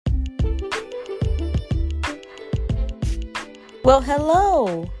Well,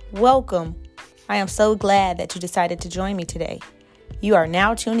 hello. Welcome. I am so glad that you decided to join me today. You are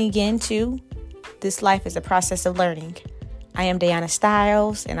now tuning in to This Life is a Process of Learning. I am Diana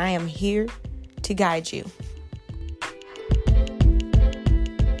Stiles, and I am here to guide you.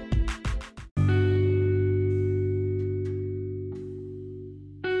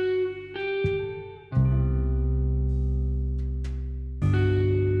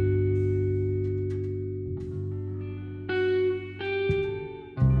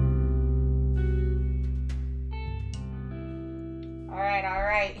 All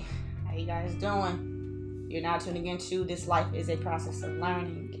right. How you guys doing? You're now tuning into This Life is a Process of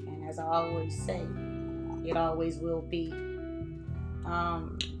Learning. And as I always say, it always will be.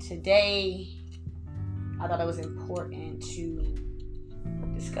 Today, I thought it was important to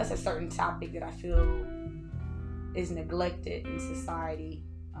discuss a certain topic that I feel is neglected in society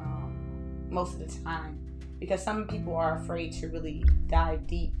most of the time. Because some people are afraid to really dive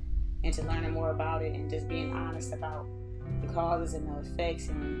deep into learning more about it and just being honest about the causes and the effects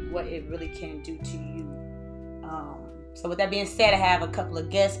and what it really can do to you. So with that being said, I have a couple of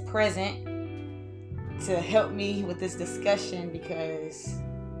guests present to help me with this discussion because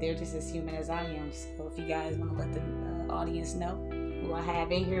they're just as human as I am. So if you guys want to let the audience know who I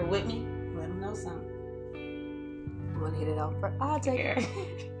have in here with me, let them know something. I'm gonna hit it off first. I'll take it.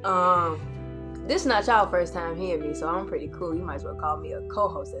 This is not y'all first time hearing me, so I'm pretty cool. You might as well call me a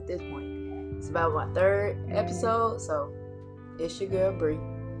co-host at this point. It's about my third episode, so it's your girl Bree,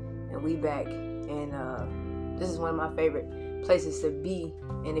 and we back. And this is one of my favorite places to be.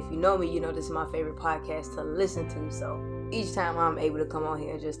 And if you know me, you know this is my favorite podcast to listen to. So each time I'm able to come on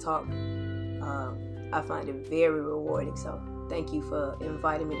here and just talk, I find it very rewarding. So thank you for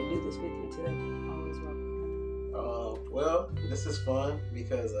inviting me to do this with you today. Always welcome. Well, this is fun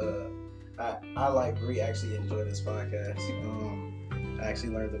because I like Bree actually enjoy this podcast. I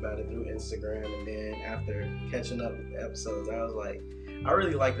actually learned about it through Instagram, and then after catching up with the episodes, I was like, I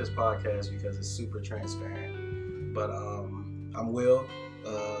really like this podcast because it's super transparent. But I'm Will.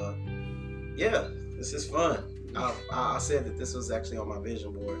 Yeah, this is fun. I said that this was actually on my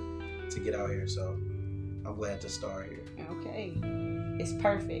vision board to get out here, so I'm glad to start here. Okay, it's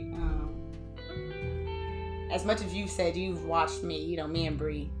perfect. As much as you said you've watched me, me and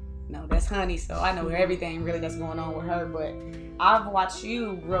Bree. No, that's Honey, so I know everything really that's going on with her, but I've watched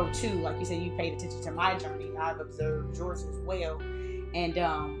you grow too. Like you said, you paid attention to my journey. I've observed yours as well. And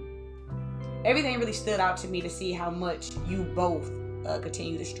everything really stood out to me to see how much you both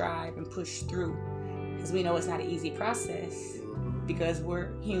continue to strive and push through. Because we know it's not an easy process because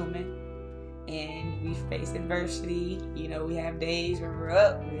we're human and we face adversity. We have days when we're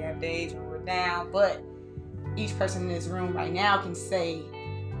up, we have days when we're down, but each person in this room right now can say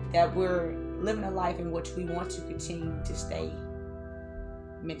that we're living a life in which we want to continue to stay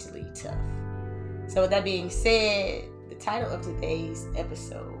mentally tough. So with that being said, the title of today's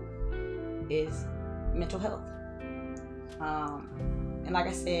episode is mental health. And like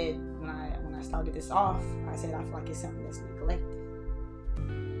I said, when I started this off, I said I feel like it's something that's neglected.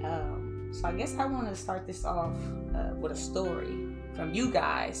 So I guess I want to start this off with a story from you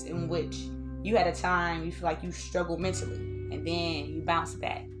guys in which you had a time you feel like you struggled mentally and then you bounced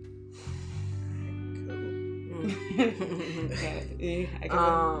back. I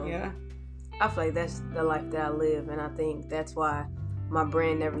feel like that's the life that I live, and I think that's why my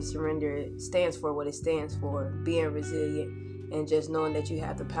brand Never Surrender stands for what it stands for, being resilient and just knowing that you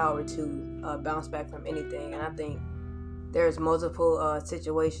have the power to bounce back from anything. And I think there's multiple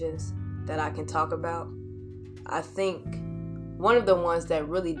situations that I can talk about. I think one of the ones that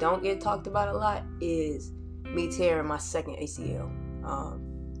really don't get talked about a lot is me tearing my second ACL.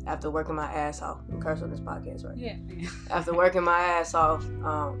 After working my ass off, I'm cursing on this podcast, right? Yeah. After working my ass off,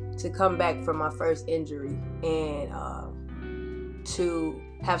 to come back from my first injury and to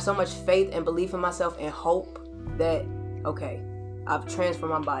have so much faith and belief in myself and hope that, okay, I've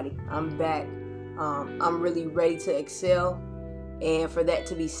transformed my body. I'm back. I'm really ready to excel. And for that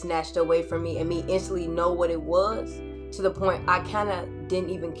to be snatched away from me and me instantly know what it was, to the point I kind of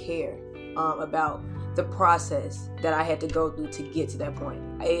didn't even care about the process that I had to go through to get to that point.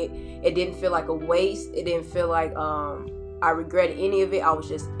 It didn't feel like a waste. It didn't feel like I regretted any of it. I was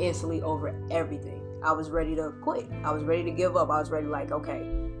just instantly over everything. I was ready to quit. I was ready to give up. I was ready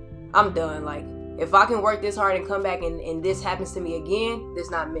okay, I'm done. Like, if I can work this hard and come back and this happens to me again,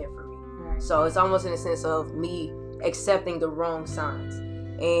 this not meant for me. Right. So it's almost in a sense of me accepting the wrong signs.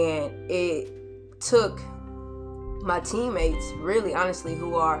 And it took my teammates, really honestly,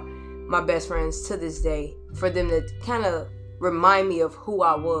 who are my best friends to this day, for them to kind of remind me of who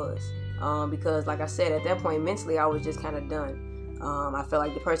I was. Because like I said, at that point mentally I was just kind of done. I felt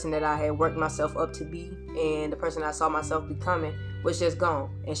like the person that I had worked myself up to be and the person I saw myself becoming was just gone.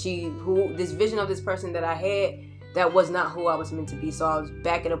 And this vision of this person that I had, that was not who I was meant to be. So I was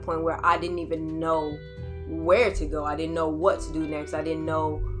back at a point where I didn't even know where to go. I didn't know what to do next. I didn't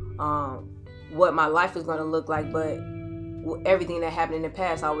know what my life was going to look like. But everything that happened in the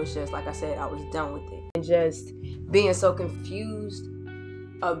past, I was just, like I said, I was done with it. And just being so confused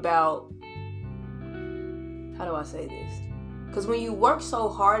about, how do I say this? Because when you work so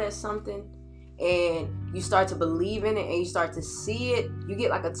hard at something and you start to believe in it and you start to see it, you get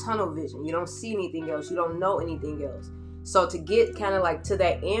like a tunnel vision. You don't see anything else. You don't know anything else. So to get kind of like to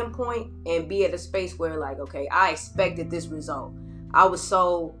that end point and be at a space where like, okay, I expected this result. I was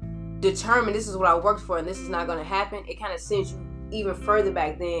so determined, this is what I worked for and this is not going to happen. It kind of sends you even further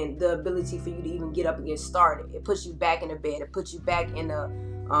back than the ability for you to even get up and get started. It puts you back in the bed. It puts you back in the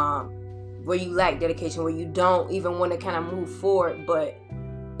where you lack dedication, where you don't even want to kind of move forward. But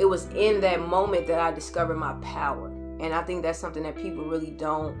it was in that moment that I discovered my power. And I think that's something that people really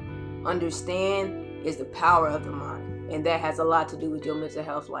don't understand, is the power of the mind. And that has a lot to do with your mental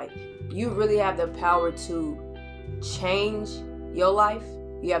health. Like, you really have the power to change your life.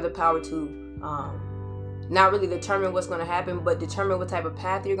 You have the power to not really determine what's going to happen, but determine what type of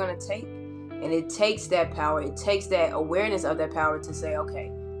path you're going to take. And it takes that power. It takes that awareness of that power to say,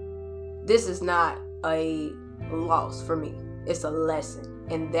 okay, this is not a loss for me. It's a lesson.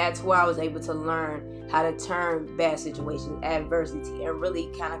 And that's where I was able to learn how to turn bad situations, adversity, and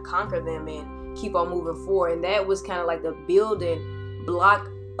really kind of conquer them and keep on moving forward. And that was kind of like the building block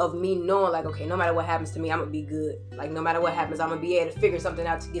of me knowing, like, okay, no matter what happens to me, I'm going to be good. Like, no matter what happens, I'm going to be able to figure something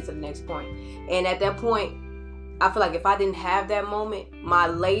out to get to the next point. And at that point, I feel like if I didn't have that moment, my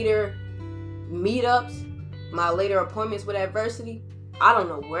later meetups, my later appointments with adversity, I don't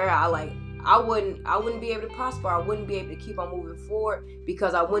know where I wouldn't be able to prosper. I wouldn't be able to keep on moving forward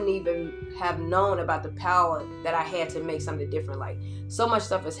because I wouldn't even have known about the power that I had to make something different. Like, so much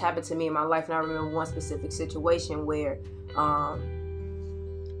stuff has happened to me in my life, and I remember one specific situation where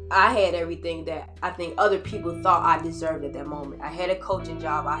I had everything that I think other people thought I deserved at that moment. I had a coaching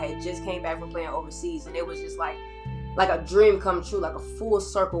job. I had just came back from playing overseas, and it was just like a dream come true, like a full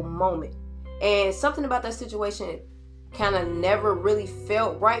circle moment. And something about that situation kind of never really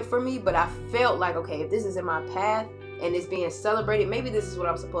felt right for me, but I felt like, okay, if this is in my path and it's being celebrated, maybe this is what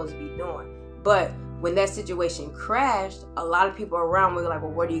I'm supposed to be doing. But when that situation crashed, a lot of people around me were like,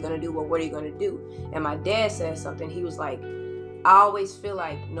 well, what are you going to do? Well, what are you going to do? And my dad said something. He was like, I always feel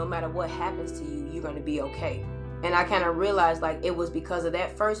like no matter what happens to you, you're going to be okay. And I kind of realized like it was because of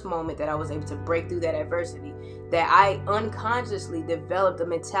that first moment that I was able to break through that adversity, that I unconsciously developed the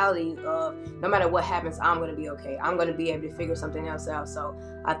mentality of no matter what happens, I'm going to be okay. I'm going to be able to figure something else out. So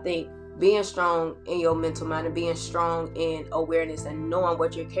I think being strong in your mental mind and being strong in awareness and knowing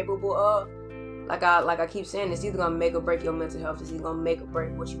what you're capable of, like I keep saying, it's either going to make or break your mental health. It's either going to make or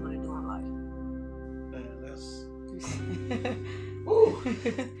break what you want to do in life. Man, that's...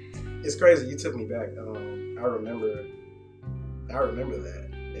 It's crazy. You took me back. I remember that.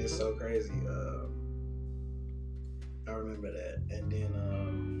 It's so crazy. I remember that. And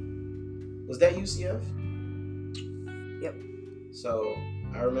then, was that UCF? Yep. So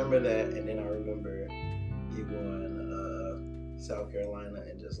I remember that, and then I remember you going South Carolina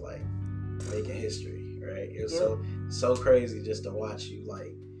and just like making history, right? It was so crazy just to watch you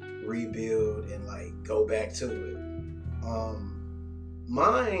like rebuild and like go back to it.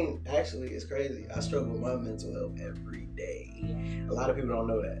 Mine actually is crazy. I struggle with my mental health every day. A lot of people don't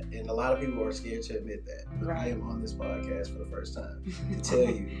know that, and a lot of people are scared to admit that. But I am on this podcast for the first time to tell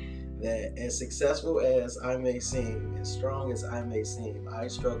you that as successful as I may seem, as strong as I may seem, I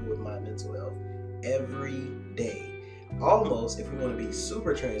struggle with my mental health every day. Almost, if we want to be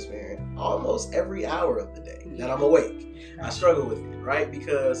super transparent, almost every hour of the day that I'm awake, I struggle with it, right?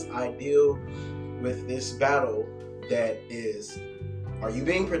 Because I deal with this battle that is, are you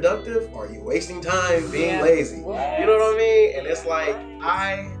being productive? Or are you wasting time being lazy? You know what I mean? And it's like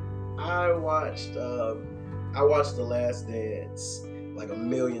I watched The Last Dance like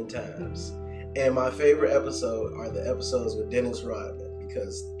 1,000,000 times, and my favorite episode are the episodes with Dennis Rodman,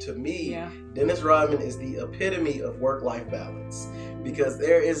 because to me, Dennis Rodman is the epitome of work-life balance, because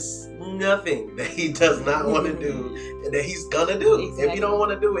there is nothing that he does not want to do and that he's gonna do. Exactly. If he don't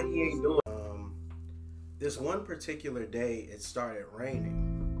want to do it, he ain't doing it. This one particular day, it started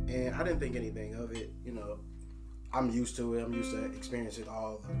raining, and I didn't think anything of it. You know, I'm used to it. I'm used to experiencing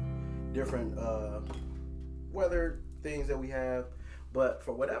all the different weather things that we have. But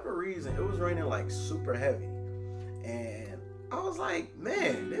for whatever reason, it was raining like super heavy, and I was like,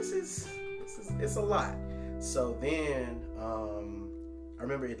 man, it's a lot. So then I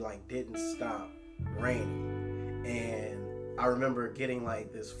remember it like didn't stop raining, and I remember getting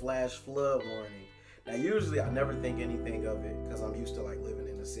like this flash flood warning. Now usually I never think anything of it because I'm used to like living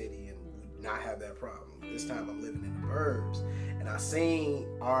in the city and not have that problem. This time I'm living in the burbs, and I seen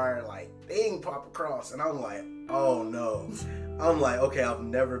our like thing pop across, and I'm like, oh no. I'm like, okay, I've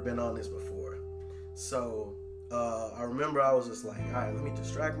never been on this before. So I remember I was just like, all right, let me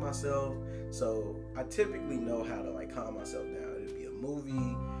distract myself. So I typically know how to like calm myself down. It'll be a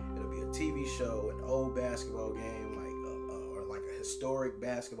movie, it'll be a TV show, an old basketball game, or like a historic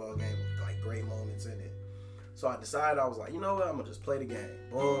basketball game with like great moments in it. So I decided, I was like, you know what, I'm gonna just play the game.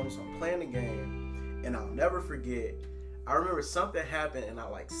 Boom. So I'm playing the game, and I'll never forget, I remember something happened and I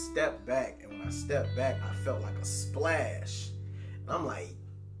like stepped back, and when I stepped back I felt like a splash. And I'm like,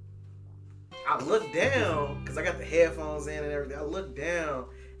 I looked down because I got the headphones in and everything. I looked down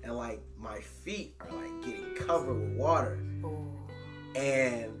and like my feet are like getting covered with water.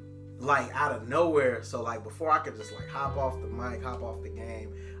 And like out of nowhere, so like before I could just like hop off the mic, hop off the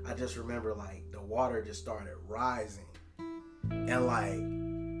game, I just remember like the water just started rising. And like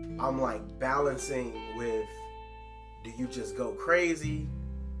I'm like balancing with, do you just go crazy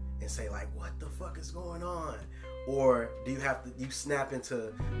and say like, what the fuck is going on? Or do you snap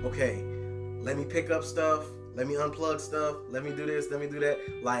into, okay, let me pick up stuff, let me unplug stuff, let me do this, let me do that.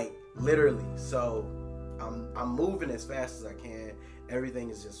 Like literally. So I'm moving as fast as I can. Everything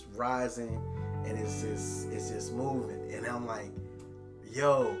is just rising, and it's just moving. And I'm like,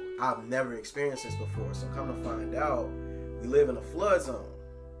 yo, I've never experienced this before. So come to find out, we live in a flood zone.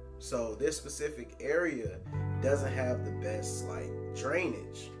 So this specific area doesn't have the best like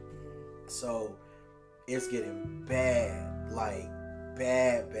drainage. So it's getting bad, like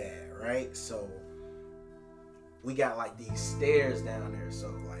bad, right? So we got like these stairs down there. So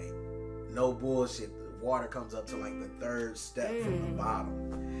like no bullshit, the water comes up to like the third step from the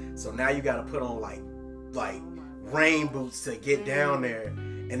bottom. So now you got to put on like rain boots to get down there.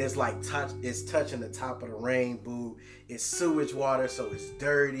 And it's like it's touching the top of the rain boot. It's sewage water, so it's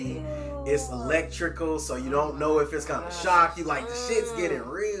dirty. It's electrical, so you don't know if it's gonna shock you. Like the shit's getting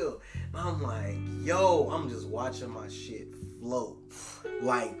real. And I'm like, yo, I'm just watching my shit float,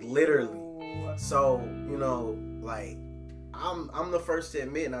 like literally. So you know, like I'm the first to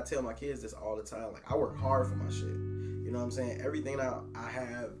admit, and I tell my kids this all the time. Like I work hard for my shit. You know what I'm saying? Everything I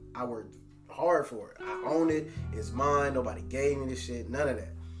have, I worked hard for it. I own it. It's mine. Nobody gave me this shit. None of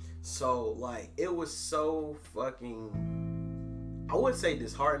that. So like it was so fucking, I would say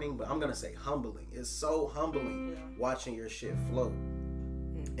disheartening, but I'm gonna say humbling. It's so humbling watching your shit float.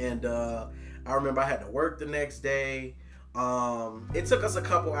 And I remember I had to work the next day. It took us a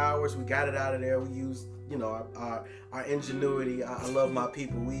couple hours. We got it out of there. We used, you know, our ingenuity. I love my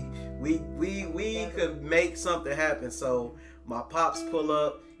people. We could make something happen. So my pops pull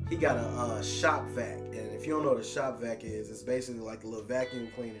up. He got a shop vac, and if you don't know what a shop vac is, it's basically like a little vacuum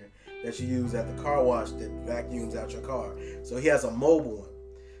cleaner that you use at the car wash that vacuums out your car. So he has a mobile one.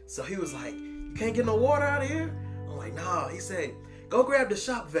 So he was like, "You can't get no water out of here?" I'm like, "Nah." He said, "Go grab the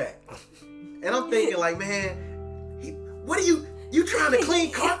shop vac." And I'm thinking like, man, what are you trying to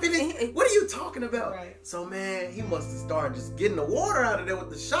clean carpet? What are you talking about? Right. So man, he must have started just getting the water out of there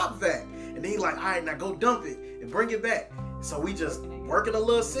with the shop vac. And then he like, all right, now go dump it and bring it back. So we just working a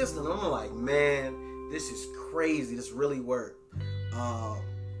little system. And I'm like, man, this is crazy. This really worked.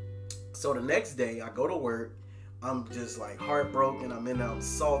 So the next day I go to work. I'm just like heartbroken. I'm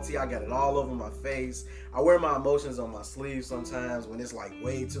salty. I got it all over my face. I wear my emotions on my sleeve sometimes when it's like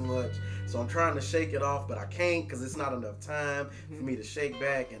way too much. So I'm trying to shake it off, but I can't because it's not enough time for me to shake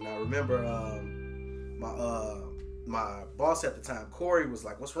back. And I remember my boss at the time, Corey, was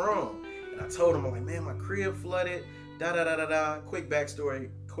like, "What's wrong?" And I told him, I'm like, "Man, my crib flooded. Quick backstory.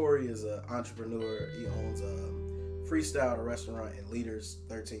 Corey is an entrepreneur. He owns Freestyle, the restaurant, and Leaders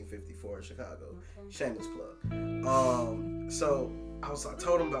 1354 in Chicago. Okay. Shameless plug. So I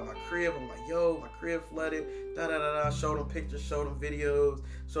told him about my crib. I'm like, yo, my crib flooded. Showed him pictures, showed him videos,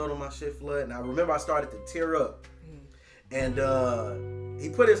 showed him my shit flood. And I remember I started to tear up. And he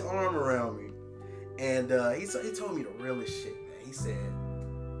put his arm around me. And he told me the realest shit, man. He said,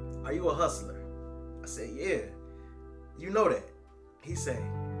 "Are you a hustler?" I said, "Yeah." "You know that?" He said,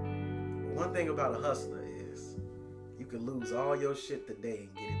 "One thing about a hustler is you can lose all your shit today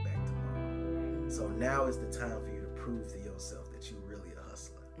and get it back tomorrow. So now is the time for you to prove to yourself that you really a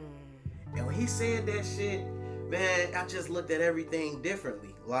hustler." And when he said that shit, man, I just looked at everything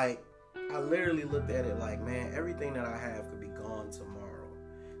differently. Like, I literally looked at it like, man, everything that I have could be gone tomorrow.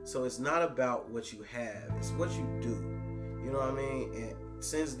 So it's not about what you have, it's what you do. You know what I mean? And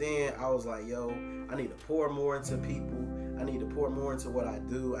since then, I was like, yo, I need to pour more into people. I need to pour more into what I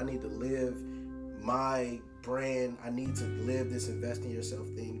do. I need to live my brand. I need to live this invest in yourself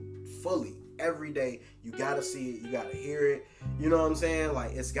thing fully. Every day, you gotta see it, you gotta hear it. You know what I'm saying?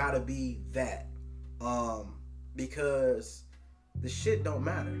 Like, it's gotta be that. Because the shit don't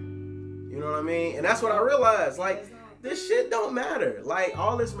matter. You know what I mean? And that's what I realized. Like, this shit don't matter. Like,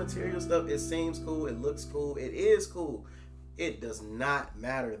 all this material stuff, it seems cool, it looks cool, it is cool. It does not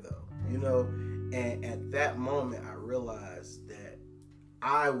matter though. You know? And at that moment, I realized that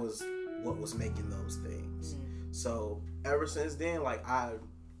I was what was making those things. So ever since then, like, I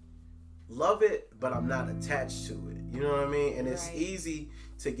love it, but I'm not attached to it. You know what I mean? And it's easy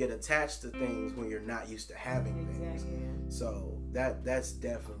to get attached to things when you're not used to having things. So that's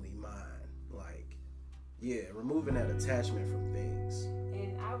definitely mine. Like, yeah, removing that attachment from things.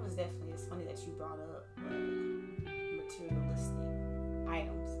 And I was definitely, it's funny that you brought up materialistic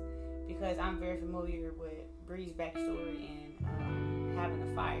items, because I'm very familiar with Bree's backstory and having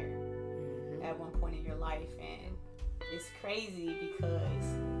a fire at one point in your life. And it's crazy because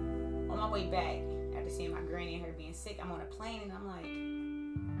on my way back, after seeing my granny and her being sick, I'm on a plane and I'm like,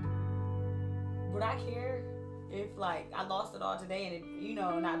 would I care if, like, I lost it all today and it, you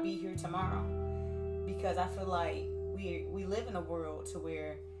know, not be here tomorrow? Because I feel like we live in a world to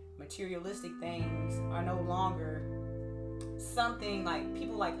where materialistic things are no longer something, like,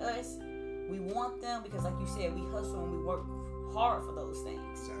 people like us, we want them because, like you said, we hustle and we work hard for those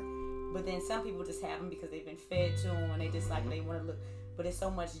things. Exactly. But then some people just have them because they've been fed to them and they just like, they want to look. But it's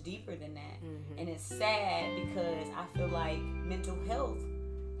so much deeper than that. And it's sad because I feel like mental health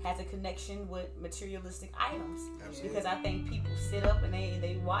has a connection with materialistic items. Absolutely. Because I think people sit up and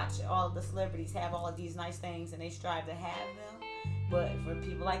they watch all of the celebrities have all of these nice things and they strive to have them. But for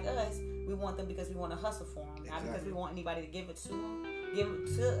people like us, we want them because we want to hustle for them, not because we want anybody to give it to them, give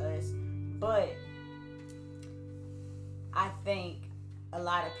it to us. But I think a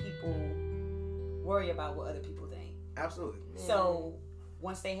lot of people worry about what other people think. Absolutely. So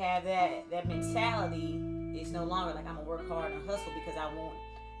once they have that mentality, it's no longer like, I'm gonna work hard and hustle because I want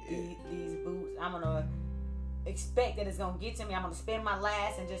these boots. I'm gonna expect that it's gonna get to me. I'm gonna spend my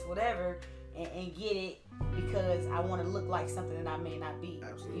last and just whatever and get it because I want to look like something that I may not be.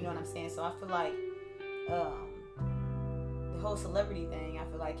 Absolutely. You know what I'm saying? So I feel like the whole celebrity thing, I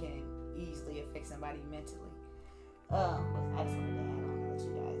feel like can easily affect somebody mentally. But I just wanted to add on what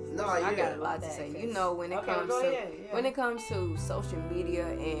you guys. No, I got a lot to say. You know, when it comes to social media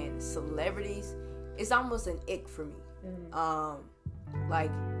and celebrities, it's almost an ick for me.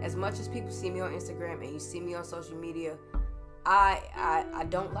 Like, as much as people see me on Instagram and you see me on social media, I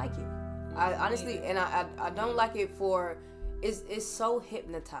don't like it. I honestly, and I don't like it for, it's so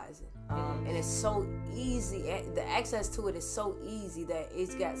hypnotizing. And it's so easy. The access to it is so easy that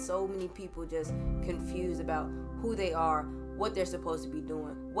it's got so many people just confused about who they are, what they're supposed to be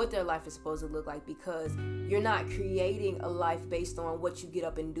doing, what their life is supposed to look like, because you're not creating a life based on what you get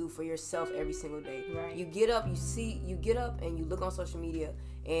up and do for yourself every single day. Right. You get up and you look on social media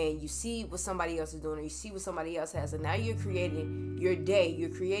and you see what somebody else is doing, or you see what somebody else has, and now you're creating your day. You're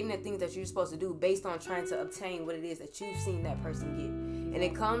creating the things that you're supposed to do based on trying to obtain what it is that you've seen that person get. And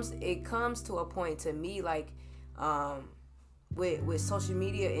it comes to a point, to me, like, with social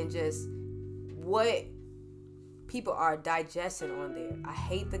media and just what people are digesting on there. I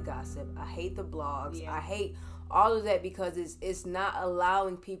hate the gossip. I hate the blogs. Yeah. I hate all of that because it's not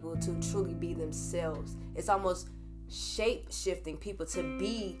allowing people to truly be themselves. It's almost shape-shifting people to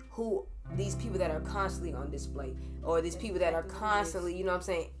be who these people that are constantly on display, or these people that are constantly, you know what I'm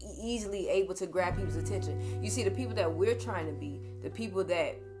saying, easily able to grab people's attention. You see, the people that we're trying to be, the people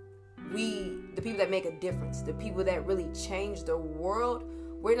that make a difference, the people that really change the world,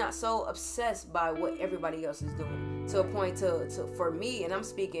 we're not so obsessed by what everybody else is doing, to a point to for me, and I'm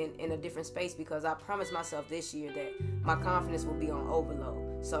speaking in a different space because I promised myself this year that my confidence will be on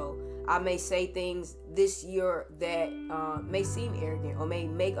overload. So I may say things this year that may seem arrogant or may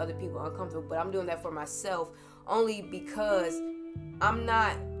make other people uncomfortable, but I'm doing that for myself only because I'm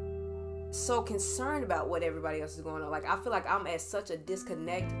not so concerned about what everybody else is going on. Like, I feel like I'm at such a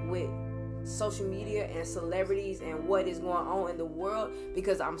disconnect with social media and celebrities and what is going on in the world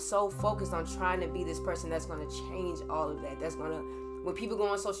because I'm so focused on trying to be this person that's going to change all of that. That's going to, when people go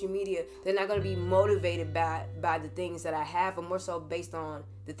on social media, they're not going to be motivated by the things that I have, but more so based on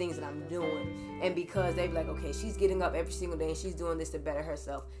the things that I'm doing. And because they be like, okay, she's getting up every single day and she's doing this to better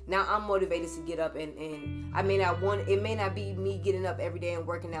herself. Now I'm motivated to get up and I may not want, it may not be me getting up every day and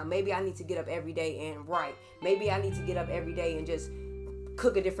working out. Maybe I need to get up every day and write. Maybe I need to get up every day and just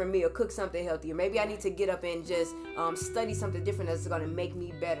cook a different meal, cook something healthier. Maybe I need to get up and just study something different that's gonna make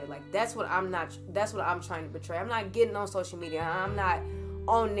me better. Like that's what I'm trying to portray. I'm not getting on social media. I'm not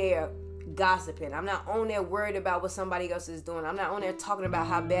on there gossiping. I'm not on there worried about what somebody else is doing. I'm not on there talking about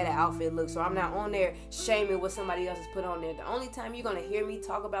how bad an outfit looks, or I'm not on there shaming what somebody else has put on there. The only time you're gonna hear me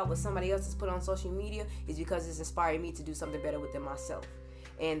talk about what somebody else has put on social media is because it's inspiring me to do something better within myself.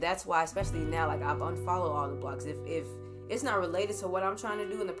 And that's why, especially now, like I've unfollowed all the blogs. If it's not related to what I'm trying to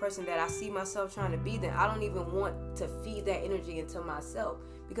do and the person that I see myself trying to be, then I don't even want to feed that energy into myself,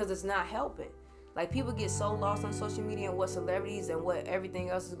 because it's not helping. Like, people get so lost on social media and what celebrities and what everything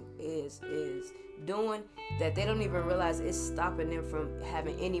else is doing, that they don't even realize it's stopping them from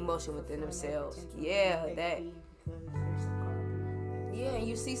having any emotion within themselves. Yeah, and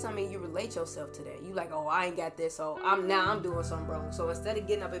you see something and you relate yourself to that. You like, oh, I ain't got this, so I'm doing something wrong. So instead of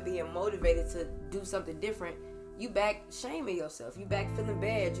getting up and being motivated to do something different, you back shaming yourself. You back feeling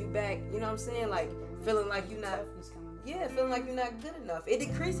bad. You back, you know what I'm saying? Like, feeling like you're not... Yeah, feeling like you're not good enough. It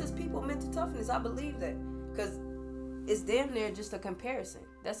decreases people's mental toughness. I believe that, because it's damn near just a comparison.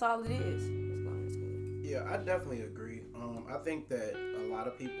 That's all it is. Yeah, I definitely agree. I think that a lot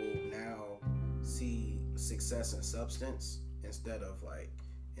of people now see success in substance instead of they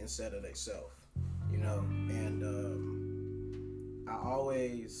self, you know. And I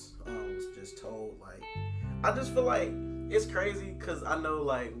always was just told, like, I just feel like it's crazy, because I know,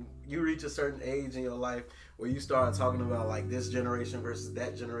 like, you reach a certain age in your life where you start talking about, like, this generation versus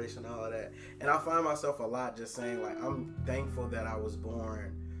that generation, all of that. And I find myself a lot just saying, like, I'm thankful that I was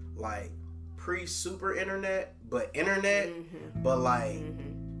born, like, pre-super internet, but internet, but, like,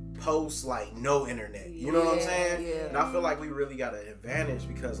 post, like, no internet. You know what I'm saying? Yeah. And I feel like we really got an advantage,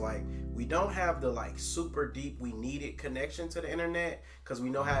 because, like, we don't have the, like, super deep, we needed connection to the internet, because we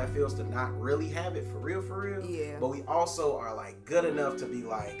know how it feels to not really have it for real. Yeah. But we also are, like, good enough to be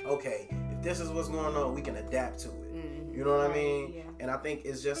like, okay, if this is what's going on, we can adapt to it. You know what I mean? Yeah. And I think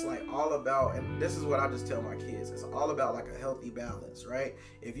it's just, like, all about, and this is what I just tell my kids, it's all about, like, a healthy balance, right?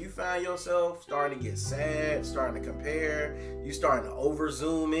 If you find yourself starting to get sad, starting to compare, you starting to over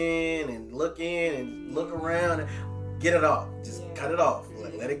zoom in and look around, get it off. Just cut it off.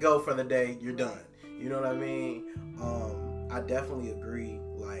 Let it go for the day. You're done. You know what I mean? I definitely agree.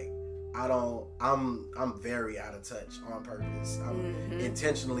 Like, I'm very out of touch on purpose. I'm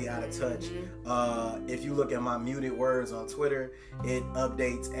intentionally out of touch. If you look at my muted words on Twitter, it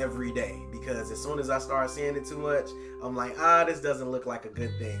updates every day, because as soon as I start seeing it too much, I'm like, this doesn't look like a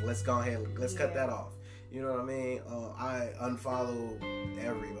good thing. Let's go ahead, let's cut that off. You know what I mean? I unfollow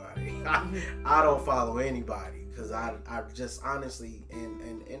everybody. I don't follow anybody, because I just honestly,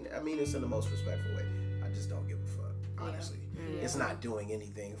 and I mean this in the most respectful way, I just don't give a fuck, honestly. It's not doing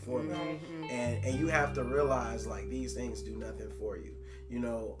anything for me. And you have to realize, like, these things do nothing for you. You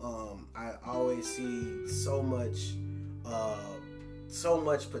know, I always see so much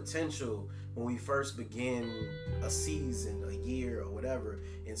potential when we first begin a season, a year, or whatever,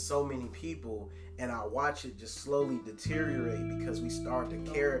 in so many people, and I watch it just slowly deteriorate because we start to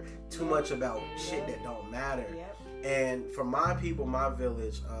care too much about shit that don't matter. And for my people, my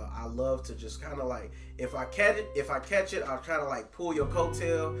village, I love to just kind of, like, if I catch it, I'll try to, like, pull your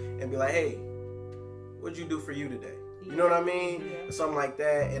coattail and be like, hey, what'd you do for you today? You know what I mean? Something like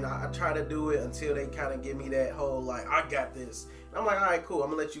that. And I try to do it until they kind of give me that whole, like, I got this. And I'm like, all right, cool. I'm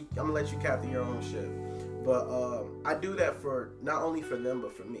gonna let you captain your own ship. But I do that for not only for them,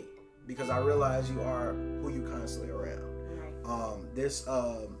 but for me, because I realize you are who you constantly around. This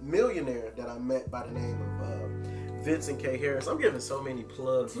millionaire that I met by the name of Vincent K. Harris. I'm giving so many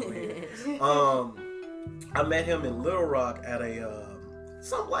plugs over here. I met him in Little Rock at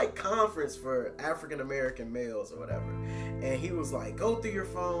some like conference for African American males or whatever, and he was like, go through your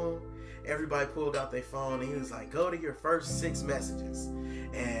phone. Everybody pulled out their phone, and he was like, go to your first 6 messages.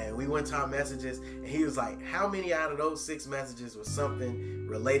 And we went to our messages, and he was like, how many out of those 6 messages was something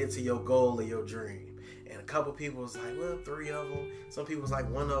related to your goal or your dream? And a couple people was like, well, 3 of them. Some people was like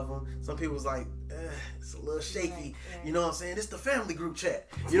 1 of them. Some people was like, it's a little shaky. You know what I'm saying? It's the family group chat.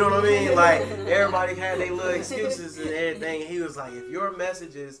 You know what I mean? Like, everybody had their little excuses and everything. And he was like, if your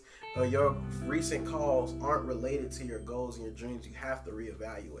messages or your recent calls aren't related to your goals and your dreams, you have to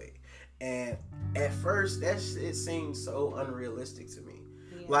reevaluate. And at first, it seemed so unrealistic to me.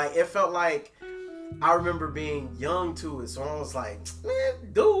 Like, it felt like, I remember being young to it, so I was like,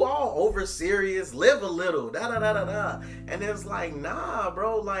 man, do all over serious, live a little, da-da-da-da-da. And it was like, nah,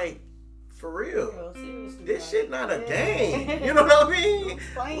 bro, like, for real. This shit not a game. You know what I mean?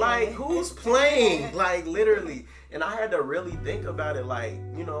 Like, who's playing? Like, literally. And I had to really think about it, like,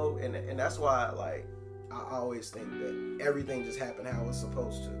 you know, and that's why, like, I always think that everything just happened how it's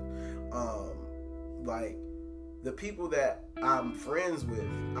supposed to. Like the people that I'm friends with,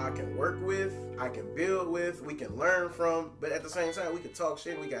 I can work with, I can build with, we can learn from, but at the same time, we can talk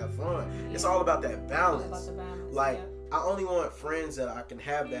shit, we can have fun. Yeah. It's all about that balance. About the balance. Like, yeah. I only want friends that I can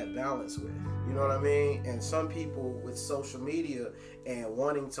have that balance with. You know what I mean? And some people with social media and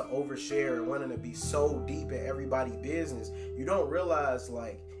wanting to overshare and wanting to be so deep in everybody's business, you don't realize,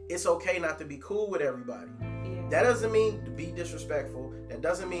 like, it's okay not to be cool with everybody. Yeah. That doesn't mean to be disrespectful. That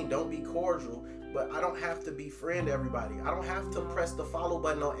doesn't mean don't be cordial. But I don't have to befriend everybody. I don't have to press the follow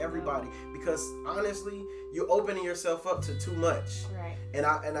button on everybody, because honestly, you're opening yourself up to too much. Right. And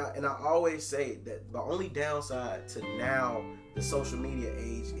I always say that the only downside to now the social media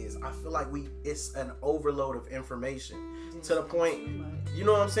age is I feel like it's an overload of information to the point. You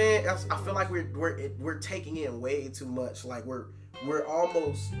know what I'm saying? I feel like we're taking in way too much. Like we're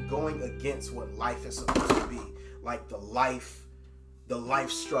almost going against what life is supposed to be. Like the life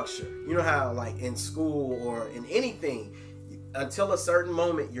structure. You know how like in school or in anything, until a certain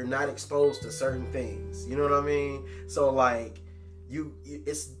moment you're not exposed to certain things. You know what I mean? So like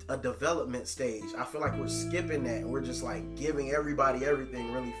it's a development stage. I feel like we're skipping that and we're just like giving everybody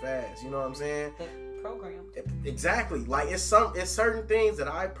everything really fast. You know what I'm saying? Program. Exactly. Like it's certain things that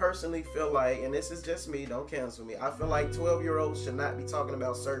I personally feel like, and this is just me, don't cancel me, I feel like 12-year-olds should not be talking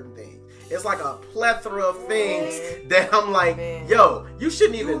about certain things. It's like a plethora of things that I'm like, yo, you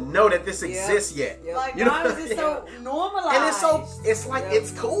shouldn't even know that this exists yet. Like, you know why is it so normalized? And it's like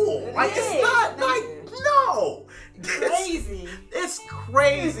it's cool. Like it's not like no. Crazy. It's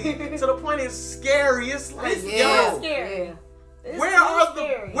crazy. To the point it's scary. It's like it's scary. Yeah. Where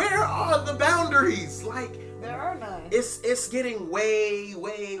are the boundaries? Like there are none. It's getting way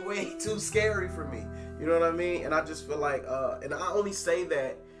too scary for me. You know what I mean? And I just feel like and I only say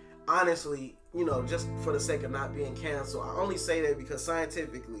that honestly, you know, just for the sake of not being canceled. I only say that because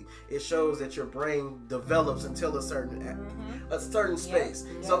scientifically it shows that your brain develops until a certain space.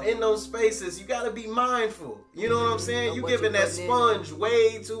 Yeah. So in those spaces, you got to be mindful. You know what I'm saying? You giving that sponge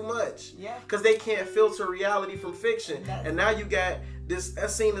way too much. Yeah. Because they can't filter reality from fiction. And now you got this. I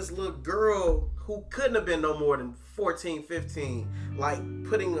seen this little girl who couldn't have been no more than 14, 15, like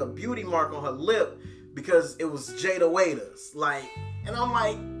putting a beauty mark on her lip because it was Jada Waiters. Like, and I'm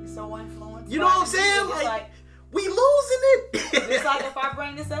like, so influenced. You know what I'm saying? Like we losing it. It's like if I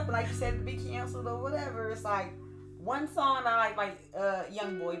bring this up, like you said, to be canceled or whatever, it's like one song I like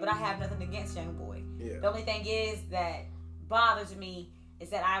Young Boy, but I have nothing against Young Boy. Yeah. The only thing is that bothers me is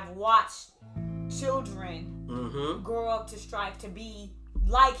that I've watched children grow up to strive to be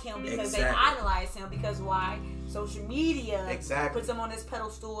like him because they idolize him. Because why? Social media puts them on this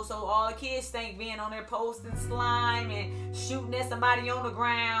pedestal, so all the kids think being on there posting slime and shooting at somebody on the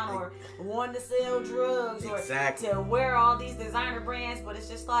ground or wanting to sell drugs or to wear all these designer brands. But it's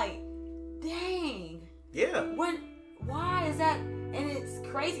just like, dang. Yeah. Why is that? And it's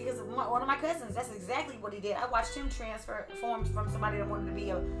crazy because one of my cousins, that's exactly what he did. I watched him transform from somebody that wanted to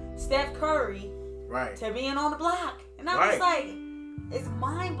be a Steph Curry to being on the block. And I was like, it's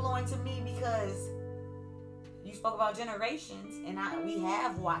mind blowing to me because you spoke about generations, and we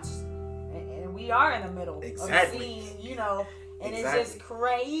have watched, and we are in the middle of seeing, you know, and it's just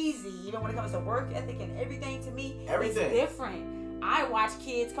crazy. You know, when it comes to work ethic and everything, to me, it's different. I watch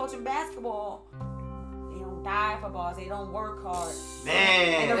kids coaching basketball. They don't die for balls. They don't work hard.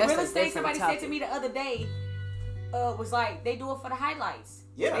 Man, and the real estate, somebody said to me the other day, was like, they do it for the highlights.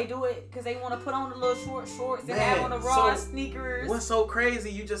 Yeah. They do it because they want to put on the little short shorts and have on the raw sneakers. What's so crazy,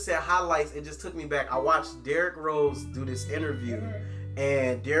 you just said highlights, it just took me back. I watched Derrick Rose do this interview,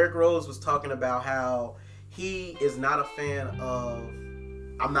 and Derrick Rose was talking about how he is not a fan of,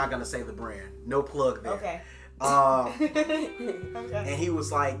 I'm not going to say the brand, no plug there. Okay. And he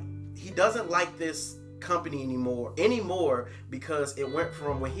was like, he doesn't like this company anymore because it went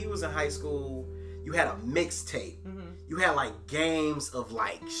from when he was in high school, you had a mixtape. You had like games of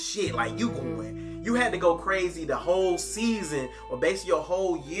like shit, like you had to go crazy the whole season or basically your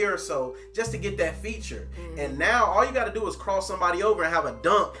whole year or so just to get that feature. And now all you got to do is cross somebody over and have a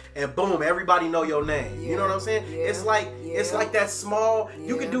dunk, and boom, everybody know your name. You know what I'm saying? It's like that small.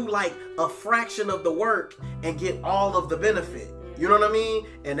 You can do like a fraction of the work and get all of the benefit. You know what I mean?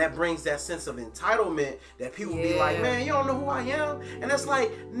 And that brings that sense of entitlement that people be like, man, you don't know who I am? And it's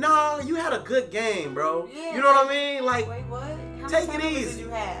like, nah, you had a good game, bro. Yeah, you know what I mean? Like, wait, what? How take many it easy. Did you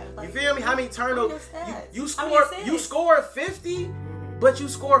have? Like, you feel me? How many turnovers? You scored 50, but you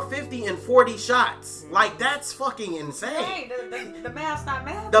scored 50 in 40 shots. Like, that's fucking insane. Hey, the math's not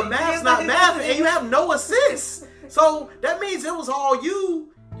math. The math's not math, and you have no assists. So that means it was all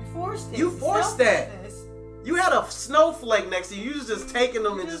you. You forced it. You forced that. You had a snowflake next to you. You was just taking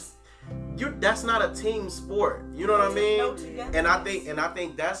them and just. That's not a team sport. You know what I mean? And I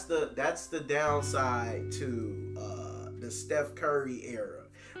think that's the downside to the Steph Curry era.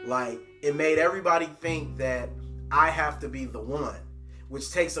 Like, it made everybody think that I have to be the one,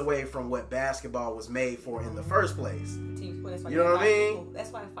 which takes away from what basketball was made for in the first place. You know what I mean?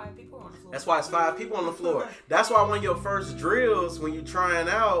 That's why 5 people on the floor. That's why it's 5 people on the floor. That's why one of your first drills when you're trying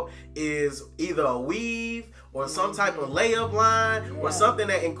out is either a weave or some type of layup line or something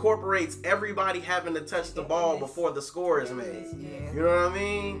that incorporates everybody having to touch the ball before the score is made. You know what I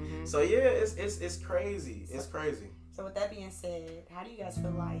mean? So yeah, it's crazy. It's crazy. So with that being said, how do you guys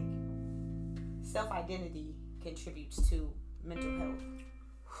feel like self-identity contributes to mental health?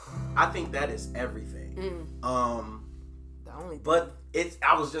 I think that is everything. The only thing. But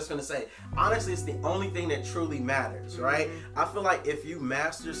I was just gonna say, honestly, it's the only thing that truly matters, right? I feel like if you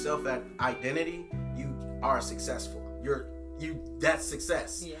master self-identity, you are successful. That's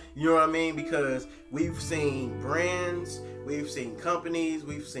success. Yeah. You know what I mean? Because we've seen brands, we've seen companies,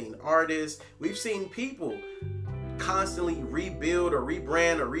 we've seen artists, we've seen people constantly rebuild or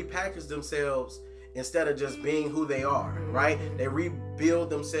rebrand or repackage themselves instead of just being who they are, right? They rebuild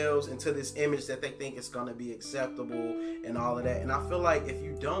themselves into this image that they think is going to be acceptable and all of that. And I feel like if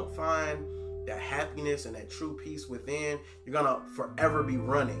you don't find that happiness and that true peace within, you're going to forever be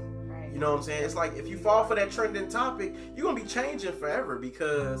running. You know what I'm saying? It's like if you fall for that trending topic, you're going to be changing forever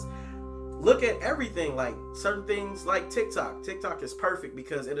because look at everything, like certain things like TikTok. TikTok is perfect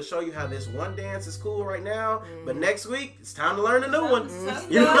because it'll show you how this one dance is cool right now, but next week it's time to learn a new one.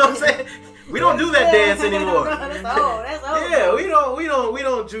 You know what I'm saying? We don't do that dance anymore. That's old. Yeah, we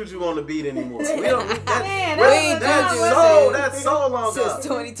don't juju on the beat anymore. We don't. That's so long ago. Since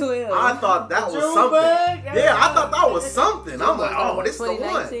 2012. I thought that was something. Yeah, I thought that was something. I'm like, oh, this is the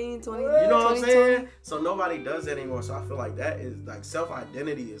one. You know what I'm saying? So nobody does that anymore. So I feel like that is like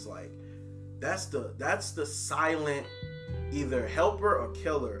self-identity is like. That's the silent either helper or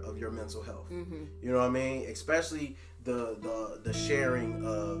killer of your mental health. You know what I mean? Especially the sharing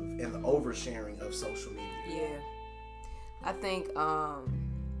of and the oversharing of social media. Yeah. I think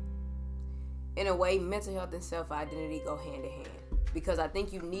in a way mental health and self-identity go hand in hand. Because I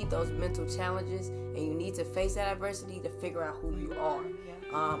think you need those mental challenges and you need to face that adversity to figure out who you are.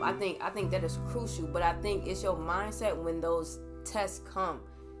 I think that is crucial, but I think it's your mindset when those tests come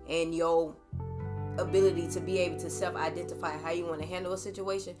and your ability to be able to self-identify how you want to handle a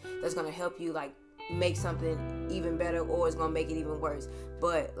situation that's going to help you like make something even better or it's going to make it even worse.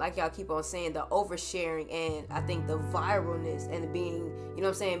 But like y'all keep on saying, the oversharing and I think the viralness and being, you know what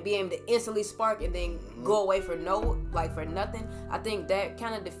I'm saying, being able to instantly spark and then go away for nothing, I think that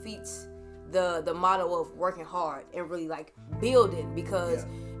kind of defeats the motto of working hard and really like building because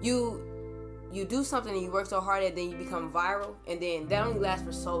you do something and you work so hard at it, then you become viral, and then that only lasts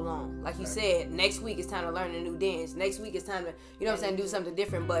for so long. Like you said, next week it's time to learn a new dance. Next week it's time to, you know what I'm saying, do something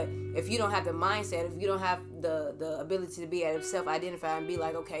different. But if you don't have the mindset, if you don't have the ability to be able to self-identify and be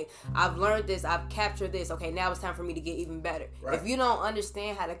like, okay, I've learned this, I've captured this, okay, now it's time for me to get even better. Right. If you don't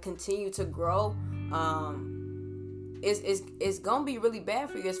understand how to continue to grow, it's gonna be really bad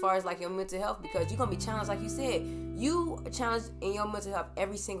for you as far as like your mental health because you're gonna be challenged, like you said. You are challenged in your mental health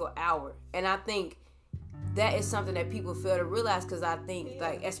every single hour, and I think that is something that people fail to realize because I think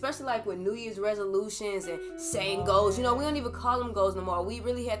like especially like with New Year's resolutions and saying goals, you know, we don't even call them goals no more. We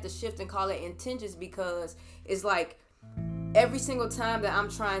really had to shift and call it intentions because it's like every single time that I'm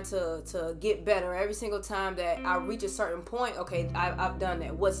trying to get better, every single time that I reach a certain point, okay, I've done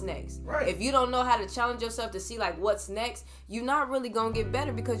that. What's next? Right. If you don't know how to challenge yourself to see like what's next, you're not really gonna get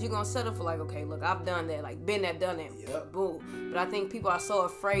better because you're gonna settle for like, okay, look, I've done that, like been there, done that. Yep. Boom. But I think people are so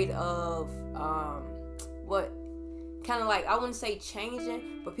afraid of what kind of like I wouldn't say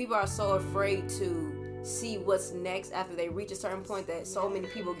changing, but people are so afraid to see what's next after they reach a certain point that so many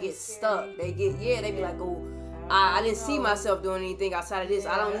people get stuck. They be like, oh, I didn't see myself doing anything outside of this.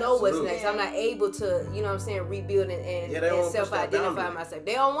 I don't know what's next. I'm not able to, you know what I'm saying, rebuild and self-identify myself.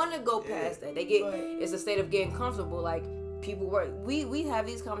 They don't want to go past that. They get it's a state of getting comfortable. Like people work. We have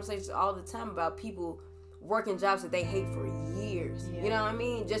these conversations all the time about people working jobs that they hate for years. You know what I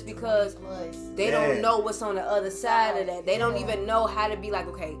mean? Just because they don't know what's on the other side of that. They don't even know how to be like,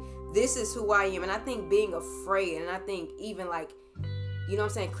 okay, this is who I am. And I think being afraid, and I think even like, you know what I'm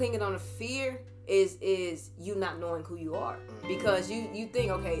saying, clinging on to fear is you not knowing who you are. Because you think,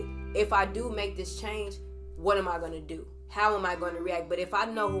 okay, if I do make this change, what am I going to do? How am I going to react? But if I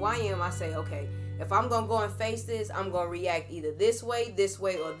know who I am, I say, okay, if I'm going to go and face this, I'm going to react either this way, or this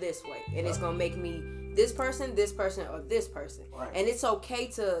way. And it's going to make me this person, or this person. Right. And it's okay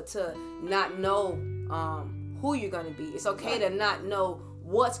to not know who you're gonna be. It's okay to not know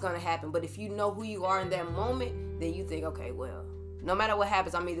what's gonna happen, but if you know who you are in that moment, then you think, okay, well, no matter what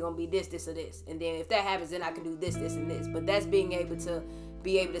happens, I'm either gonna be this, this, or this, and then if that happens, then I can do this, this, and this. But that's being able to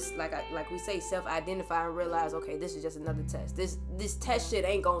like we say, self-identify and realize, okay, this is just another test. This test shit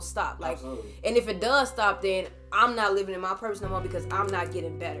ain't gonna stop. Like, absolutely. And if it does stop, then I'm not living in my purpose no more because I'm not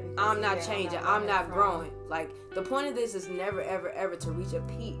getting better. I'm not changing. I'm not growing. Like, the point of this is never, ever, ever to reach a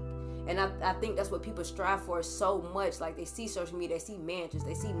peak. And I think that's what people strive for so much. Like, they see social media, they see mansions,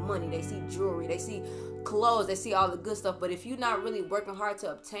 they see money, they see jewelry, they see clothes, they see all the good stuff. But if you're not really working hard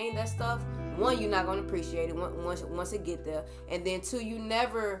to obtain that stuff, one, you're not going to appreciate it once it get there. And then two, you're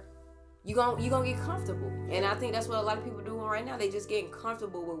gonna get comfortable. And I think that's what a lot of people doing right now. They just getting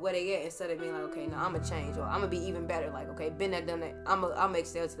comfortable with where they at instead of being like, okay, now I'm gonna change, or I'm gonna be even better. Like, okay, been there, done that. I'm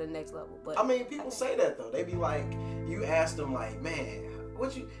excel to the next level. But I mean, people say that though. They be like, you ask them like, man,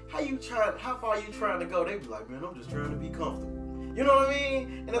 how far are you trying to go? They be like, man, I'm just trying to be comfortable. You know what I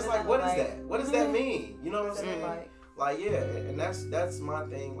mean? And it's like, what is that? What does that mean? You know what I'm saying? Like, yeah, and that's my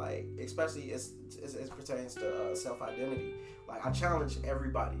thing. Like, especially as pertains to self-identity. Like, I challenge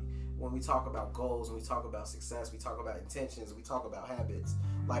everybody when we talk about goals, when we talk about success, we talk about intentions, we talk about habits.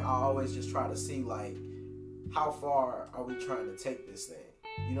 Like, I always just try to see, like, how far are we trying to take this thing?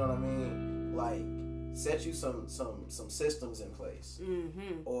 You know what I mean? Like, set you some systems in place,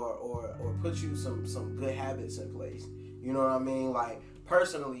 or put you some good habits in place. You know what I mean? Like,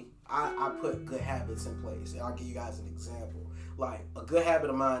 personally, I put good habits in place, and I'll give you guys an example. Like, a good habit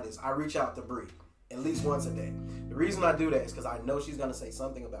of mine is I reach out to Bree at least once a day. The reason I do that is because I know she's gonna say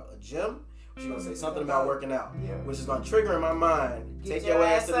something about a gym. She's gonna say something about working out, which is gonna trigger in my mind, take your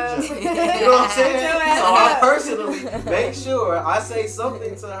ass to the gym. You know what I'm saying? So I personally make sure I say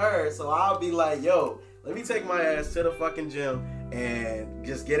something to her, so I'll be like, yo, let me take my ass to the fucking gym and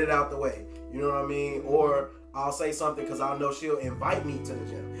just get it out the way. You know what I mean? Or I'll say something because I know she'll invite me to the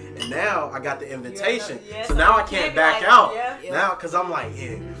gym. And now I got the invitation. So now I can't back out. Now, because I'm like,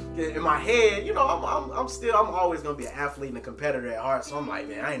 in my head, you know, I'm always going to be an athlete and a competitor at heart. So I'm like,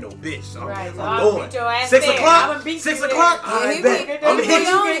 man, I ain't no bitch. So I'm going. 6 o'clock? 6 o'clock? I bet. I'm going to hit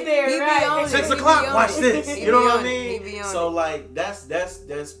you there. 6 o'clock? Watch this. You know what I mean? So, like,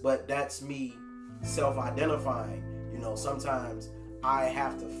 that's me self-identifying. You know, sometimes I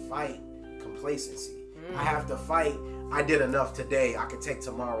have to fight complacency. I have to fight, I did enough today, I could take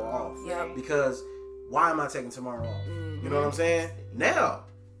tomorrow off. Because why am I taking tomorrow off? You know what I'm saying? Now,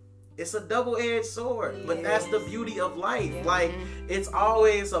 it's a double-edged sword, but that's the beauty of life. Like, it's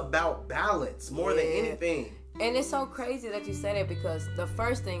always about balance more than anything. And it's so crazy that you say that, because the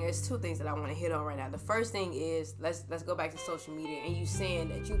first thing is two things that I want to hit on right now. The first thing is, let's go back to social media, and you saying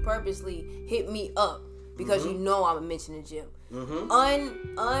that you purposely hit me up because you know I'm mentioning the gym.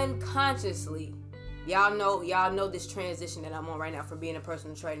 Unconsciously, y'all know this transition that I'm on right now from being a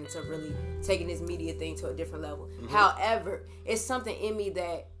personal trainer to really taking this media thing to a different level. However, it's something in me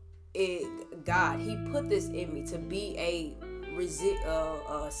that God, he put this in me to be a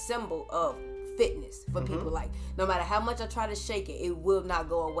symbol of fitness for people. Like, no matter how much I try to shake it, it will not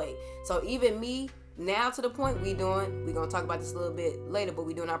go away. So even me now, to the point we're gonna talk about this a little bit later, but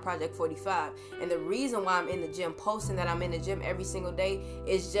we're doing our Project 45. And the reason why I'm in the gym, posting that I'm in the gym every single day,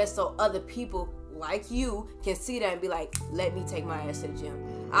 is just so other people like you can see that and be like, let me take my ass to the gym.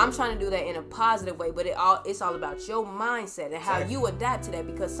 I'm trying to do that in a positive way, but it's all about your mindset and how you adapt to that.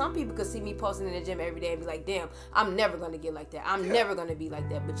 Because some people could see me posting in the gym every day and be like, damn, I'm never going to get like that. I'm never going to be like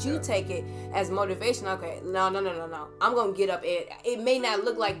that. But you take it as motivation. Okay, no. I'm going to get up, and it may not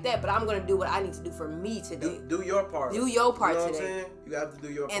look like that, but I'm going to do what I need to do for me today. Do your part. Do your part today. You know what I'm saying? You have to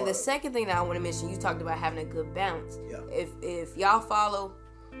do your part. And the second thing that I want to mention, you talked about having a good balance. If y'all follow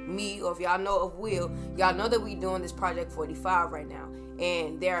me, or if y'all know of Will, y'all know that we doing this Project 45 right now,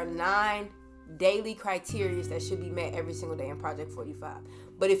 and there are 9 daily criteria that should be met every single day in Project 45.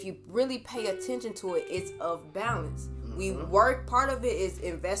 But if you really pay attention to it, it's of balance. We work, part of it is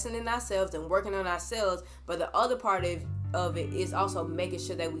investing in ourselves and working on ourselves, but the other part of it is also making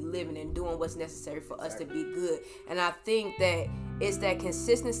sure that we living and doing what's necessary for us to be good. And I think that it's that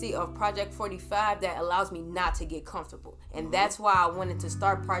consistency of Project 45 that allows me not to get comfortable. And that's why I wanted to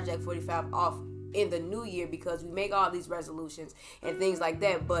start Project 45 off in the new year, because we make all these resolutions and things like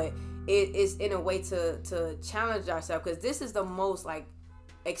that, but it is in a way to challenge ourselves, because this is the most, like,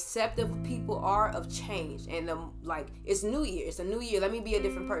 acceptive people are of change, and like it's New Year. It's a new year. Let me be a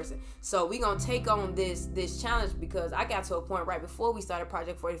different person. So we gonna take on this challenge, because I got to a point right before we started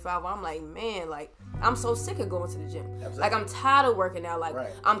Project 45 where I'm like, man, like I'm so sick of going to the gym. Absolutely. Like I'm tired of working out. Like Right.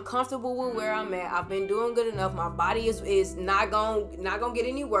 I'm comfortable with where I'm at. I've been doing good enough. My body is not gonna get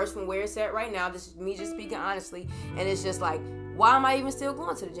any worse from where it's at right now. This is me just speaking honestly, and it's just like, why am I even still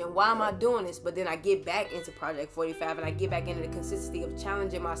going to the gym? Why am I doing this? But then I get back into Project 45, and I get back into the consistency of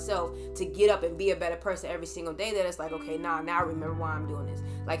challenging myself to get up and be a better person every single day. That it's like, okay, now I remember why I'm doing this.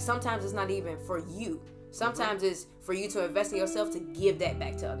 Like sometimes it's not even for you. Sometimes it's for you to invest in yourself to give that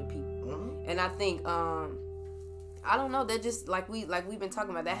back to other people. And I think I don't know, that just like we've been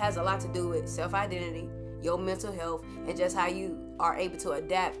talking about, that has a lot to do with self-identity, your mental health, and just how you are able to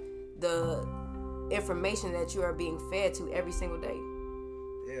adapt the information that you are being fed to every single day.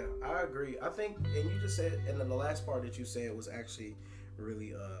 Yeah, I agree. I think, and you just said, and then the last part that you said was actually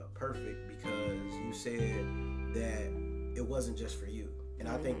really perfect, because you said that it wasn't just for you. And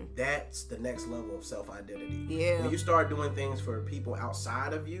I think that's the next level of self-identity. Yeah. When you start doing things for people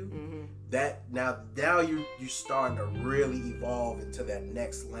outside of you, that now you're starting to really evolve into that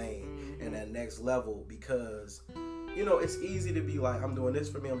next lane and that next level, because you know, it's easy to be like, I'm doing this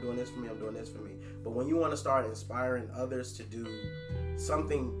for me, I'm doing this for me, I'm doing this for me. But when you want to start inspiring others to do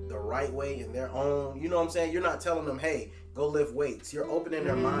something the right way in their own, you know what I'm saying? You're not telling them, hey, go lift weights. You're opening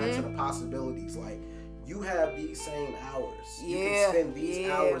their mind to the possibilities. Like, you have these same hours. You can spend these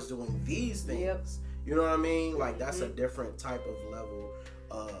hours doing these things. You know what I mean? Like, that's a different type of level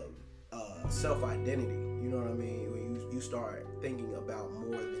of self-identity. You know what I mean? When you start thinking about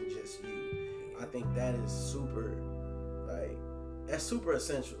more than just you. I think that is super, like, that's super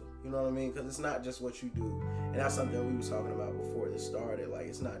essential. You know what I mean? Because it's not just what you do. And that's something we was talking about before this started. Like,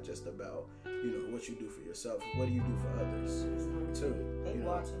 it's not just about, you know, what you do for yourself. What do you do for others, too? They you know?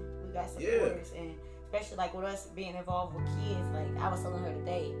 watching. We got supporters. And especially, like, with us being involved with kids, like, I was telling her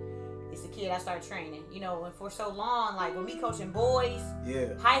today, it's a kid I started training. You know, and for so long, like, with me coaching boys,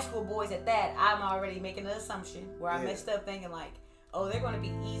 high school boys at that, I'm already making an assumption where I messed up thinking, like, oh, they're going to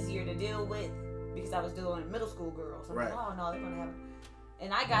be easier to deal with because I was doing middle school girls. I'm like, oh, no, they're going to have...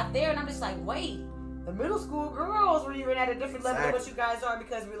 And I got there, and I'm just like, wait, the middle school girls were even at a different level than what you guys are,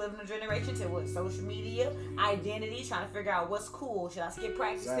 because we live in a generation to what? Social media, identity, trying to figure out what's cool. Should I skip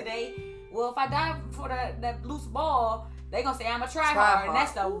practice today? Well, if I dive for that loose ball, they gonna say I'm a try-hard. And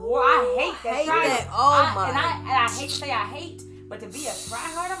that's the war. I hate that try-hard. Oh my. And I hate to say I hate, but to be a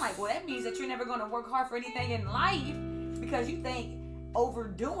try-hard, I'm like, well, that means that you're never gonna work hard for anything in life, because you think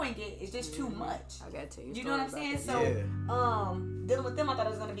overdoing it is just too much. I got to. You know what I'm saying? So, dealing with them, I thought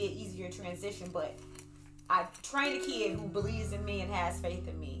it was going to be an easier transition, but I trained a kid who believes in me and has faith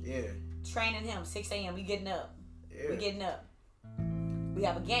in me. Training him, 6 a.m. We getting up. We getting up. We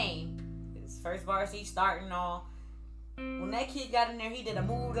have a game. It's first varsity starting and all. When that kid got in there, he did a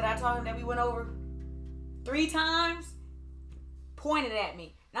move that I taught him that we went over 3 times. Pointed at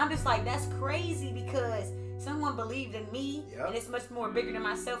me. And I'm just like, that's crazy, because someone believed in me, and it's much more bigger than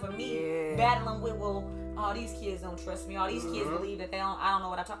myself and me battling with, well, all these kids don't trust me. All these kids believe that I don't know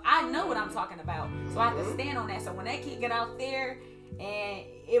what I'm talking. I know what I'm talking about, so I have to stand on that. So when that kid got out there, and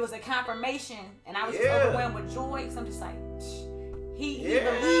it was a confirmation, and I was just overwhelmed with joy, because I'm just like, he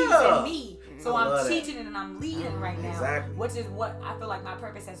believes in me. So I'm teaching it and I'm leading right now, which is what I feel like my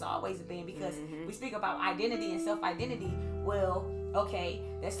purpose has always been, because we speak about identity and self-identity. Well, okay,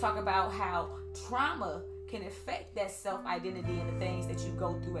 let's talk about how trauma can affect that self-identity and the things that you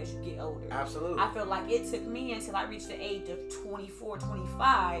go through as you get older. Absolutely. I feel like it took me until I reached the age of 24,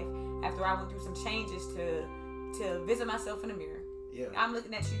 25, after I went through some changes to visit myself in the mirror. I'm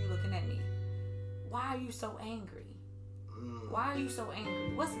looking at you, you're looking at me. Why are you so angry? Why are you so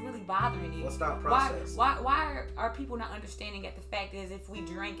angry? What's really bothering you? What's that process? Why are people not understanding that the fact is, if we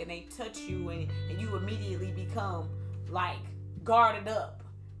drink and they touch you and you immediately become like guarded up,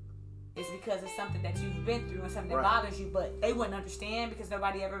 it's because it's something that you've been through and something that bothers you, but they wouldn't understand because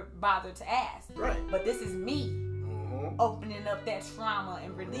nobody ever bothered to ask. But this is me opening up that trauma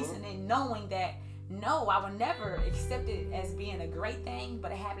and releasing it, knowing that no, I would never accept it as being a great thing,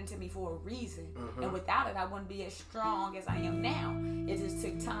 but it happened to me for a reason. And without it, I wouldn't be as strong as I am now. It just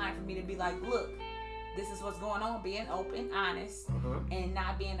took time for me to be like, look, this is what's going on, being open, honest, and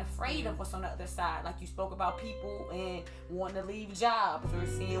not being afraid of what's on the other side. Like you spoke about people and wanting to leave jobs or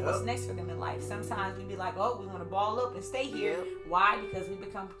seeing what's next for them in life. Sometimes we be like, oh, we want to ball up and stay here. Why? Because we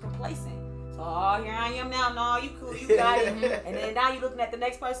become complacent. So, oh, here I am now. No, you cool, you got it. And then now you're looking at the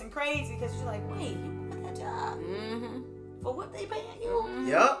next person crazy because you're like, wait, you got a job. For what they paying you?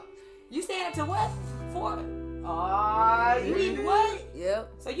 Yep. You saying it to what? For You eat what?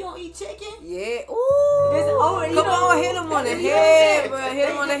 Yep. So you don't eat chicken? Yeah. Ooh. Come on, hit him on the head, bro. Hit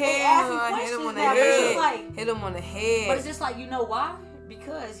him on the head. Hit him on the head. Hit him on the head. But it's just like, you know why?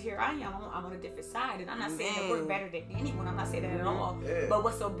 Because here I am, I'm on a different side, and I'm not saying that we're better than anyone. I'm not saying that at all. Yeah. But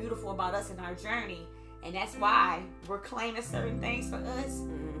what's so beautiful about us in our journey, and that's why we're claiming certain things for us,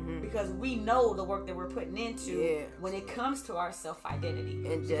 because we know the work that we're putting into when it comes to our self-identity,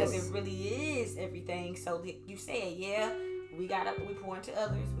 because it really is everything. So you say, we pour into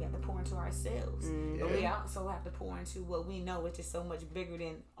others, we have to pour into ourselves, but we also have to pour into what we know, which is so much bigger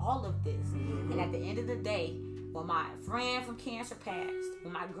than all of this. And at the end of the day, when my friend from cancer passed,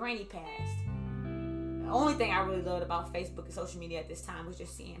 when my granny passed, the only thing I really loved about Facebook and social media at this time was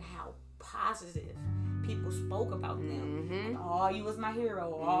just seeing how positive people spoke about them. Like, oh, you was my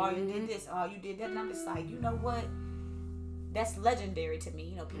hero. Oh, you did this. Oh, you did that. And I'm just like, you know what? That's legendary to me.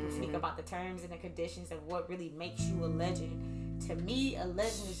 You know, people speak about the terms and the conditions of what really makes you a legend. To me, a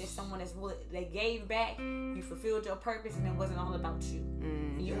legend is just someone they gave back, you fulfilled your purpose, and it wasn't all about you.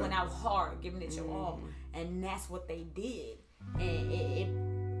 You went out hard, giving it your all. And that's what they did.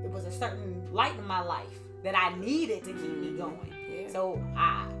 And it was a certain light in my life that I needed to keep me going. So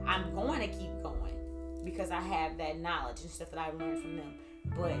I'm going to keep going because I have that knowledge and stuff that I learned from them.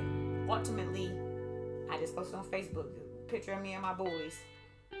 But ultimately, I just posted on Facebook a picture of me and my boys.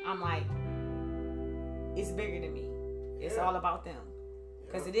 I'm like, it's bigger than me. It's all about them.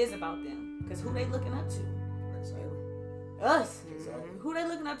 Because it is about them. Because who they looking up to? Exactly. Us. Exactly. Who they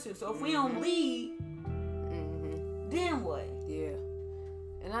looking up to? So if we don't lead, then what? Yeah.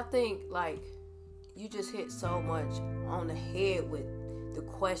 And I think, like, you just hit so much on the head with the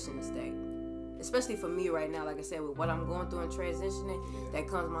questions that, especially for me right now, like I said, with what I'm going through and transitioning, that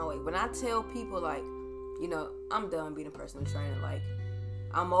comes my way. When I tell people, like, you know, I'm done being a personal trainer, like,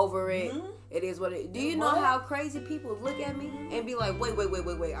 I'm over it. It is what it is. Do you know how crazy people look at me and be like,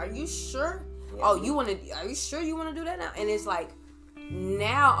 wait, are you sure? Are you sure you want to do that now? And it's like,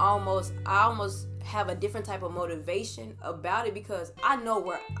 now I almost have a different type of motivation about it, because I know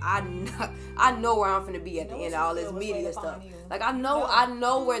where I'm finna be at the end of all this media stuff. Like I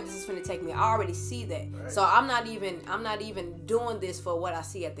know where this is finna take me. I already see that. Right. So I'm not even doing this for what I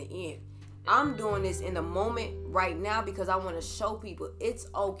see at the end. I'm doing this in the moment right now because I want to show people it's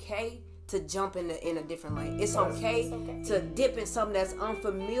okay to jump in a different lane. It's okay to dip in something that's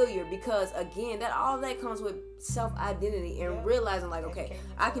unfamiliar, because again, that comes with self-identity and realizing, like, okay,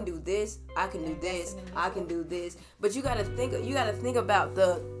 I can do this, I can do this, I can do this. But you gotta think about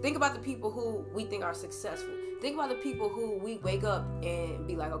the people who we think are successful. Think about the people who we wake up and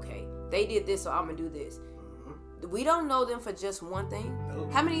be like, okay, they did this, so I'm gonna do this. We don't know them for just one thing.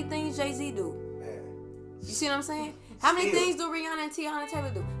 Nope. How many things Jay-Z do? Man. You see what I'm saying? How many things do Rihanna and Tiana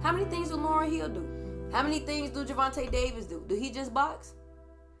Taylor do? How many things do Lauryn Hill do? How many things do Javante Davis do? Do he just box?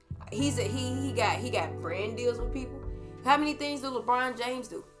 He got brand deals with people. How many things do LeBron James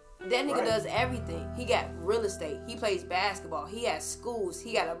do? That nigga does everything. He got real estate. He plays basketball. He has schools.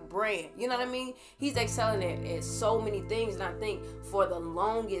 He got a brand. You know what I mean? He's excelling at so many things. And I think for the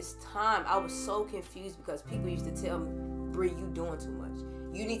longest time, I was so confused because people used to tell me, Bree, you doing too much.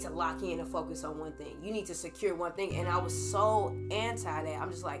 You need to lock in and focus on one thing. You need to secure one thing. And I was so anti that.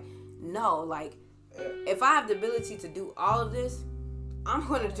 I'm just like, no, like, if I have the ability to do all of this, I'm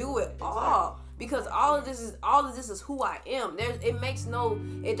going to do it all. Because all of this is who I am.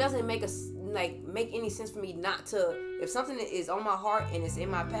 It doesn't make any sense for me not to. If something is on my heart and it's in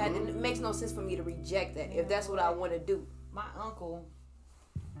my path, then it makes no sense for me to reject that. If that's what I want to do. My uncle,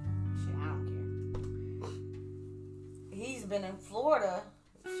 I don't care. He's been in Florida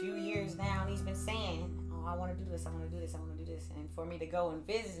a few years now, and he's been saying, "Oh, I want to do this. I want to do this. I want to do this." And for me to go and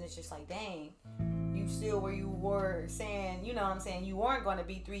visit, and it's just like, dang. You still where you were saying, you know what I'm saying, you weren't going to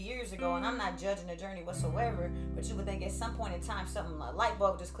be 3 years ago, and I'm not judging the journey whatsoever, but you would think at some point in time something like a light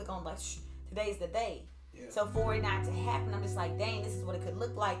bulb just click on, like, today's the day. So for it not to happen, I'm just like, dang, this is what it could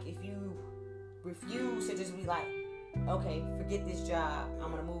look like if you refuse to just be like, okay, forget this job, I'm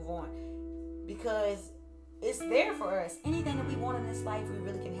going to move on. Because it's there for us. Anything that we want in this life, we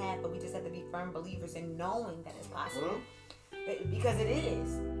really can have, but we just have to be firm believers in knowing that it's possible. Because it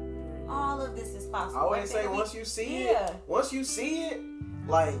is. All of this is possible. I always say once you see it,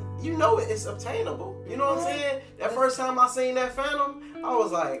 like, you know it's obtainable. You know what I'm saying? That first time I seen that Phantom, I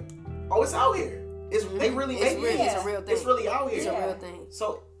was like, oh, it's out here. They really make it. It's a real thing. It's really out here. It's a real thing.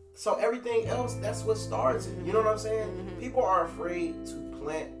 So everything else, that's what starts it. You know what I'm saying? People are afraid to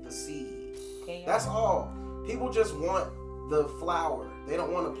plant the seed. That's all. People just want the flower. They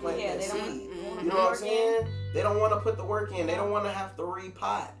don't want to plant that seed. You know what I'm saying? They don't want to put the work in. They don't want to have to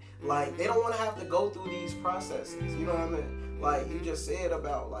repot. Like, they don't want to have to go through these processes. You know what I mean? Like, you just said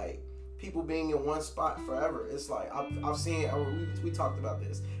about, like, people being in one spot forever. It's like, I've seen, we talked about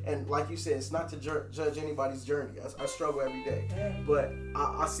this. And like you said, it's not to judge anybody's journey. I struggle every day. But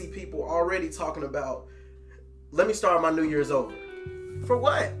I see people already talking about, let me start my New Year's over. For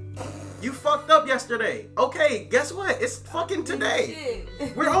what? You fucked up yesterday. Okay, guess what? It's fucking today.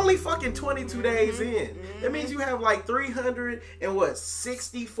 We're only fucking 22 days in. That means you have like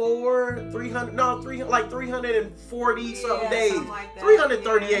 364, 300, no, 300, like 340 something days. Like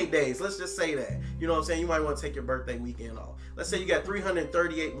 338 days. Let's just say that. You know what I'm saying? You might want to take your birthday weekend off. Let's say you got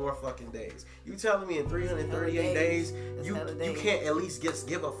 338 more fucking days. You telling me in 338 days you can't at least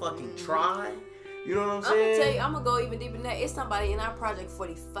give a fucking try? You know what I'm saying? I'm gonna tell you, I'm gonna go even deeper than that. It's somebody in our Project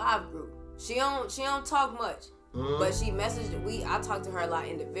 45 group. She don't talk much, but she messaged. I talked to her a lot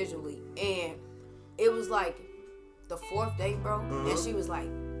individually, and it was like the 4th day, bro. And she was like,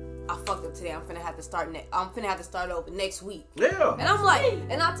 I fucked up today. I'm finna have to start over next week. Yeah. And I'm like,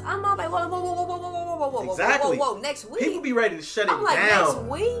 I'm like, whoa, exactly. Whoa, next week. People be ready to shut it I'm like, down. next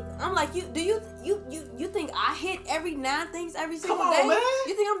week? I'm like, you think I hit every 9 things every single day? Man.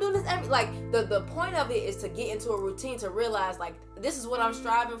 You think I'm doing this every, like, the point of it is to get into a routine, to realize, like, this is what I'm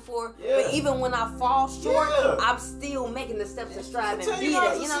striving for. Yeah. But even when I fall short, I'm still making the steps to strive and be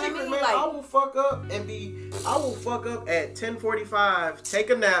there. You know what I mean? Man, like, I will fuck up at 10:45,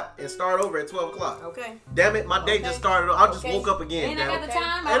 take a nap, and start over at 12 o'clock. Okay. Damn it, my day just started. I just woke up again. And I got the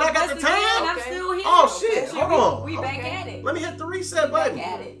time. And I got the time. And I'm still here. Oh shit! Hold on. We back at it. Let me hit the reset button. Back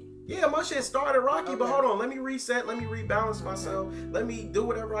at it. Yeah, my shit started rocky, but hold on. Let me reset. Let me rebalance myself. Let me do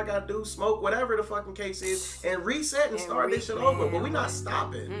whatever I gotta do, smoke, whatever the fucking case is, and reset and start this shit over. But we not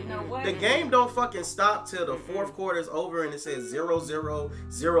stopping. You know what? The game don't fucking stop till the 4th quarter is over and it says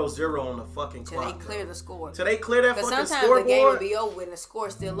 0-0-0-0 on the fucking till clock. they clear the score. Till they clear that fucking Because sometimes scoreboard. the game will be over and the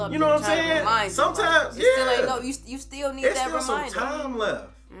score's still up. You know what I'm saying? Sometimes, you still ain't know. You still need There's that still reminder. some time left.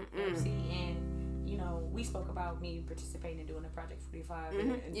 See, and you know, we spoke about me participating in doing the Project 45.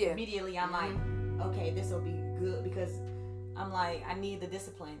 And immediately I'm like, okay, this will be good because I'm like, I need the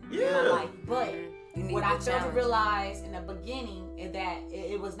discipline in my life. But what I failed to realize in the beginning is that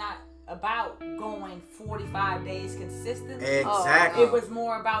it was not about going 45 days consistently. Exactly. It was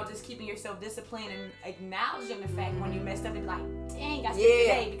more about just keeping yourself disciplined and acknowledging the fact when you messed up and be like, dang, I skipped a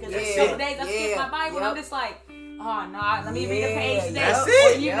day. Because there's some days I skipped my Bible and I'm just like, oh no, let me read a page today. That's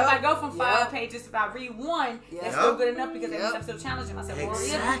it. Or even if I go from 5 pages, if I read 1, that's still good enough because that means I'm still challenging myself.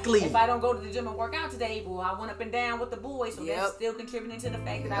 Exactly. Or if I don't go to the gym and work out today, well, I went up and down with the boys, so that's still contributing to the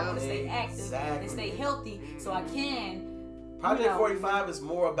fact that I want to stay active and stay healthy so I can. Project 45 is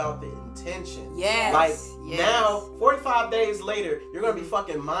more about the intention. Yes. Like, now, 45 days later, you're going to be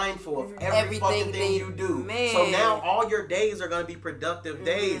fucking mindful of every fucking thing you do. Man. So now all your days are going to be productive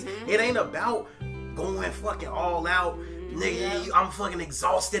days. It ain't about going fucking all out. Nigga, I'm fucking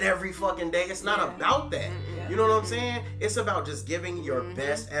exhausted every fucking day. It's not about that. You know what I'm saying? It's about just giving your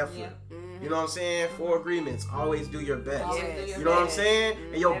best effort. You know what I'm saying? 4 agreements. Always do your best. You know what I'm saying?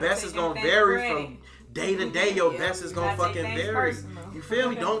 And your best is going to vary from day to day. Your best is going to fucking vary. You feel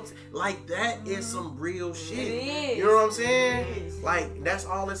me? Don't, like, that is some real shit. It is. You know what I'm saying? Like, that's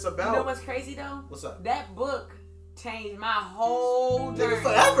all it's about. You know what's crazy though? What's up? That book changed my whole journey. Nigga,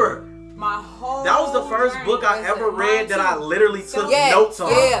 forever. My whole That was the first book I ever read that I literally took notes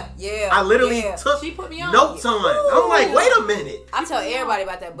on. I literally took she put me on. notes on. I'm like, wait a minute. I tell everybody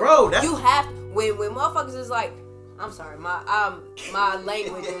about that book. Bro, that's... You have to, when motherfuckers is like, I'm sorry, my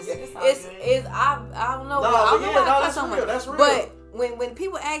language is I don't know. I don't know how to cut someone. That's real. But when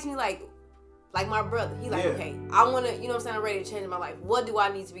people ask me like my brother, he like, okay, I want to, you know what I'm saying, I'm ready to change my life. What do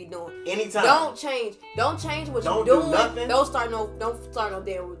I need to be doing? Anytime. Don't change what you're doing. Nothing. Don't start no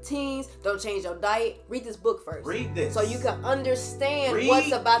damn routines. Don't change your diet. Read this book first. Read this. So you can understand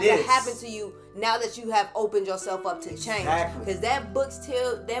what's about to happen to you now that you have opened yourself up to change. Because that book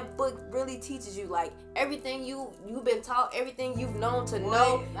really teaches you, like, everything you've been taught, everything you've known to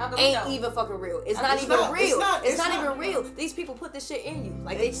know ain't even fucking real. It's not even real. It's not even real. These people put this shit in you.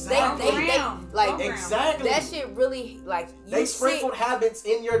 Like they like exactly. That shit really, like, they sprinkled habits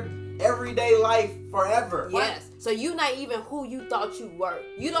in your everyday life forever. Yes. So you not even who you thought you were.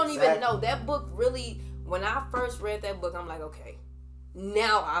 You don't even know. That book really, when I first read that book, I'm like, okay,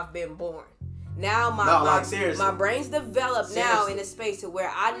 now I've been born. Now my brain's developed now in a space to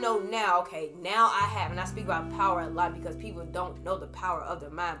where I know now, okay, now I have, and I speak about power a lot because people don't know the power of their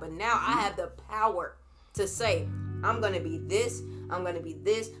mind, but now I have the power to say, I'm going to be this, I'm going to be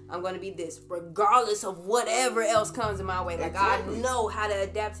this, I'm going to be this, regardless of whatever else comes in my way. Like, I know how to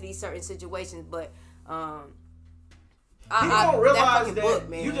adapt to these certain situations, but People don't realize that book,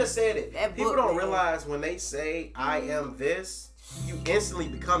 man. you just said it. That People book, don't man. realize when they say I am this, you instantly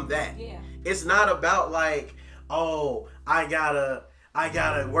become that. Yeah. It's not about like, oh, I gotta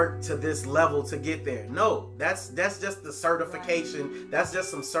work to this level to get there. No, that's just the certification. That's just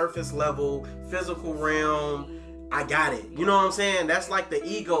some surface level physical realm. I got it. You know what I'm saying? That's like the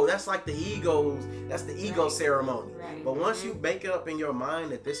ego. That's like the egos. That's the ego ceremony. Right. But once you make it up in your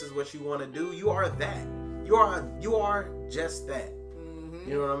mind that this is what you want to do, you are that. You are just that.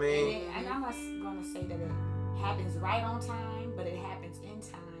 You know what I mean? And I'm not gonna say that it happens right on time, but it happens in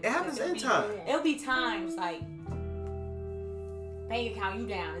time. It happens in time. It'll be times like bank account you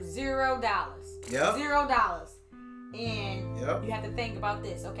down is $0. Yep. $0. And Yep. you have to think about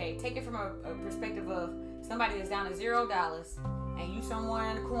this. Okay, take it from a perspective of somebody that's down to $0 and you somewhere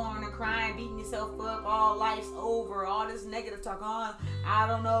in the corner crying, beating yourself up, all life's over, all this negative talk on, I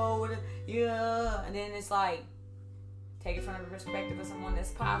don't know what yeah. And then it's like, take it from the perspective of someone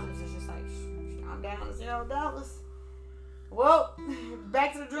that's positive. It's just like, I'm down to $0. Well,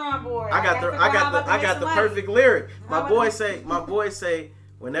 back to the drawing board. I got the perfect lyric. My boy say,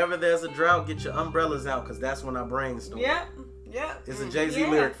 whenever there's a drought, get your umbrellas out, cause that's when I brainstorm. Yeah. Yeah. It's a Jay-Z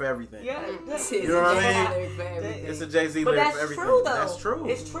lyric for everything. Yeah. You know what I mean? It's a Jay-Z But lyric that's for everything. true, though. That's true.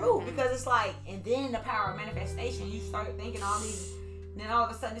 It's true because it's like, and then the power of manifestation. You start thinking all these, and then all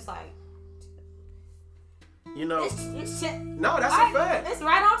of a sudden it's like, you know. it's shit. No, that's a fact. It's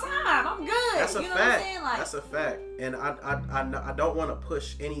right on time. I'm good. That's a you know fact. What I'm saying? Like, that's a fact. And I don't want to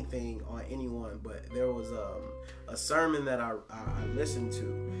push anything on anyone, but there was a sermon that I listened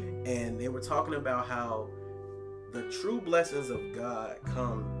to, and they were talking about how the true blessings of God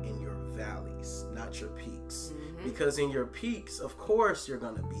come in your valleys, not your peaks. Because in your peaks, of course, you're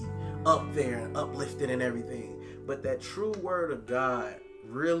going to be up there and uplifted and everything. But that true word of God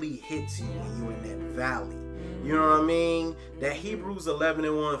really hits you when you're in that valley. You know what I mean? That Hebrews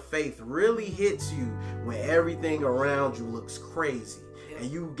 11:1 faith really hits you when everything around you looks crazy.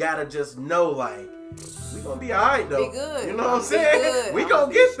 And you got to just know, like, we going to be all right, though. Be good. You know what I'm saying? We going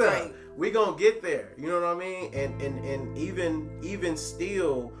to get there. Straight. We gonna get there, you know what I mean? And even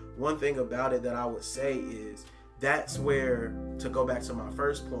still, one thing about it that I would say is that's where, to go back to my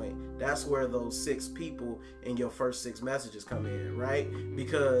first point, that's where those 6 people in your first 6 messages come in, right?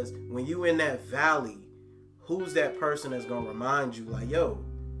 Because when you in that valley, who's that person that's gonna remind you, like, yo,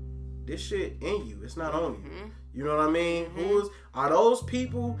 this shit in you, it's not on you. You know what I mean? Are those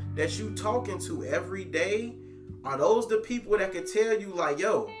people that you talking to every day? Are those the people that could tell you, like,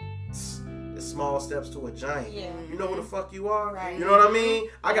 yo, it's small steps to a giant. Yeah. You know who the fuck you are? Right. You know what I mean?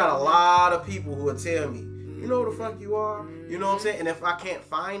 I got a lot of people who will tell me, you know who the fuck you are? You know what I'm saying? And if I can't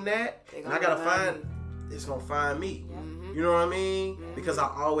find that, and I gotta find, it's gonna find me. You know what I mean? Because I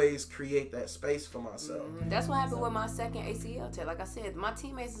always create that space for myself. That's what happened with my second ACL tear. Like I said, my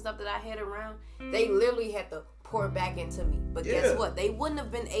teammates and stuff that I had around, they literally had to pour back into me. But guess what? They wouldn't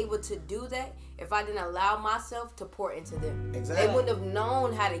have been able to do that if I didn't allow myself to pour into them. Exactly. They wouldn't have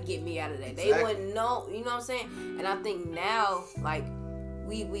known how to get me out of that. They wouldn't know, you know what I'm saying? And I think now, like,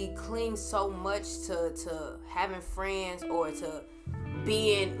 we cling so much to having friends or to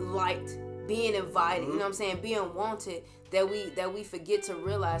being liked, being invited, you know what I'm saying, being wanted, that we forget to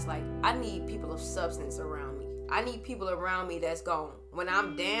realize, like, I need people of substance around me. I need people around me that's gone. When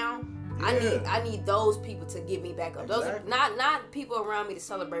I'm down, I need those people to get me back up. Those not people around me to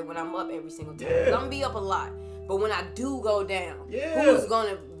celebrate when I'm up every single time. 'Cause I'm gonna be up a lot, but when I do go down, who's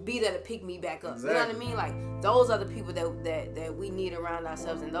gonna be there to pick me back up? You know what I mean? Like, those are the people that we need around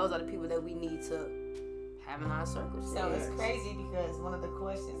ourselves, and those are the people that we need to have in our circles. So it's crazy because one of the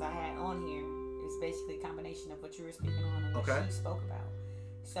questions I had on here is basically a combination of what you were speaking on and what you spoke about.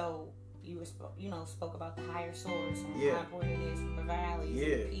 So you were spoke about the higher source and how important it is from the valleys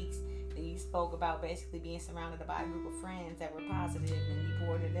and the peaks. And you spoke about basically being surrounded by a group of friends that were positive, and you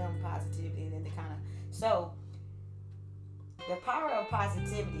poured into them positivity, and then so the power of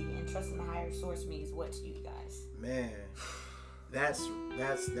positivity and trusting the higher source means what to you guys? Man, that's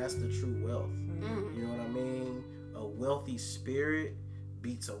the true wealth. You know what I mean? A wealthy spirit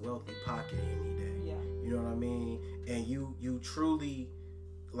beats a wealthy pocket any day. Yeah. You know what I mean? And you truly,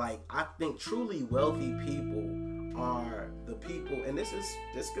 like, I think truly wealthy people are the people, and this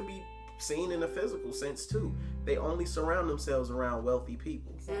could be seen in a physical sense too. They only surround themselves around wealthy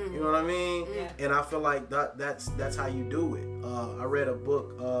people. Exactly. You know what I mean? Yeah. And I feel like that's how you do it. I read a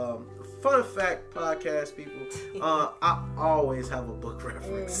book. Fun fact, podcast people. I always have a book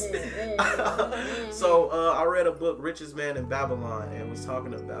reference. So I read a book, Richest Man in Babylon, and it was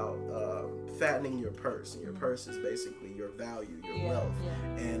talking about fattening your purse. And your purse is basically your value, your wealth.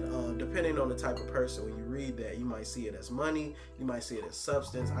 Yeah. And depending on the type of person, when you read that, you might see it as money, you might see it as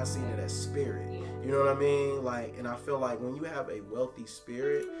substance. I see it as spirit. Yeah. You know what I mean? Like, and I feel like when you have a wealthy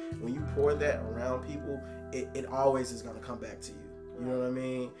spirit, when you pour that around people, it always is gonna come back to you. You know what I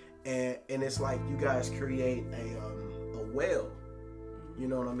mean? And it's like you guys create a well. You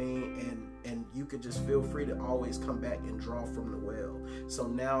know what I mean? And you could just feel free to always come back and draw from the well. So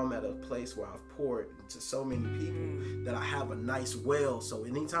now I'm at a place where I've poured into so many people that I have a nice well. So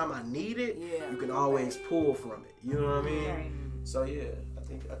anytime I need it, you can always pull from it. You know what I mean? Right. So yeah, I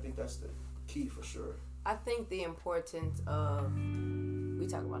think that's the key for sure. I think the importance of, we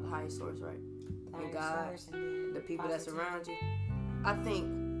talk about the higher source, right? And God, the people that's around you. I think,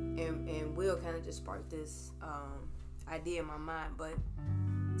 and Will kind of just sparked this idea in my mind, but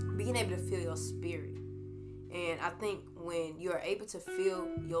being able to feel your spirit. And I think when you're able to feel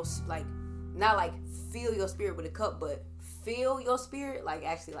your, like, not like feel your spirit with a cup, but feel your spirit, like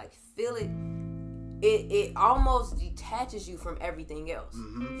actually like feel it, it almost detaches you from everything else.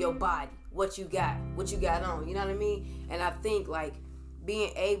 Your body, what you got on, you know what I mean? And I think like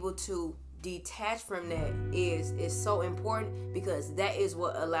being able to detach from that is so important, because that is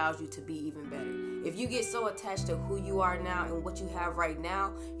what allows you to be even better. If you get so attached to who you are now and what you have right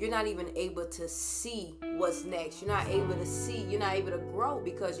now, you're not even able to see what's next. You're not able to grow,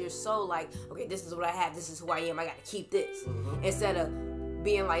 because you're so like, okay, this is what I have, this is who I am, I gotta keep this. Instead of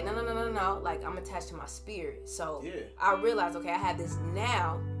being like, no, like I'm attached to my spirit. So I realize, okay, I have this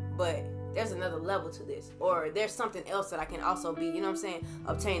now, but there's another level to this, or there's something else that I can also be, you know what I'm saying,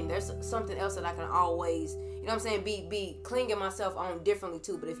 obtain. There's something else that I can always, you know what I'm saying, be clinging myself on differently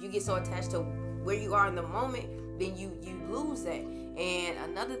too. But if you get so attached to where you are in the moment, then you lose that. And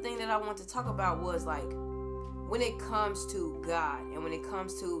another thing that I want to talk about was like, when it comes to God and when it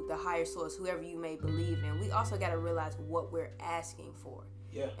comes to the higher source, whoever you may believe in, we also got to realize what we're asking for.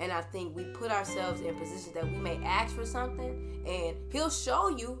 Yeah. And I think we put ourselves in positions that we may ask for something, and he'll show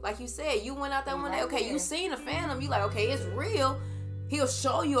you, like you said, you went out there one day, okay, you seen a phantom, you like, okay, it's real. He'll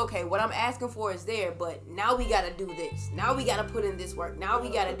show you, okay, what I'm asking for is there, but now we got to do this. Now we got to put in this work. Now we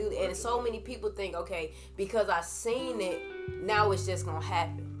got to do that. And so many people think, okay, because I seen it, now it's just going to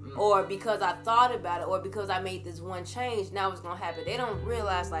happen. Or because I thought about it, or because I made this one change, now it's going to happen. They don't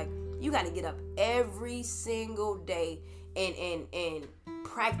realize, like, you got to get up every single day and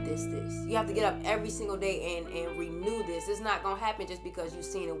practice this. You have to get up every single day and renew this. It's not gonna happen just because you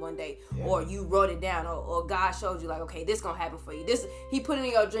seen it one day, or you wrote it down, or God showed you like, okay, this gonna happen for you. This, he put it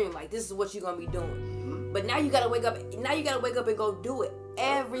in your dream, like this is what you're gonna be doing. But now you gotta wake up. Now you gotta wake up and go do it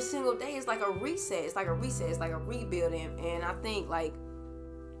every single day. It's like a reset. It's like a rebuild. And I think like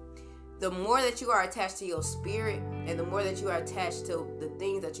the more that you are attached to your spirit, and the more that you are attached to the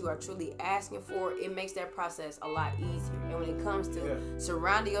things that you are truly asking for, it makes that process a lot easier. And when it comes to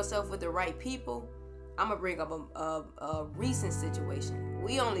surrounding yourself with the right people, I'm going to bring up a recent situation.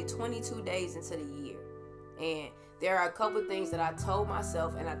 We only 22 days into the year. And there are a couple things that I told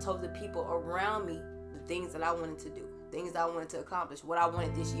myself, and I told the people around me, the things that I wanted to do, things that I wanted to accomplish, what I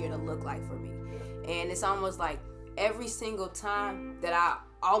wanted this year to look like for me. And it's almost like every single time that I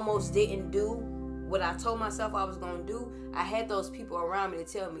almost didn't do what I told myself I was going to do, I had those people around me to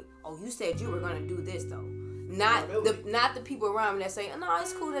tell me, oh, you said you were going to do this though. Not the people around me that say, no,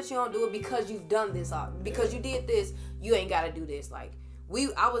 it's cool that you don't do it because you've done this, because you did this, you ain't got to do this. Like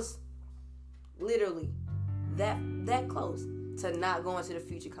I was literally that close to not going to the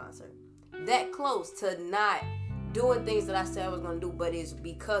Future concert, that close to not doing things that I said I was going to do, but it's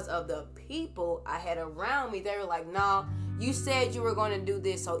because of the people I had around me. They were like, nah, you said you were going to do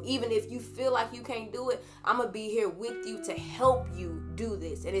this, so even if you feel like you can't do it, I'm going to be here with you to help you do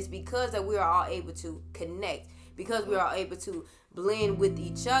this. And it's because that we are all able to connect, because we are all able to blend with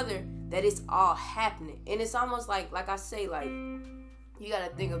each other, that it's all happening. And it's almost like I say, like, you got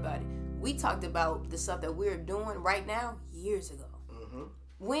to think about it. We talked about the stuff that we're doing right now years ago.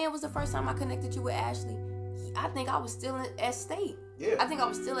 When was the first time I connected you with Ashley? I think I was still at State.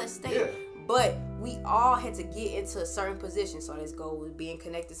 But we all had to get into a certain position. So let's go with being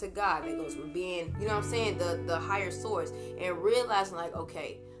connected to God. That goes with being, you know what I'm saying, the higher source. And realizing like,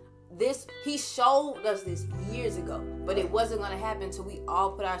 okay, he showed us this years ago, but it wasn't going to happen until we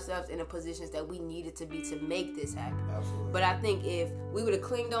all put ourselves in the positions that we needed to be to make this happen. Absolutely. But I think if we would have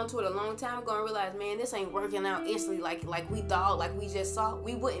clinged on to it a long time ago and realized, man, this ain't working out instantly like we thought, like we just saw,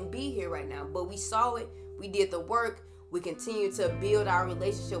 we wouldn't be here right now. But we saw it, we did the work, we continued to build our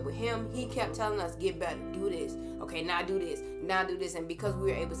relationship with him. He kept telling us, get better, do this. Okay, now do this, now do this. And because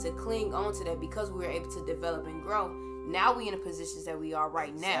we were able to cling on to that, because we were able to develop and grow, now we in the positions that we are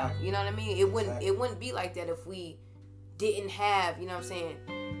right now. Exactly. You know what I mean? It wouldn't be like that if we didn't have, you know what I'm saying,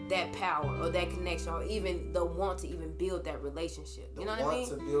 that power or that connection or even the want to even build that relationship. You know what I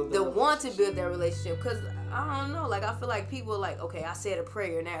mean? The want to build that relationship. Because I don't know, like I feel like people are like, okay, I said a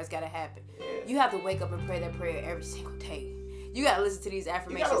prayer, now it's got to happen. Yeah. You have to wake up and pray that prayer every single day. You got to listen to these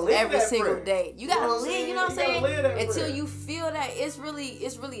affirmations every single day. You got to live, you know what I'm saying? Until you feel that it's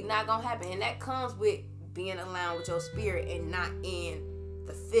really not going to happen. And that comes with being aligned with your spirit and not in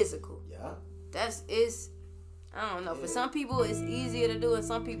the physical. Yeah. I don't know. For some people, it's easier to do, and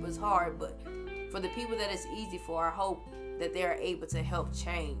some people it's hard. But for the people that it's easy for, I hope that they're able to help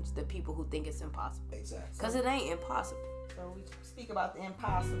change the people who think it's impossible. Exactly. Because it ain't impossible. So we speak about the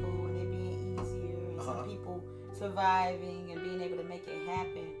impossible and it being easier, and some people surviving and being able to make it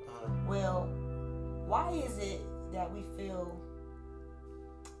happen. Well, why is it that we feel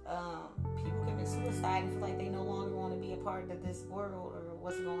people commit suicide and feel like they no longer want to be a part of this world, or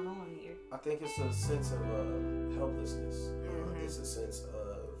what's going on here? I think it's a sense of helplessness. It's a sense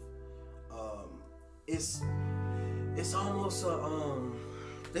of it's almost a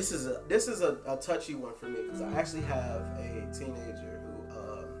this is a touchy one for me, because I actually have a teenager who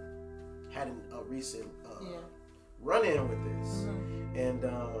had a recent run-in with this, and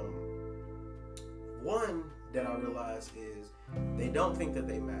one that I realize is they don't think that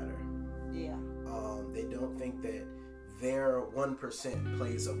they matter. Yeah. They don't think that their 1%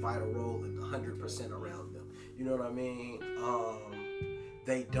 plays a vital role in 100% around them. You know what I mean?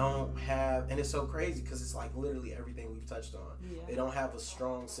 They don't have, and it's so crazy because it's like literally everything we've touched on. Yeah. They don't have a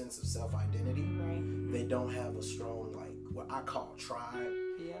strong sense of self-identity. Right. They don't have a strong, like, what I call tribe.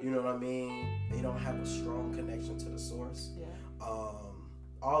 Yeah. You know what I mean? They don't have a strong connection to the source. Yeah.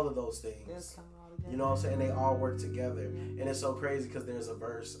 All of those things. You know what I'm saying? They all work together. And it's so crazy because there's a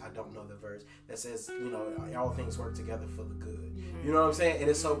verse, I don't know the verse, that says, you know, all things work together for the good. You know what I'm saying? And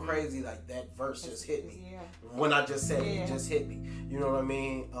it's so crazy, like that verse just hit me. When I just said it just hit me. You know what I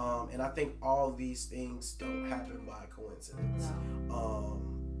mean? And I think all these things don't happen by coincidence.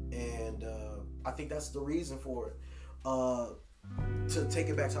 And I think that's the reason for it. To take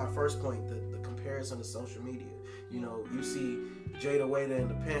it back to our first point, the comparison to social media. You know, you see Jada Waiter in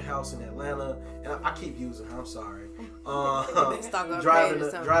the penthouse in Atlanta, and I keep using her. I'm sorry. Driving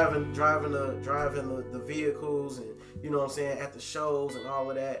the vehicles, and you know what I'm saying, at the shows and all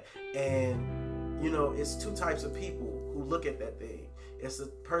of that. And you know, it's two types of people who look at that thing. It's a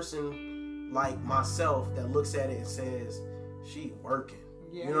person like myself that looks at it and says, "She working."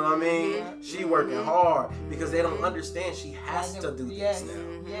 Yeah. You know what I mean? Yeah. She working hard, because they don't understand she has to do this now.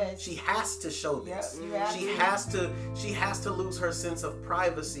 Yes. She has to show this. She has to lose her sense of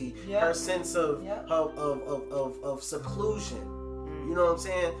privacy, her sense of seclusion. You know what I'm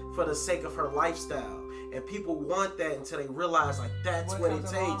saying? For the sake of her lifestyle. And people want that until they realize, like, that's what it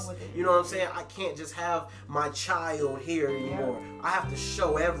takes. You know what I'm saying? I can't just have my child here anymore. I have to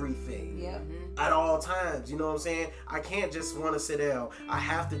show everything at all times. You know what I'm saying? I can't just want to sit down. I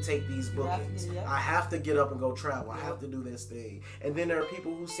have to take these bookings. I have to get up and go travel. I have to do this thing. And then there are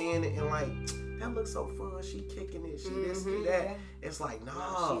people who seeing it and like, that looks so fun. She kicking it. She this, she that. It's like,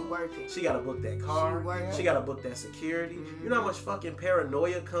 nah. She working. She got to book that car. She got to book that security. You know how much fucking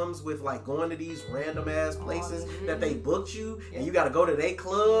paranoia comes with like going to these random ass places that they booked you, and you got to go to their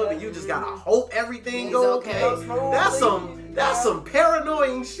club, and you just got to hope everything goes okay. That's some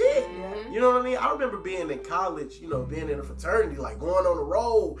paranoid shit. You know what I mean? I remember being in college, you know, being in a fraternity, like going on the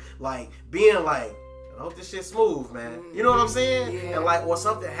road, like being like, I hope this shit's smooth, man. You know what I'm saying? Yeah. And like, or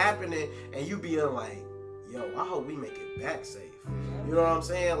something happening, and you being like, yo, I hope we make it back safe. You know what I'm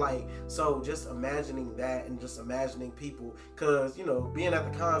saying? Like, so just imagining that, and just imagining people, cause you know, being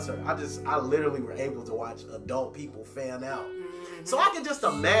at the concert, I literally were able to watch adult people fan out. So I can just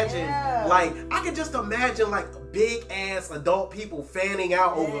imagine, like big ass adult people fanning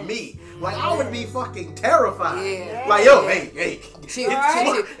out over me. Like I would be fucking terrified. Like yo, hey, chill.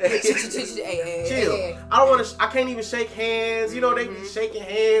 I can't even shake hands. You know they be shaking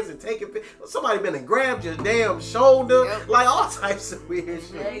hands and taking. Somebody been and grabbed your damn shoulder. Like all types of weird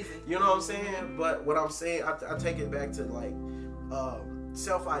shit. You know what I'm saying? But what I'm saying, I take it back to like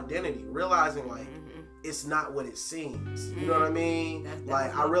self-identity, realizing like it's not what it seems. You know what I mean?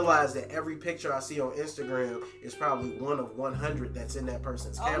 That's I realize that every picture I see on Instagram is probably one of 100 that's in that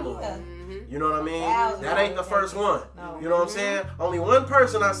person's camera. Yeah. You know what I mean? Thousands That ain't the first one. No. You know what I'm saying? Only one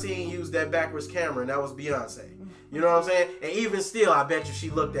person I seen use that backwards camera, and that was Beyonce. You know what I'm saying? And even still, I bet you she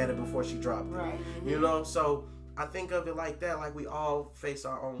looked at it before she dropped it. Right. You know? So I think of it like that. Like, we all face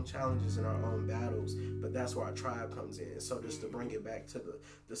our own challenges and our own battles, but that's where our tribe comes in. So just to bring it back to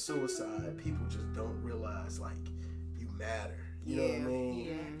the suicide, people just don't realize, like, you matter. You know what I mean?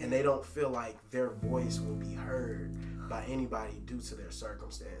 Yeah. And they don't feel like their voice will be heard by anybody due to their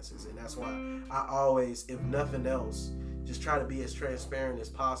circumstances. And that's why I always, if nothing else, just try to be as transparent as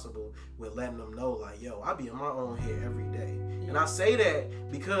possible with letting them know, like, yo, I be in my own head every day. And I say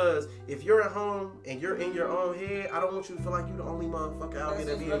that because if you're at home and you're in your own head, I don't want you to feel like you're the only motherfucker out here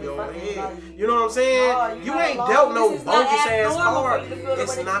that be in your own head. You know what I'm saying? No, you ain't dealt no bogus ass card.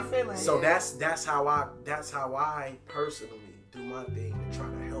 It's not. Feeling. So that's how I personally do my thing to try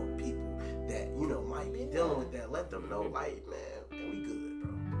to help people that, you know, might be dealing with that. Let them know, like, man, we good,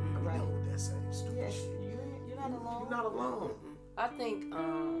 bro. I be dealing with that same stupid shit. You're not alone. You're not alone. I think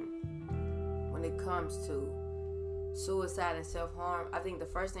when it comes to suicide and self-harm, I think the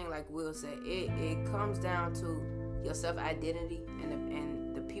first thing, like Will said, it comes down to your self-identity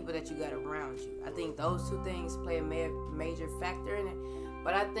and the people that you got around you. I think those two things play a major factor in it.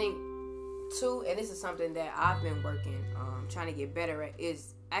 But I think too, and this is something that I've been working, trying to get better at,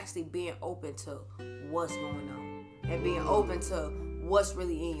 is actually being open to what's going on and being open to what's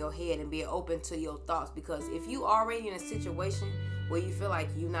really in your head and being open to your thoughts. Because if you already in a situation where you feel like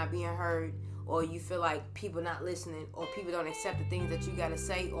you're not being heard, or you feel like people not listening, or people don't accept the things that you got to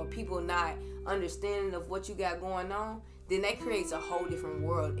say, or people not understanding of what you got going on, then that creates a whole different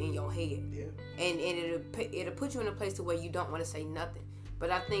world in your head. Yeah. And it'll put you in a place to where you don't want to say nothing.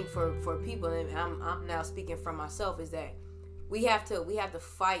 But I think for people, and I'm now speaking for myself, is that we have to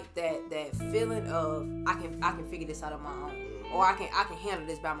fight that feeling of I can figure this out on my own, or I can handle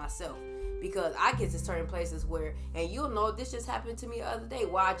this by myself. Because I get to certain places where, and you'll know, this just happened to me the other day,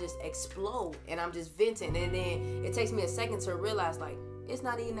 where I just explode and I'm just venting, and then it takes me a second to realize, like, it's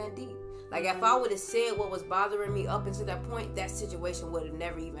not even that deep. Like, if I would have said what was bothering me up until that point, that situation would have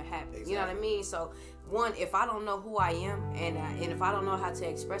never even happened. Exactly. You know what I mean? So, one, if I don't know who I am, and if I don't know how to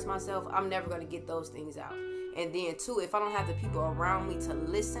express myself, I'm never going to get those things out. And then, two, if I don't have the people around me to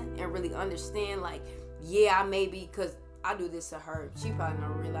listen and really understand, like, yeah, I may be, because I do this to her. She probably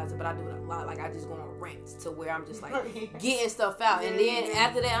don't realize it, but I do it a lot. Like, I just go on rants to where I'm just like getting stuff out, and then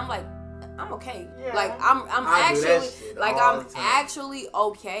after that, I'm like, I'm okay. Yeah. Like I'm actually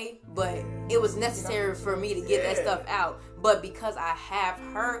okay, but it was necessary for me to get that stuff out. But because I have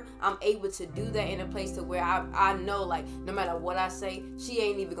her, I'm able to do that in a place to where I know, like, no matter what I say, she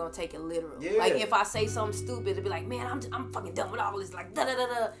ain't even gonna take it literal. Yeah. Like, if I say something stupid, it'll be like, man, I'm fucking done with all this, like, da da da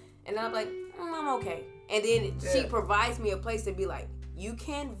da, and then I'm like, I'm okay. And then she provides me a place to be like, you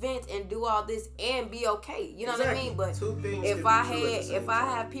can vent and do all this and be okay. You know what I mean? But if I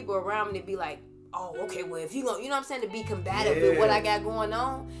have people around me to be like, oh, okay, well, if you gonna, you know what I'm saying, to be combative with what I got going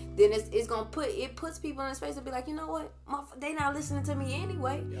on, then it's gonna puts people in a space to be like, you know what, they not listening to me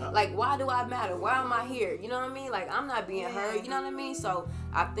anyway. Yeah. Like, why do I matter? Why am I here? You know what I mean? Like, I'm not being heard. You know what I mean? So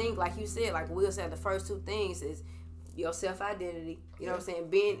I think, like you said, like Will said, the first two things is your self-identity. You know what I'm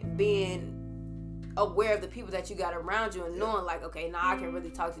saying? Being aware of the people that you got around you and knowing, like, okay, now I can really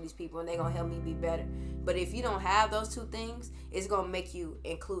talk to these people and they're gonna help me be better. But if you don't have those two things, it's gonna make you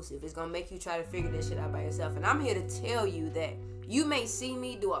inclusive. It's gonna make you try to figure this shit out by yourself. And I'm here to tell you that you may see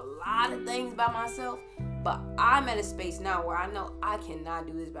me do a lot of things by myself, but I'm at a space now where I know I cannot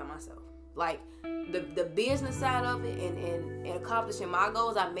do this by myself. Like, the business side of it and accomplishing my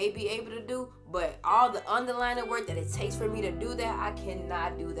goals, I may be able to do, but all the underlying work that it takes for me to do that, I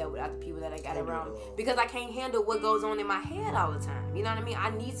cannot do that without the people that I got around me, because I can't handle what goes on in my head all the time. You know what I mean? I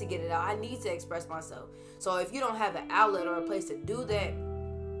need to get it out. I need to express myself. So if you don't have an outlet or a place to do that,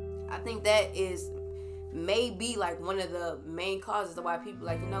 I think that is maybe like one of the main causes of why people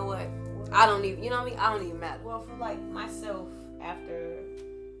like, you know what, I don't even, you know what I mean? I don't even matter. Well, for like myself, after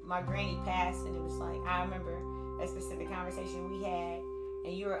my granny passed, and it was like, I remember a specific conversation we had,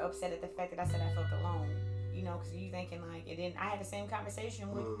 and you were upset at the fact that I said I felt alone, you know, because you thinking like it didn't. I had the same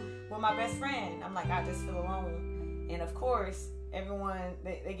conversation with my best friend. I'm like, I just feel alone, and of course everyone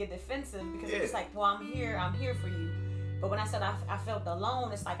they get defensive because it's like, well, I'm here for you. But when I said I felt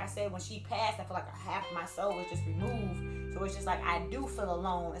alone, it's like I said, when she passed, I feel like half of my soul was just removed. So it's just like, I do feel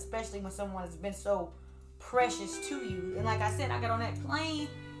alone, especially when someone has been so precious to you. And like I said, I got on that plane,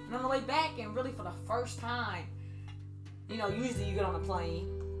 and on the way back, and really for the first time, you know, usually you get on a plane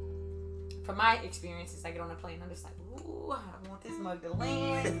from my experiences, I get on a plane, I'm just like, ooh, I want this mug to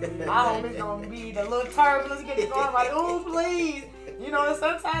land. I hope it's gonna be the little turbulence getting going. I'm like, ooh, please. You know, and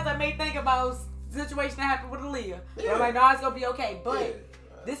sometimes I may think about situation that happened with Aaliyah. I'm like, no, it's gonna be okay. But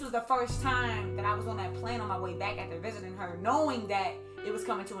this was the first time that I was on that plane on my way back after visiting her, knowing that it was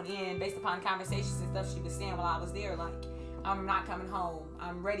coming to an end based upon conversations and stuff she was saying while I was there. Like, I'm not coming home.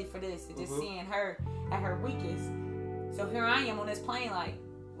 I'm ready for this. And just seeing her at her weakest. So here I am on this plane, like,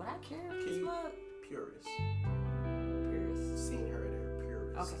 would I care if this mug? Purist. Purist. Seeing her at her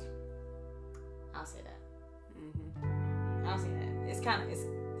purist. Okay. I'll say that. I'll say that. It's kind of,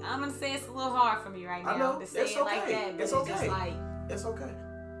 I'm going to say it's a little hard for me right now to say it like that. But it's okay. just like. It's okay.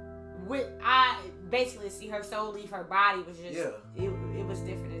 I basically see her soul leave her body was just, it was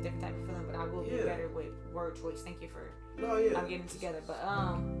different, a different type of feeling. But I will be better with word choice. Thank you for getting together. But,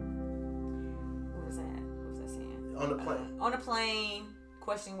 what was that? What was I saying? On the plane. On the plane,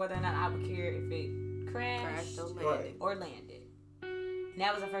 questioning whether or not I would care if it crashed or landed. And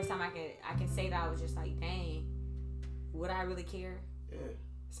that was the first time I can say that I was just like, dang, would I really care? Yeah.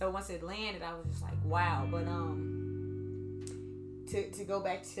 So once it landed, I was just like, wow. But to go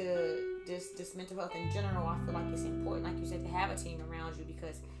back to just mental health in general, I feel like it's important, like you said, to have a team around you,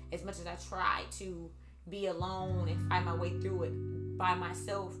 because as much as I try to be alone and find my way through it by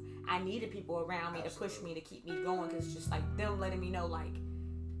myself, I needed people around me to push me, to keep me going, because it's just like them letting me know, like,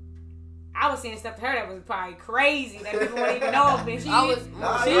 I was saying stuff to her that was probably crazy that people wouldn't even know of me. She was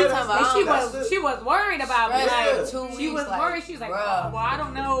worried about me. Like, she was worried. She was like, well, I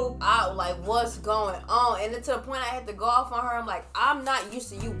don't know. Like, what's going on? And then to the point I had to go off on her. I'm like, I'm not used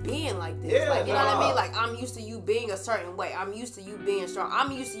to you being like this. Like, you know what I mean? Like, I'm used to you being a certain way. I'm used to you being strong.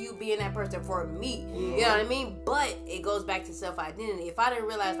 I'm used to you being that person for me. You know what I mean? But it goes back to self-identity. If I didn't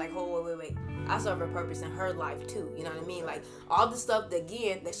realize, like, oh, wait. I serve a purpose in her life too. You know what I mean? Like, all the stuff that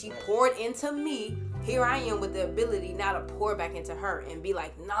she poured into me, here I am with the ability now to pour back into her and be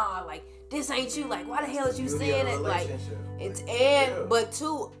like, nah, like, this ain't you. Like, why the hell is you saying it? Like, but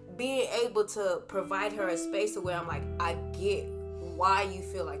two, being able to provide her a space where I'm like, I get why you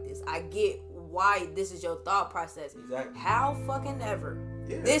feel like this. I get why this is your thought process. Exactly. How fucking ever.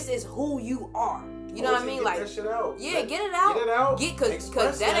 Yeah. This is who you are. You know what I mean? Get like, that shit out. Yeah, get it out. Get it out.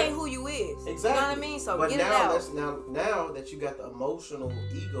 Because that ain't who you is. Exactly. You know what I mean? So but get it out. Now that you got the emotional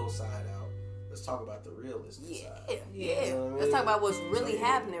ego side out, let's talk about the realistic side. Yeah. You know what I mean? Let's talk about what's really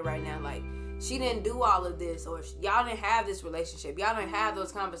happening right now. Like, she didn't do all of this, or y'all didn't have this relationship. Y'all didn't have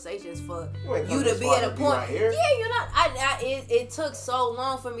those conversations for you to be at a point. Right, you're not. It took so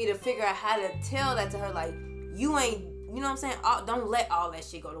long for me to figure out how to tell that to her. Like, you ain't. You know what I'm saying? Don't let all that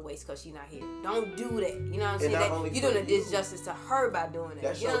shit go to waste because she's not here. Don't do that. You know what I'm saying? You're doing a disjustice to her by doing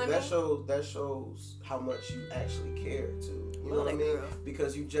that. You know what I mean? That shows how much you actually care too. You know what I mean?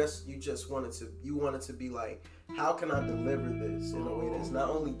 Because you just wanted to be like, how can I deliver this in a way that's not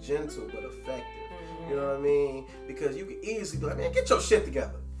only gentle but effective? You know what I mean? Because you can easily be like, man, get your shit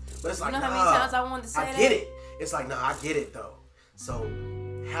together. But it's like, you know how many times I wanted to say that? I get it. It's like, I get it though. So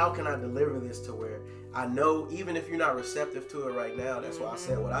how can I deliver this to where I know, even if you're not receptive to it right now, that's why I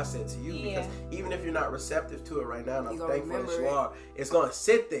said what I said to you, because even if you're not receptive to it right now, and I'm thankful that you are, it's going to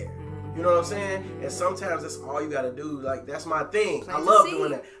sit there. You know what I'm saying? And sometimes that's all you got to do. Like, that's my thing. I love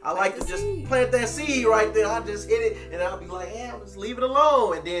doing that. I like to just plant that seed right there. I just hit it, and I'll be like, hey, I'll just leave it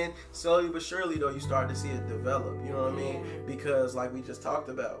alone. And then slowly but surely, though, you start to see it develop. You know what I mean? Because like we just talked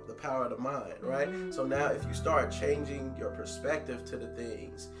about, the power of the mind, right? So now if you start changing your perspective to the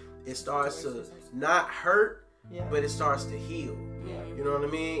things, it starts to not hurt, but it starts to heal. You know what I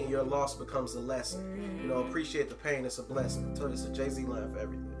mean? Your loss becomes a lesson. You know, appreciate the pain. It's a blessing. I told you, it's a Jay-Z line for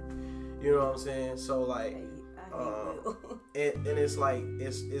everything. You know what I'm saying? So like, and it's like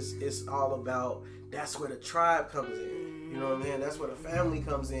it's all about. That's where the tribe comes in. You know what I mean? That's where the family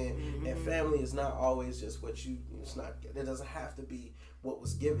comes in. And family is not always just what you. It's not. It doesn't have to be what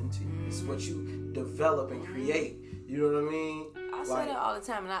was given to you. It's what you develop and create. You know what I mean? I say that all the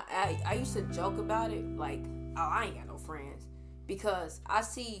time, and I used to joke about it, like, oh, I ain't got no friends, because I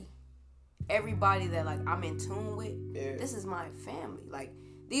see everybody that, like, I'm in tune with. Yeah. This is my family. Like,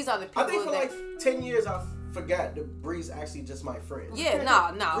 these are the people. I think for like 10 years I forgot that Bree's actually just my friend. Yeah,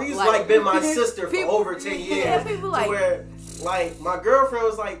 no. Bree's like been my sister for over 10 years. Yeah, people like, where like my girlfriend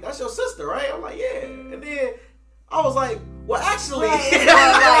was like, "That's your sister, right?" I'm like, "Yeah," and then I was like, well, actually, wait.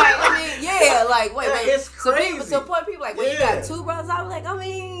 It's crazy. So people like, well, you got two brothers. I was like,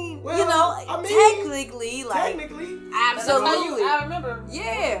 technically, like, technically, absolutely. I remember.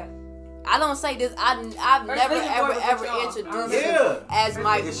 Yeah, I don't say this. I've never ever introduced you as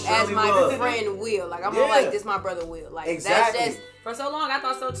my friend Will. Like I'm like this my brother Will. Like exactly. That's just. For so long, I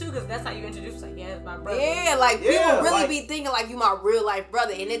thought so too, because that's how you introduce. Like, yeah, it's my brother. Yeah, like people really be thinking like you my real life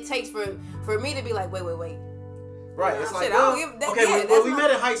brother, and it takes for me to be like, wait. Right, it's like, we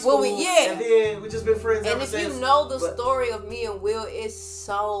met in high school, and then we just been friends ever since. And if you know the story of me and Will, it's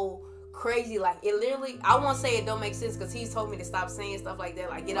so crazy. Like, it literally, I won't say it don't make sense, because he's told me to stop saying stuff like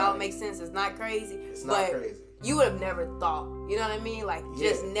that. Like, it all makes sense. It's not crazy. It's not crazy. You would have never thought, you know what I mean? Like,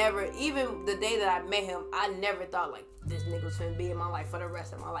 just never, even the day that I met him, I never thought, like, this nigga was finna be in my life for the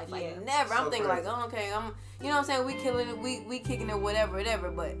rest of my life. Like, never. I'm thinking, like, oh, okay, you know what I'm saying? We killing it, we kicking it, whatever,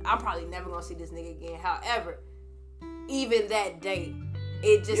 but I'm probably never gonna see this nigga again. However, even that day,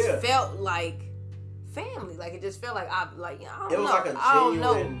 it just felt like family. Like, it just felt like I don't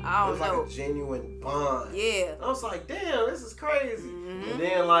know. Like a genuine bond. Yeah. I was like, damn, this is crazy. And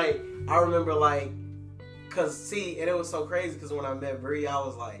then, like, I remember, like, and it was so crazy because when I met Bree, I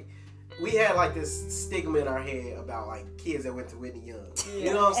was like, we had like this stigma in our head about like kids that went to Whitney Young. Yeah.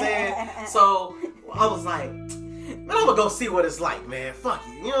 You know what I'm saying? So I was like, man, I'm gonna go see what it's like, man. Fuck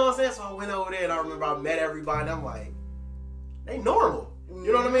you. You know what I'm saying? So I went over there and I remember I met everybody. And I'm like, they normal.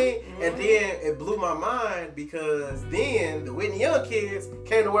 You know what I mean? And then it blew my mind because then the Whitney Young kids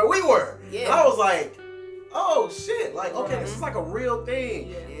came to where we were. Yeah. And I was like, oh shit, like, okay, this is like a real thing.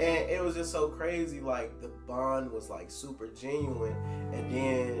 Yeah. And it was just so crazy. Like, the bond was like super genuine. And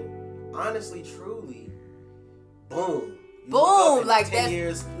then, honestly, truly, boom. Like, that's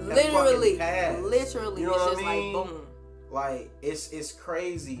years literally, you know it's just I mean? like boom. Like, it's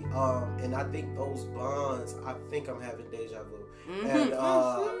crazy. And I think those bonds, I think I'm having deja vu. And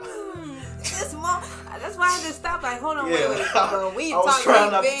that's why I had to stop. Like, hold on, wait. I was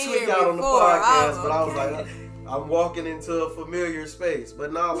trying not to tweak out on the podcast, but I was like, I'm walking into a familiar space.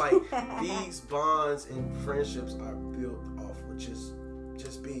 But now, like, these bonds and friendships are built off of just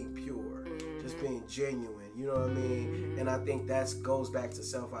being pure, just being genuine. You know what I mean? And I think that goes back to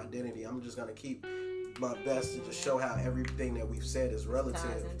self-identity. I'm just gonna keep my best to just show how everything that we've said is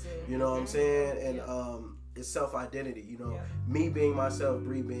relative. You know what I'm saying? And it's self-identity. You know, me being myself,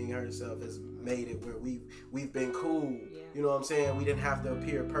 Bree being herself has made it where we've been cool. You know what I'm saying? We didn't have to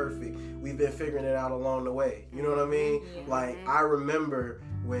appear perfect. We've been figuring it out along the way. You know what I mean? Like, I remember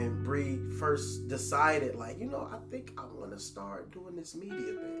when Bree first decided, like, you know, I think I want to start doing this media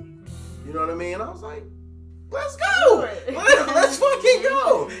thing. You know what I mean? And I was like, let's go. Let's fucking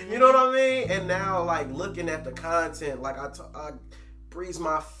go. You know what I mean? And now, like, looking at the content, like, Bree's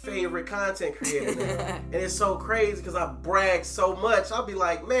my favorite content creator now. And it's so crazy because I brag so much. I'll be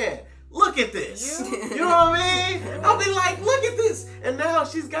like, man, look at this. You know what I mean? I'll be like, look at this. And now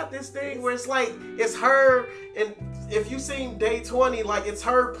she's got this thing where it's like, it's her. And if you've seen Day 20, like, it's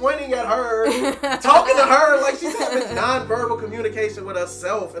her pointing at her, talking to her. Like, she's having nonverbal communication with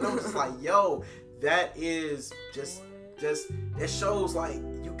herself. And I'm just like, yo, that is just it shows like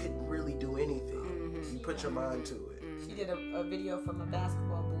you can really do anything. You put your mind to it. She did a video from the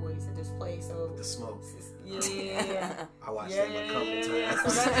basketball boys at this place. So the smoke. Yeah. I watched them a couple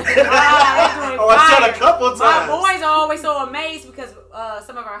times. I watched it a couple times. My boys are always so amazed because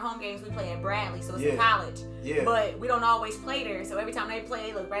some of our home games we play at Bradley, so it's in college. Yeah. But we don't always play there. So every time they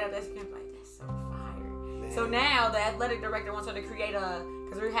play, they look right up there and like, that's so fire. Man. So now the athletic director wants her to create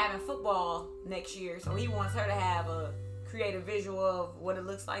because we're having football next year, so he wants her to have create a visual of what it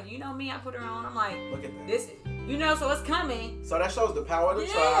looks like. You know me, I put her on. I'm like, look at that. This, you know, so it's coming. So that shows the power of the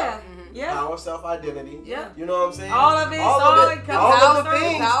tribe. Power of self-identity. Yeah. You know what I'm saying? All of it.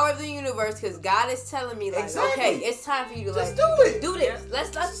 Power of the universe, because God is telling me, like, okay, it's time for you to just like do it. Do this.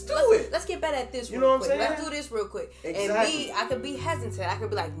 Let's do it. Let's get better at this. You know what I'm saying? Let's do this real quick. Exactly. And me, I could be hesitant. I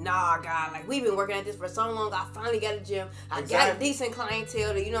could be like, nah, God, like, we've been working at this for so long. I finally got a gym. I got a decent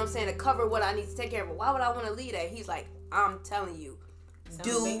clientele to, you know what I'm saying, to cover what I need to take care of. But why would I want to lead that? He's like, I'm telling you.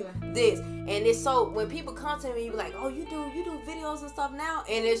 Do this. And it's so when people come to me, you be like, oh, you do videos and stuff now,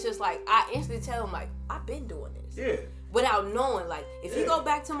 and it's just like I instantly tell them, like, I've been doing this. Yeah. Without knowing, like, if you go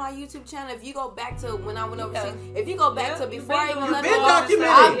back to my YouTube channel, if you go back to when I went overseas, if you go back to before I even left, I've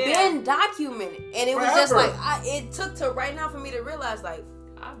been documented, and it was just like it took to right now for me to realize, like,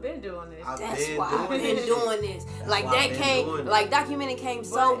 I've been doing this. That's why I've been doing this. Like, that came, like, documenting came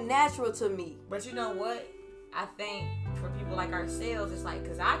so natural to me. But you know what? I think for people like ourselves, it's like,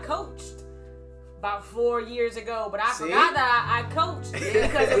 because I coached about 4 years ago, but I forgot that I coached.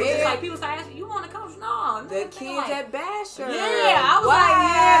 Because it was just like, people start asking, you want to coach? No. The kids at Basher. Yeah, I was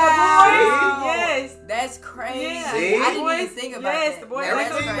like, yes. That's crazy. Yeah. I didn't even think about that. The boys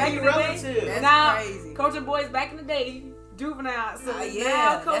back in the day. That's crazy. Coaching boys back in the day, juvenile. So now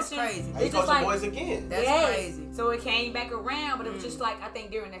yeah, coaching, that's crazy. Now you it's just coaching like boys again. That's crazy. So it came back around, but it was just like I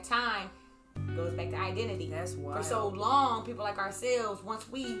think during the time goes back to identity. That's wild. For so long, people like ourselves, once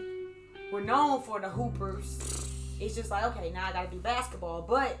we were known for the hoopers, it's just like okay, now I got to do basketball.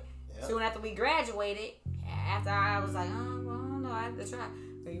 But soon after we graduated, after I was like, oh, well, I don't know, I have to try.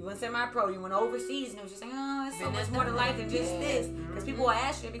 So you went semi-pro, you went overseas, and it was just like, oh, it's so much more to life than just this. Because people will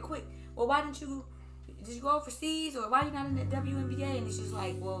ask you, they'll be quick, well, why did you go overseas, or why you not in the WNBA? And it's just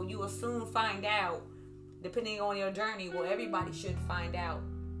like, well, you will soon find out, depending on your journey. Well, everybody should find out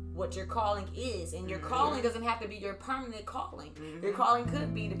what your calling is, and your calling doesn't have to be your permanent calling. Your calling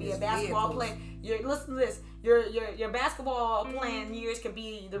could be to be a basketball player. Listen to this. Your basketball playing years could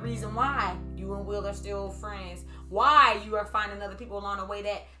be the reason why you and Will are still friends. Why you are finding other people along the way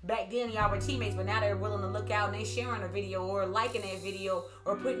that back then y'all were teammates, but now they're willing to look out and they sharing a video or liking that video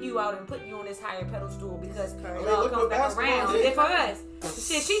or putting you out and putting you on this higher pedestal because it all comes back around. And for us,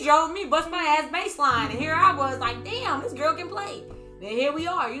 shit, she drove me, bust my ass baseline, and here I was like, damn, this girl can play. Then here we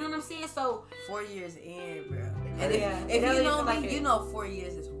are. You know what I'm saying? So 4 years in, bro. And if you know me, you know 4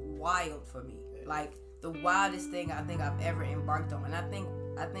 years is wild for me. Like the wildest thing I think I've ever embarked on. And I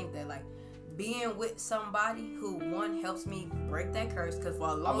think that like being with somebody who helps me break that curse. Because for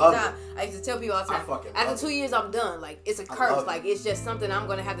a long time, I used to tell people all the time, after 2 years, I'm done. Like it's a curse. Like it's just something I'm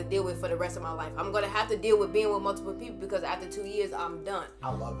gonna have to deal with for the rest of my life. I'm gonna have to deal with being with multiple people because after 2 years, I'm done.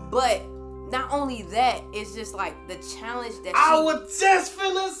 I love it. But not only that, it's just like the challenge that I was just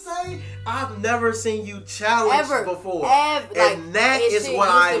finna say, I've never seen you challenged before. And that is what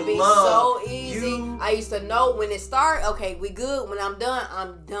I love. So easy. I used to know when it started, okay, we good. When I'm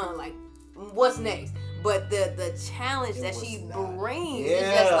done. Like, what's next? But the challenge that she brings is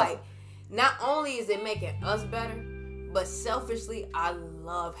just like, not only is it making us better, but selfishly, I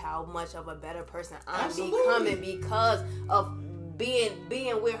love how much of a better person I'm becoming because of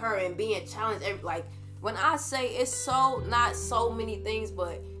being with her and being challenged. Like when I say it's not so many things,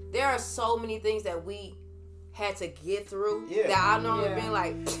 but there are so many things that we had to get through that I know being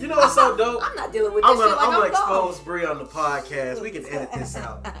like, you know what's so dope? I'm not dealing with this shit. I'm gonna expose Bree on the podcast. We can edit this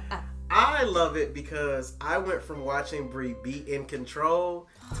out. I love it because I went from watching Bree be in control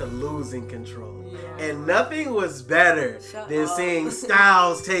to losing control. And nothing was better than seeing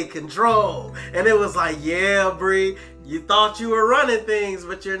Styles take control. And it was like, yeah, Bree, you thought you were running things,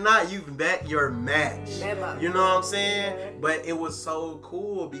 but you're not. You've met your match. You know what I'm saying? But it was so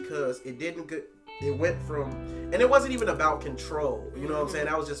cool because it went from, and it wasn't even about control. You know what I'm saying?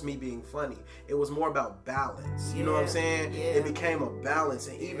 That was just me being funny. It was more about balance. You know what I'm saying? It became a balance.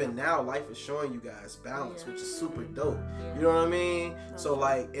 And even now, life is showing you guys balance, which is super dope. You know what I mean? So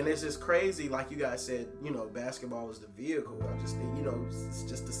like, and it's just crazy. Like you guys said, you know, basketball is the vehicle. I just think, you know, it's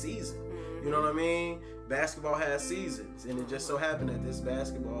just the season. You know what I mean? Basketball has seasons, and it just so happened that this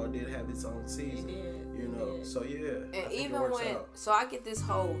basketball did have its own season. You know, so and even so I get this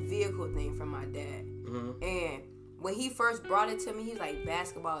whole vehicle thing from my dad, and when he first brought it to me, he's like,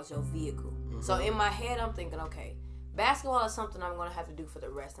 basketball is your vehicle. So in my head, I'm thinking, okay, basketball is something I'm gonna have to do for the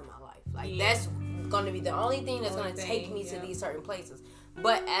rest of my life. Like that's gonna be the only thing that's gonna take me to these certain places.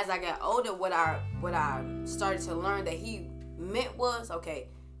 But as I got older, what I started to learn that he meant was, okay,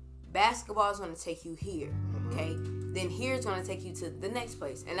 basketball is going to take you here, okay? Then here's going to take you to the next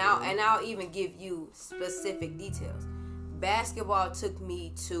place. And I'll even give you specific details. Basketball took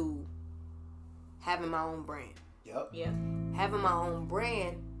me to having my own brand. Having my own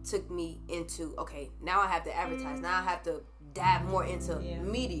brand took me into, okay, now I have to advertise. Now I have to dive more into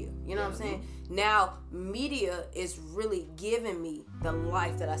media. You know what I'm saying? Now media is really giving me the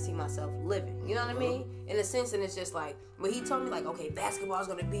life that I see myself living. You know what I mean? In a sense, and it's just like when he told me like, okay, basketball is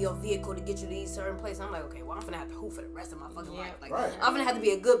gonna be your vehicle to get you to these certain places. I'm like, okay, well I'm gonna have to hoop for the rest of my fucking life. Like I'm gonna have to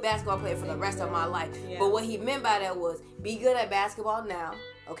be a good basketball player for the rest of my life. But what he meant by that was be good at basketball now,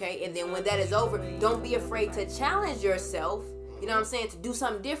 okay? And then when that is over, don't be afraid to challenge yourself. You know what I'm saying? To do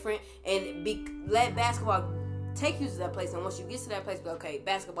something different and let basketball take you to that place. And once you get to that place, be okay,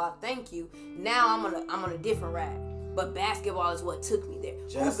 basketball, thank you. Now I'm on a different ride. But basketball is what took me there.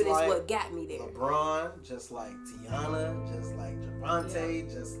 Hooping is what got me there. LeBron, just like Tiana, just like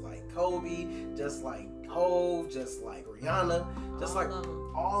Javante, just like Kobe, just like Hove, just like Rihanna, just like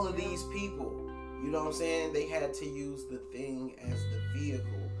all of these people. You know what I'm saying? They had to use the thing as the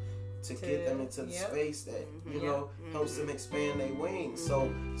vehicle to get them into the space that, you know, helps them expand their wings.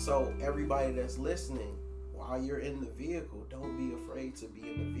 So everybody that's listening, while you're in the vehicle, don't be afraid to be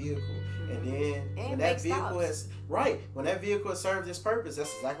in the vehicle. And then And when that vehicle when that vehicle has served its purpose,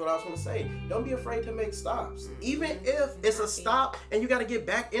 that's exactly what I was going to say. Don't be afraid to make stops, even if it's a stop and you got to get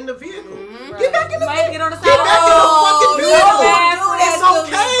back in the vehicle. Get back in the vehicle. Get on the side. Get back in the fucking vehicle. It's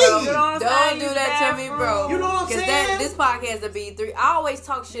okay. Don't do that to me, bro. You know what I'm saying? Because this podcast will be 3. I always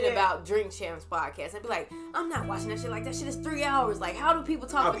talk shit about Drink Champs podcast. I'd be like, I'm not watching that shit. Like, that shit is 3 hours. Like, how do people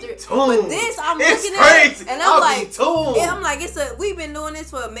talk for 3 hours? But this, I'm looking at it, and I'm like, we've been doing this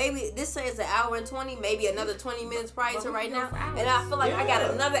for maybe, this says an hour and 20, maybe another 20 minutes prior to right now. And I feel like I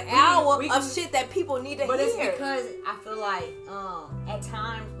got another hour of shit that people need to but hear. But it's because I feel like at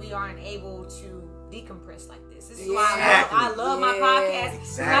times we aren't able to decompress like this. This is why I love my podcast.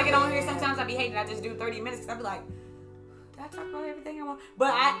 Exactly. When I get on here, sometimes I be hating I just do 30 minutes because I be like, did I talk about everything I want?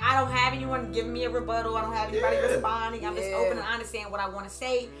 But I don't have anyone giving me a rebuttal. I don't have anybody responding. I'm just open and honest saying what I want to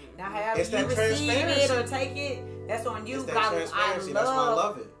say. Now, however you receive it or take it, that's on you. It's that transparency. That's why I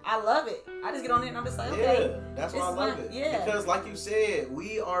love it. I love it. I just get on it and I'm just like, okay. Yeah, that's why I love it. Yeah. Because like you said,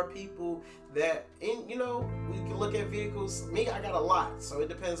 we are people that, we can look at vehicles. Me, I got a lot. So it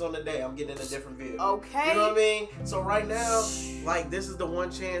depends on the day. I'm getting in a different vehicle. Okay. You know what I mean? So right now, like, this is the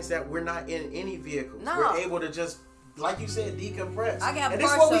one chance that we're not in any vehicle. No. We're able to just, like you said, decompress. I got and this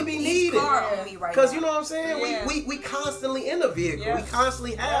is parts what of we be each needing. car on me right Because now. you know what I'm saying? Yeah. We constantly in the vehicle. Yeah. We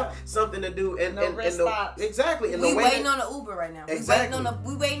constantly have something to do. And rest stops. Exactly. And We the way waiting on the Uber right now. Exactly.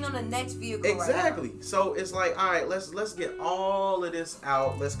 We waiting on the next vehicle Exactly. right now. So it's like, all right, let's get all of this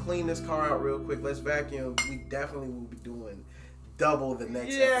out. Let's clean this car out real quick. Let's vacuum. We definitely will be doing double the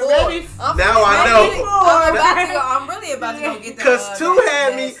next episode. Maybe Now I know. I'm really about to go get that. Because two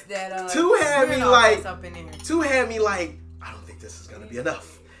had me like, I don't think this is gonna be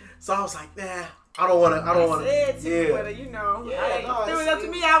enough. So I was like, nah, I don't wanna. But it was up to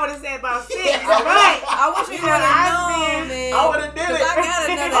me, I would have said about 6. Right. I wish we would have known, man. I would have did it. I got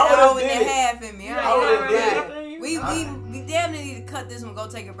another hour and a half in me. I would have did it. We damn near need to cut this one, go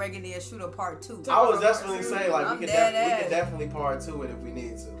take a break, and then shoot a part 2. I was definitely saying, like, we could dead definitely part 2 it if we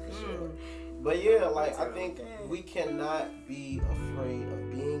need to, for sure. But yeah, like, I think we cannot be afraid of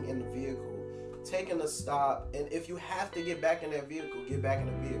being in the vehicle, taking a stop, and if you have to get back in that vehicle, get back in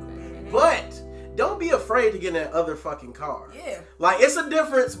the vehicle. But don't be afraid to get in that other fucking car. Yeah. Like, it's a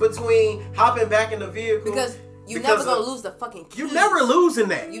difference between hopping back in the vehicle. Because you're never gonna lose the fucking keys. You're never losing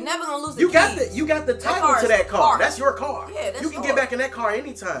that. You're never gonna lose the keys. You got the title to that car. That's your car. Yeah, that's you can yours. get back in that car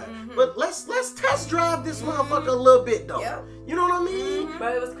anytime. But let's test drive this motherfucker a little bit though. Yep. You know what I mean?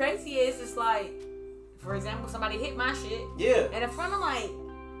 But it was crazy is it's like, for example, somebody hit my shit. Yeah. And in front of I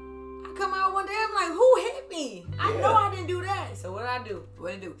come out one day, I'm like, who hit me? I know I didn't do that. So what did I do?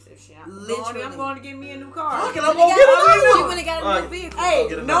 What it do? So shit, Literally. I'm going to get me a new car. Fuck it, I'm gonna get another You one. would have got a new vehicle. Hey,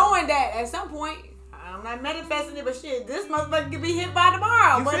 Get another. knowing that at some point, I'm not manifesting it, but shit, this motherfucker could be hit by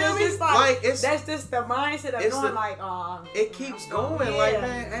tomorrow. You but feel it's me? just Like, that's just the mindset of knowing it keeps going. Like,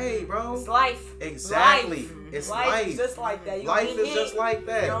 man, hey, bro. it's life. Exactly. It's life. life. Is just like that. You Life get is hit, just like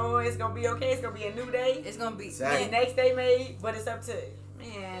that. You know, it's gonna be okay. It's gonna be a new day. It's gonna be Exactly. The next day made, but it's up to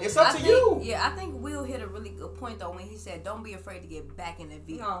man. It's up to you. Yeah, I think Will hit a really good point though when he said, "Don't be afraid to get back in the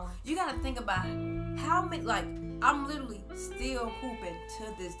vehicle." No. You gotta think about how many. Like, I'm literally still hooping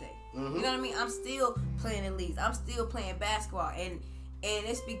to this day. Mm-hmm. You know what I mean? I'm still playing in leagues. I'm still playing basketball, and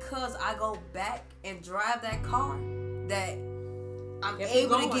it's because I go back and drive that car that I'm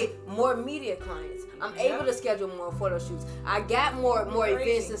able to get more media clients. I'm able to schedule more photo shoots. I got more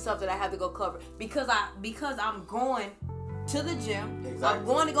events and stuff that I have to go cover because I'm going to the gym. Exactly. I'm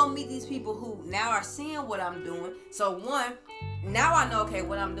going to go meet these people who now are seeing what I'm doing. So one, now I know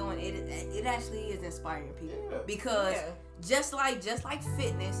what I'm doing. It actually is inspiring people because. Just like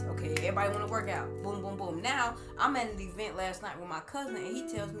fitness, okay, everybody want to work out, boom, boom, boom. Now, I'm at an event last night with my cousin, and he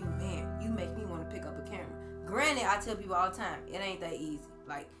tells me, man, you make me want to pick up a camera. Granted, I tell people all the time, it ain't that easy.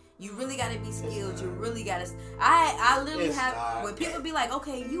 Like, you really got to be skilled. You really got to... I literally when people be like,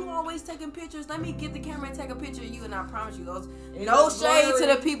 okay, you always taking pictures, let me get the camera and take a picture of you, and I promise you, those no shade to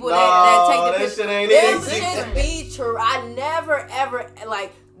the people that take the picture. Shit ain't Them shit be true. I never, ever,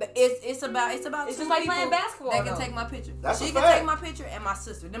 like... It's about It's two just like people playing basketball. that can take my picture. That's she a can fact. take my picture and my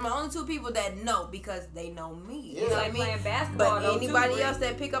sister. They're my only two people that know because they know me. You know what I mean? Playing basketball, But anybody else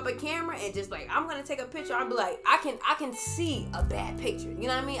that pick up a camera and just like, I'm gonna take a picture, I'll be like, I can see a bad picture. You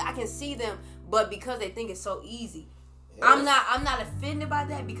know what I mean? I can see them, but because they think it's so easy, I'm not offended by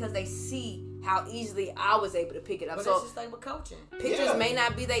that because they see how easily I was able to pick it up. But so it's just like with coaching. pictures may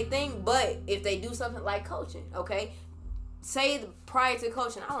not be their thing, but if they do something like coaching, okay? Say prior to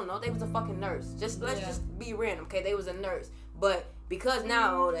coaching, I don't know, they was a fucking nurse. Let's just be random, okay? They was a nurse. But because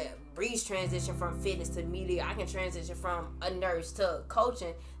now Breeze transition from fitness to media. I can transition from a nurse to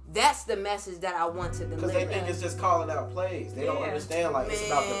coaching. That's the message that I want to deliver. Because they think it's just calling out plays. They don't understand, like, it's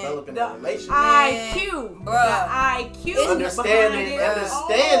about developing the a relationship. IQ. Bruh. The IQ.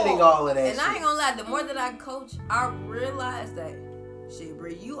 Understanding all of that And shit. I ain't gonna lie, the more that I coach, I realize that, shit, bro,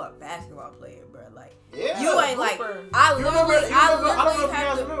 you a basketball player, bro. Like, Yeah. you ain't like, Hooper. I You literally, remember, I don't know if you have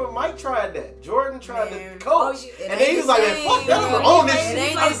guys to. remember, Mike tried that. Jordan tried Man. to coach. Oh, and then he was like, man, fuck that, I'm gonna own this shit. It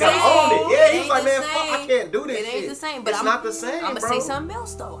ain't I the gotta own same. it. Yeah, he It was like, ain't man, the fuck, I same. can't do this It shit. ain't the same, but it's not the same, I'm bro. gonna say something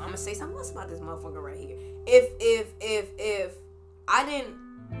else though. I'm gonna say something else about this motherfucker right here. If I didn't,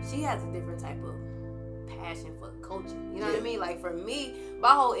 she has a different type of passion for coaching. You know what I mean? Like for me,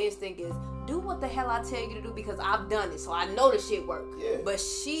 my whole instinct is do what the hell I tell you to do because I've done it, so I know the shit works. Yeah. But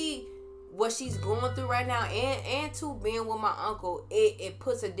what she's going through right now, and to being with my uncle, it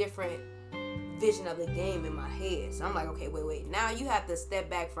puts a different vision of the game in my head. So I'm like, okay, wait. Now you have to step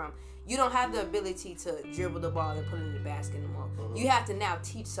back from. You don't have the ability to dribble the ball and put it in the basket anymore. Mm-hmm. You have to now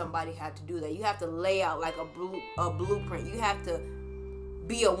teach somebody how to do that. You have to lay out like a blueprint. You have to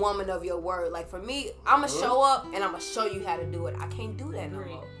be a woman of your word. Like for me, I'm going to show up and I'm going to show you how to do it. I can't do that no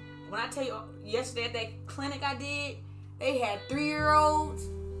more. When I tell you, yesterday at that clinic I did, they had 3-year-olds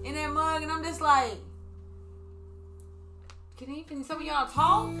in that mug, and I'm just like, can even some of y'all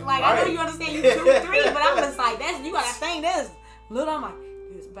talk? Like, I know you understand you 2, 3, but I'm just like, that's, you gotta think this. Look, I'm like,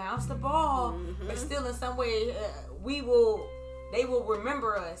 just bounce the ball, but still in some way, they will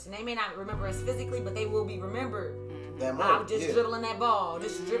remember us, and they may not remember us physically, but they will be remembered. I'm just dribbling that ball,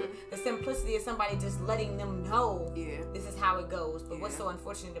 just dribbling. The simplicity of somebody just letting them know this is how it goes. But what's so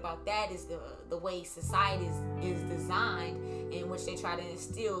unfortunate about that is the way society is designed, in which they try to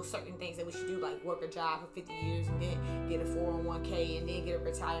instill certain things that we should do, like work a job for 50 years and then get a 401k and then get a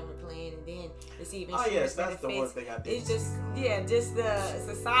retirement plan and then receive insurance benefits. That's the one thing I did. It's just the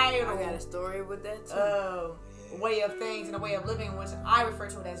societal. I got a story with that too. Way of things and a way of living, which I refer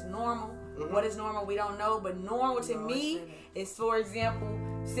to it as normal. What is normal, we don't know, but normal to me is, for example,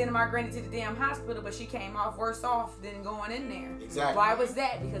 sending my granny to the damn hospital, but she came off worse off than going in there. Exactly. Why was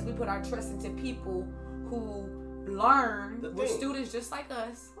that? Because we put our trust into people who learn with students just like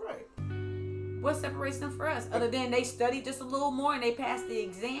us. Right. What separates them for us? Other than they studied just a little more and they passed the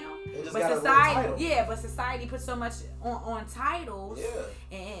exam. They just but got society, but society puts so much on titles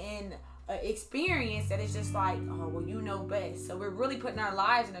and experience that it's just like, oh well, you know best. So we're really putting our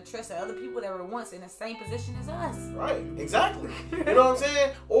lives in the trust of other people that were once in the same position as us. Right, exactly. You know what I'm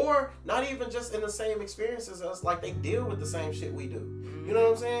saying? Or not even just in the same experience as us, like they deal with the same shit we do. You know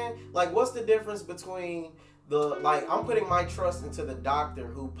what I'm saying? Like, what's the difference between I'm putting my trust into the doctor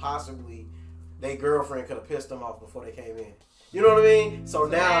who possibly their girlfriend could have pissed them off before they came in. You know what I mean? So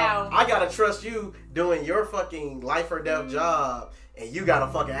now I gotta trust you doing your fucking life or death job, and you got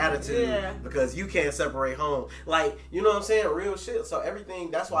a fucking attitude because you can't separate home. Like, you know what I'm saying? Real shit. So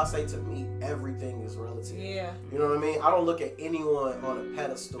everything, that's why I say to me, everything is relative. Yeah. You know what I mean? I don't look at anyone on a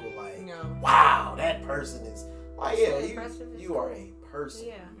pedestal like, wow, that person is, like, you are a person.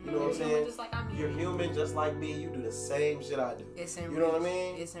 Yeah. You know what I'm saying? Just like I'm You're human just like me. You do the same shit I do. It's in you reach. know what I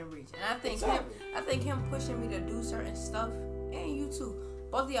mean? It's in reach. And I think him pushing me to do certain stuff, and you too,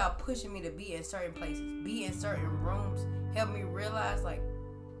 both of y'all pushing me to be in certain places, be in certain rooms, help me realize, like,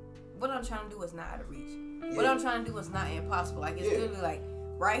 what I'm trying to do is not out of reach. Yeah. What I'm trying to do is not impossible. Like, it's literally like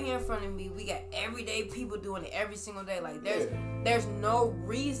right here in front of me. We got everyday people doing it every single day. Like, there's no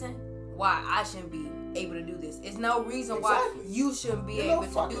reason why I shouldn't be able to do this. It's no reason why you shouldn't be able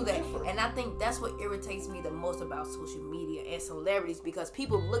to do that. Different. And I think that's what irritates me the most about social media and celebrities, because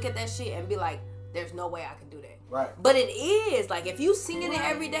people look at that shit and be like, there's no way I can do that. Right. But it is. Like, if you singing it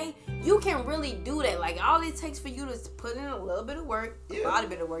every day, you can really do that. Like, all it takes for you to put in a little bit of work, a lot of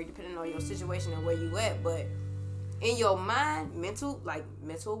bit of work, depending on your situation and where you at. But in your mind, mental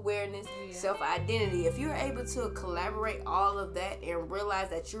awareness, self-identity, if you're able to collaborate all of that and realize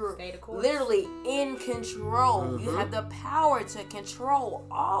that you're literally in control, you have the power to control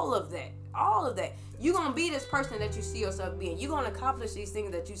all of that. You're going to be this person that you see yourself being. You're going to accomplish these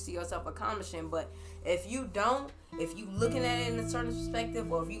things that you see yourself accomplishing. But if you looking at it in a certain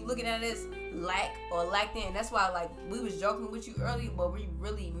perspective, or if you looking at it as lack or lacked in, that's why, like, we was joking with you earlier, but we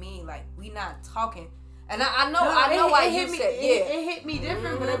really mean, like, we not talking. And I know why you said, it hit me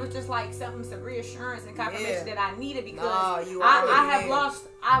different, but it was just like some reassurance and confirmation that I needed, because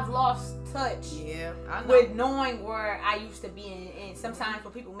I've lost touch with knowing where I used to be, and sometimes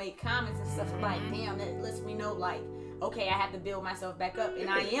when people make comments and stuff, I'm like, damn, that lets me know, like, okay, I have to build myself back up, and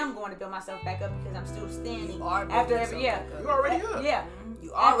I am going to build myself back up because I'm still standing. You are after every you already up. Yeah,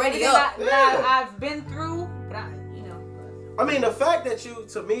 you already up. I've been through, but I mean, the fact that you,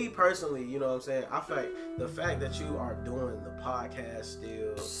 to me personally, you know what I'm saying? The fact that you are doing the podcast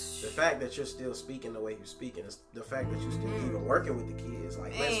still, the fact that you're still speaking the way you're speaking, the fact that you're still even working with the kids,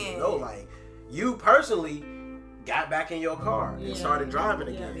 like, lets me know, like, you personally got back in your car and started driving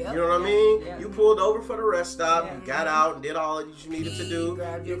again. You know what I mean? You pulled over for the rest stop, you got out and did all that you needed to do.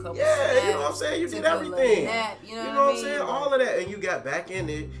 Grabbed you a couple you know what I'm saying? You did everything. You know what I'm saying? All of that, and you got back in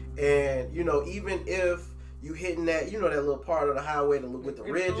it, and, you know, even if you hitting that, you know, that little part of the highway with the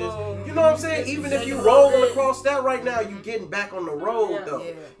ridges. You know what I'm saying? Even if you rolling across that right now, you getting back on the road, though.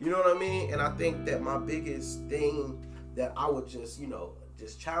 You know what I mean? And I think that my biggest thing that I would just, you know,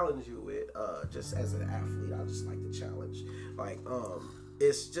 just challenge you with, just as an athlete, I just like to challenge. Like,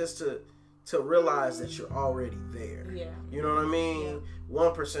 it's just to realize that you're already there. You know what I mean?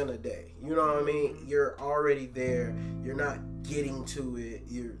 1% a day. You know what I mean? You're already there. You're not getting to it.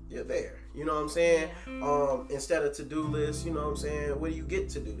 You're there. You know what I'm saying? Instead of to-do list, you know what I'm saying? What do you get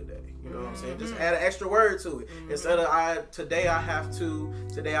to do today? You know what I'm saying? Just add an extra word to it. Instead of today I have to,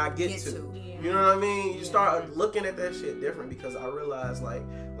 today I get to. You know what I mean? You start looking at that shit different, because I realized,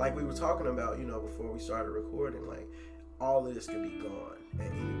 like we were talking about, you know, before we started recording, like, all of this can be gone at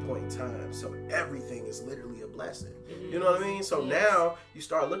any point in time. So everything is literally a blessing. You know what I mean? So now you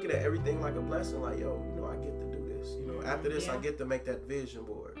start looking at everything like a blessing, like, yo, you know, I get to do this. You know, after this, I get to make that vision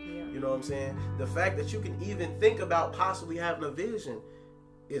board. You know what I'm saying? The fact that you can even think about possibly having a vision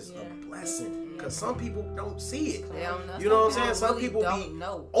is a blessing, because some people don't see it. You know what I'm saying? Some people be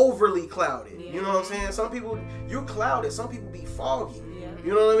overly clouded. You know what I'm saying? Some people, you're clouded. Some people be foggy.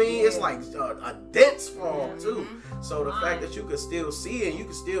 You know what I mean? It's like a dense fog too. So the fact that you can still see it, you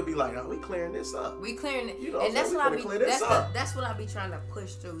can still be like, "Oh, we clearing this up. We clearing it." You know, and that's what I be. That's what I be trying to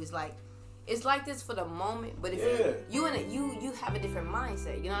push through. Is like, it's like this for the moment, but if you have a different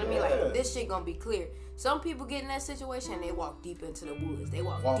mindset. You know what I mean? Like, this shit gonna be clear. Some people get in that situation and they walk deep into the woods. They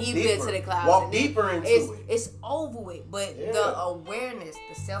walk deeper into the clouds. Walk deeper into it. It's over with. But the awareness,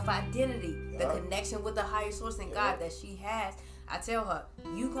 the self-identity, the connection with the higher source and God that she has, I tell her,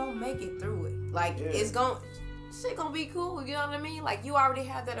 you gonna make it through it. Like, shit gonna be cool, you know what I mean? Like, you already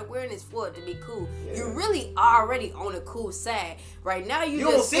have that awareness for it to be cool. You really already on the cool side. Right now, you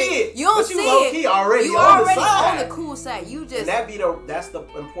don't see it. You don't see it. Low-key already you on already the side. on the cool side. You just, and that's the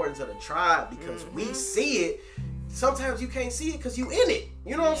importance of the tribe, because we see it. Sometimes you can't see it because you in it.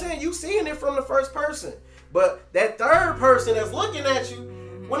 You know what I'm saying? You seeing it from the first person, but that third person that's looking at you.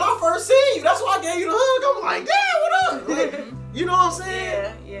 When I first seen you, that's why I gave you the hug. I'm like, damn, what up? Like, you know what I'm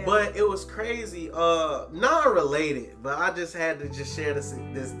saying? Yeah. But it was crazy. Non-related, but I just had to just share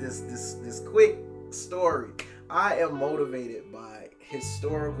this quick story. I am motivated by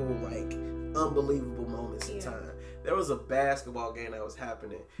historical, like, unbelievable moments in time. There was a basketball game that was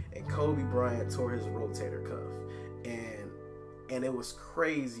happening, and Kobe Bryant tore his rotator cuff, and it was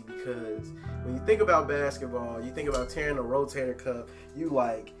crazy, because when you think about basketball, you think about tearing a rotator cuff, you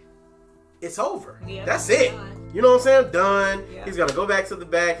like, it's over. That's it. Done. You know what I'm saying? Done. He's going to go back to the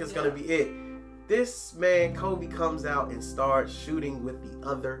back. It's going to be it. This man, Kobe, comes out and starts shooting with the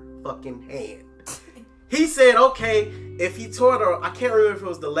other fucking hand. He said, okay, if he tore I can't remember if it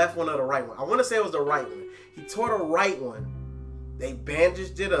was the left one or the right one. I want to say it was the right one. He tore the right one. They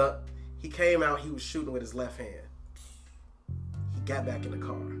bandaged it up. He came out. He was shooting with his left hand. Got back in the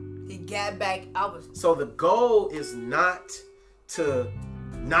car. He got back. So the goal is not to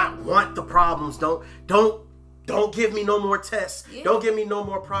not want the problems. Don't give me no more tests. Don't give me no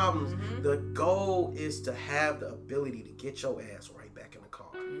more problems. The goal is to have the ability to get your ass right back in the car.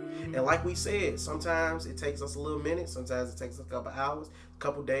 And like we said, sometimes it takes us a little minute. Sometimes it takes us a couple hours, a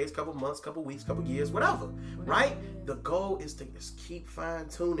couple days, couple months, couple weeks, couple years, whatever. Right? The goal is to just keep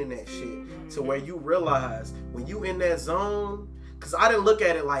fine-tuning that shit to where you realize when you in that zone. Because I didn't look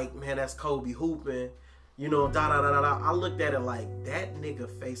at it like, man, that's Kobe hooping, you know, da-da-da-da-da. I looked at it like, that nigga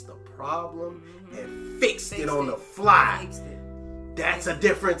faced a problem and fixed it on the fly. That's a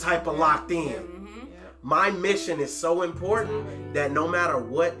different type of locked in. My mission is so important that no matter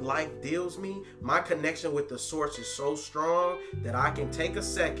what life deals me, my connection with the source is so strong that I can take a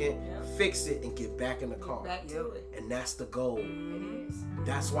second, fix it, and get back in the car. Back to it. And that's the goal.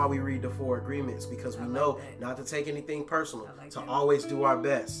 That's why we read the 4 agreements, because we know not to take anything personal, to always do our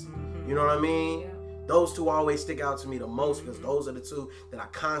best. You know what I mean? Those two always stick out to me the most, because those are the two that I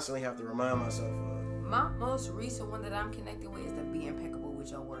constantly have to remind myself of. My most recent one that I'm connected with is to be impeccable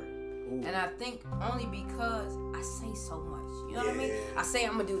with your word. Ooh. And I think only because I say so much. You know what I mean? I say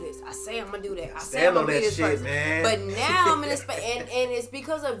I'm gonna do this. I say I'm gonna do that. I say I'm gonna be this person. Man. But now I'm in a space, and it's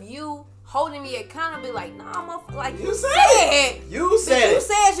because of you holding me accountable. Like, nah, I'm like you said. You said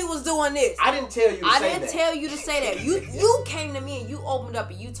you was doing this. I didn't tell you. To I say didn't that. tell you to say that. You came to me and you opened up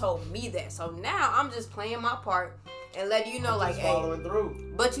and you told me that. So now I'm just playing my part and letting you know, like, hey, following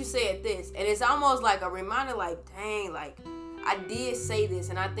through. But you said this, and it's almost like a reminder, like, dang, like, I did say this,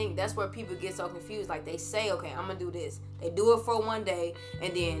 and I think that's where people get so confused. Like, they say, okay, I'm gonna do this. They do it for one day,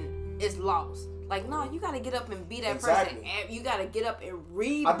 and then it's lost. Like, no, you gotta get up and be that person. You gotta get up and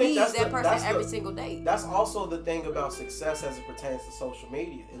be that person every single day. That's also the thing about success as it pertains to social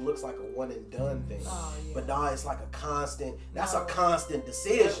media. It looks like a one and done thing. Oh, yeah. But nah, it's like a constant, a constant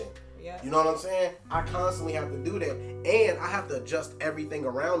decision. Yeah. You know what I'm saying? I constantly have to do that. And I have to adjust everything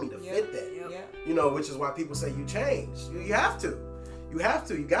around me to fit that. Yep. You know, which is why people say you change. You have to. You have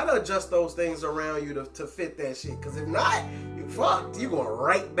to. You gotta adjust those things around you to fit that shit. Because if not, you fucked. You're going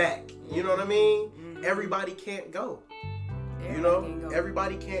right back. You know what I mean? Mm-hmm. Everybody can't go.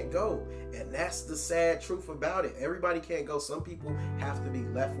 Everybody can't go. And that's the sad truth about it. Everybody can't go. Some people have to be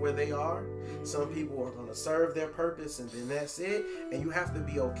left where they are. Some people are going to serve their purpose and then that's it. And you have to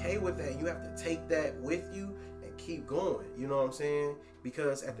be okay with that. You have to take that with you and keep going. You know what I'm saying?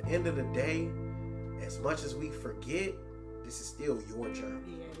 Because at the end of the day, as much as we forget, this is still your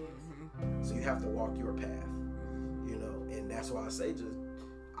journey. Yeah, it is. So you have to walk your path. You know, and that's why I say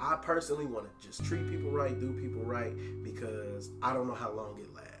I personally want to just treat people right, do people right, because I don't know how long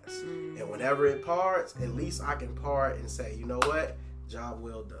it lasts. And whenever it parts, at least I can part and say, you know what? Job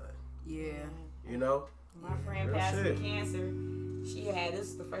well done. Yeah. You know? My friend passed from cancer. She had, this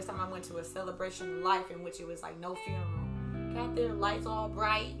is the first time I went to a celebration of life in which it was like no funeral. Got there, lights all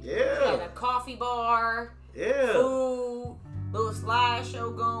bright. Yeah. Had a coffee bar. Yeah. Food. Little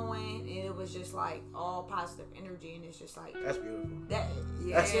slideshow going, and it was just like all positive energy, and it's just like that's beautiful.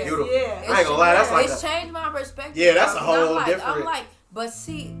 That's beautiful. Yeah, I ain't gonna lie, that's like it's changed my perspective. Yeah, that's a whole different. I'm like, but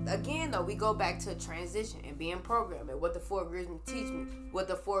see, again though, we go back to transition and being programmed and what the 4 agreements teach me, what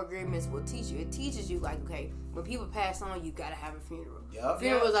the 4 agreements will teach you. It teaches you like, okay, when people pass on, you gotta have a funeral. Yep.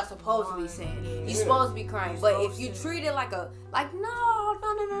 Funerals are supposed to be sad. You're supposed to be crying, but if you treat it like no,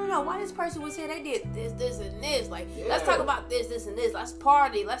 why this person was here, they did this, and this. Like, let's talk about this, and this. Let's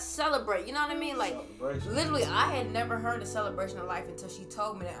party. Let's celebrate. You know what I mean? Like, literally, I had never heard of celebration of life until she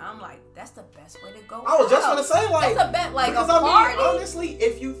told me that. I'm like, that's the best way to go. I was just gonna say, like, that's the best, like, because a party. Honestly,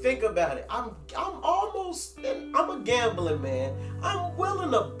 if you think about it, I'm a gambling man. I'm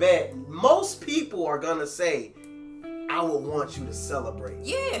willing to bet most people are gonna say, I would want you to celebrate.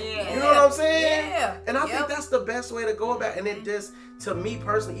 Yeah. You know what I'm saying? Yeah. And I think that's the best way to go about it. And it just, to me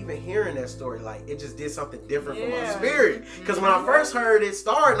personally, even hearing that story, like, it just did something different for my spirit. Because when I first heard it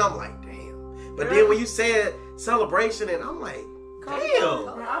start, I'm like, damn. But then when you said celebration, and I'm like, damn.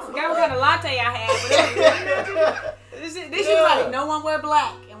 I forgot what kind of latte I had. But this is like, no one wear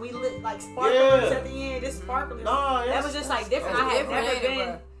black. And we lit like sparklers at the end. This sparklers. That was just like different. I had never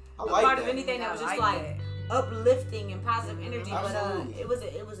been a part of anything that was just like uplifting and positive energy. Absolutely. But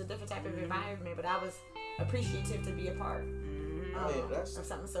it was a different type of environment. But I was appreciative to be a part of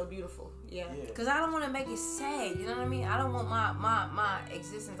something so beautiful. Yeah. Because I don't want to make it sad. You know what I mean? I don't want my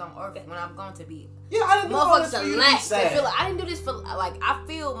existence on earth when I'm going to be. Yeah, I didn't do all this for you to be sad. I didn't do this for, like, I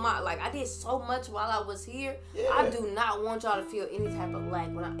feel I did so much while I was here. Yeah. I do not want y'all to feel any type of lack.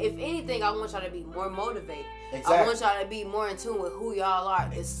 If anything, I want y'all to be more motivated. Exactly. I want y'all to be more in tune with who y'all are.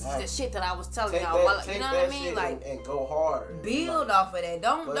 It's the shit that I was telling y'all. You know what I mean? Like, and go hard. Build off of that.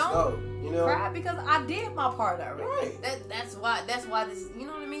 Don't you know, cry because I did my part already. Right. That's why this. You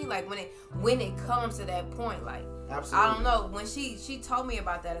know what I mean? Like when it comes to that point, like, absolutely. I don't know. When she told me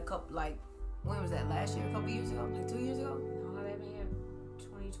about that a couple, like, when was that, last year? A couple years ago? Like 2 years ago? No, that may have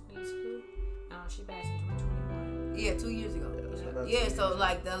 2022. No, she passed in 2021. Yeah, 2 years ago. Yeah, so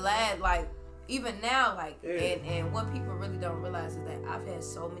like the lad, like, even now, like, and what people really don't realize is that I've had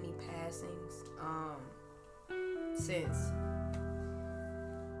so many passings since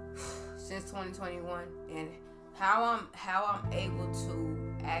 2021, and how I'm able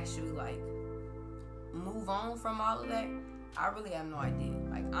to actually, like, move on from all of that, I really have no idea.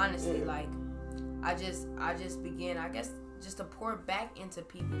 Like, honestly, like, I just began, I guess, just to pour back into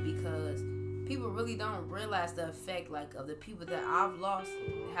people, because people really don't realize the effect, like, of the people that I've lost,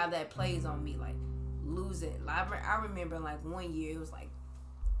 how that plays on me, like, losing. Like, I remember, like, 1 year, it was, like,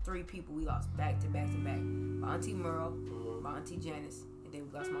 3 people we lost back to back to back. My auntie Merle, my auntie Janice, and then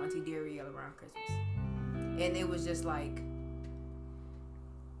we lost my auntie Darielle around Christmas. And it was just, like,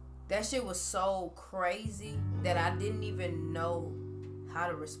 that shit was so crazy that I didn't even know how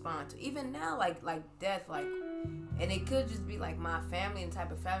to respond to. Even now, like death, like, and it could just be like my family and the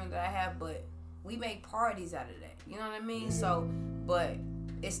type of family that I have, but we make parties out of that. You know what I mean? So, but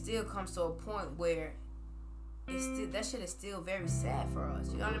it still comes to a point where it's still, that shit is still very sad for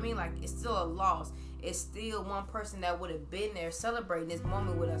us. You know what I mean? Like, it's still a loss. It's still one person that would have been there celebrating this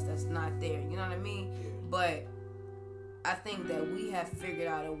moment with us that's not there. You know what I mean? But I think that we have figured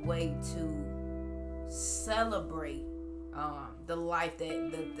out a way to celebrate the life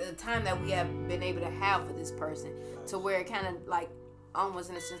that the time that we have been able to have with this person, to where it kind of like almost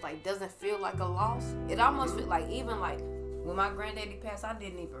in a sense like doesn't feel like a loss. It almost feel like, even like when my granddaddy passed, I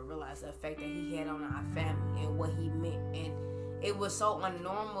didn't even realize the effect that he had on our family and what he meant. And it was so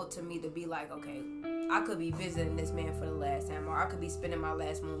unnormal to me to be like, okay, I could be visiting this man for the last time, or I could be spending my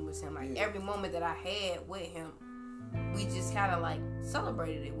last moment with him. Like every moment that I had with him, we just kind of like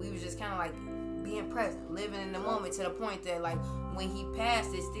celebrated it. We was just kind of like being present, living in the moment, to the point that like when he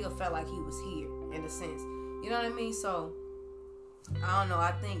passed, it still felt like he was here in a sense. You know what I mean? So I don't know.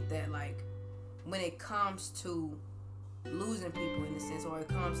 I think that like when it comes to losing people in a sense, or it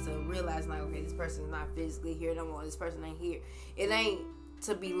comes to realizing like, okay, this person is not physically here no more, this person ain't here, it ain't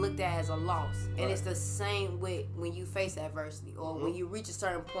to be looked at as a loss. And it's the same with when you face adversity, or when you reach a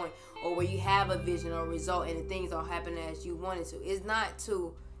certain point, or where you have a vision or result and the things don't happen as you wanted to. It's not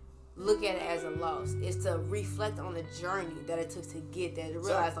to look at it as a loss. It's to reflect on the journey that it took to get there, to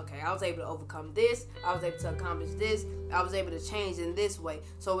realize, okay, I was able to overcome this, I was able to accomplish this, I was able to change in this way.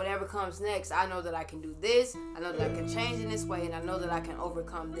 So whatever comes next, I know that I can do this, I know that I can change in this way, and I know that I can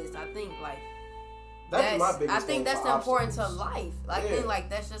overcome this. I think like that's the importance to life. I think like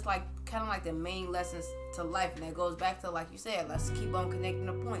that's just like kind of like the main lessons to life, and that goes back to, like you said, let's keep on connecting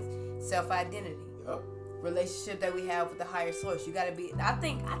the points. Self-identity. Yep. Relationship that we have with the higher source. You gotta be. I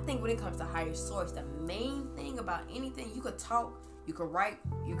think when it comes to higher source, the main thing about anything, you could talk, you could write,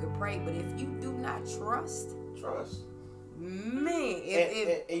 you could pray, but if you do not trust,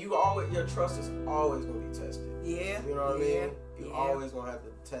 man, and you always, your trust is always gonna be tested. Yeah, you know what I mean. You always gonna have to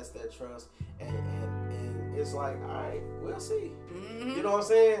test that trust, and it's like, all right, we'll see. Mm-hmm. You know what I'm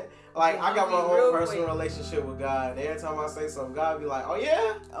saying? Like, I got my own personal relationship with God. And every time I say something, God be like, oh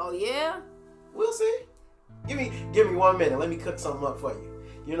yeah, we'll see. Give me 1 minute. Let me cook something up for you.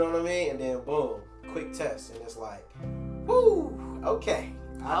 You know what I mean? And then boom, quick test, and it's like, whoo, okay.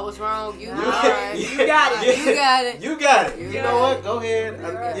 I was wrong. You got it. You got it. You know what? Go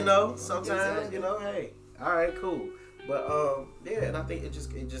ahead. You know, sometimes, you know, hey, all right, cool. But and I think it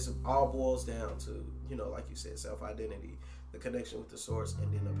just all boils down to, you know, like you said, self-identity, the connection with the source,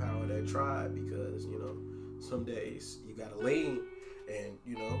 and then the power of that tribe. Because, you know, some days you gotta lean, and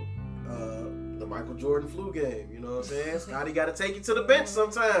you know, the Michael Jordan flu game. You know what I'm saying? Scotty got to take you to the bench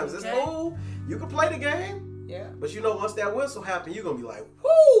sometimes. It's cool. You can play the game. Yeah. But you know, once that whistle happens, you're gonna be like,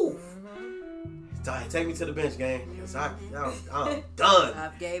 whoo! Take me to the bench, game, because I'm done.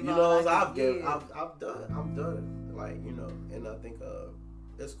 I've gave you know, I've done. I'm done. Like, you know, and I think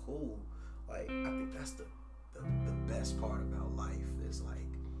it's cool. Like, I think that's the best part about life is like,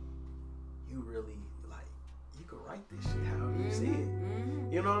 you really like, you can write this shit how you see it.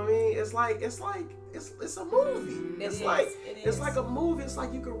 You know what I mean? It's a movie. It's like a movie. It's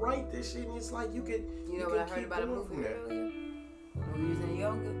like you can write this shit, and it's like you could. You know what I heard about a movie earlier? When we was in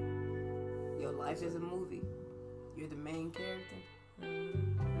yoga, your life is a movie. You're the main character.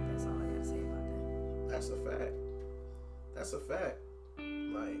 That's all I gotta say about that. That's a fact.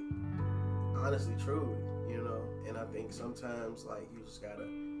 Like, honestly, truly, you know. And I think sometimes, like, you just gotta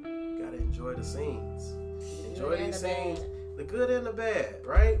enjoy the scenes. Enjoy these scenes. The good and the bad,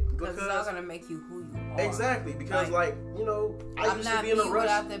 right? Because it's all gonna make you who you are. Exactly, because like, you know, I used to be in a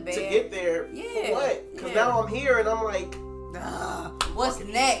rush to get there. Yeah. For what? Because now I'm here and I'm like, what's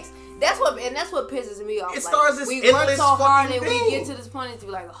next? That's what pisses me off. It starts this we endless work so hard fucking and thing. we get to this point and be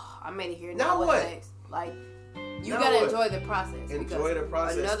like, oh, I made it here. Now what's next? Like, you gotta enjoy the process. Enjoy the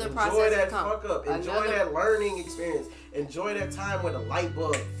process. Another enjoy process that fuck up. Enjoy that learning experience. Enjoy that time when the light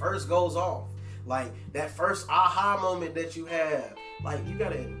bulb first goes off. Like, that first aha moment that you have. Like, you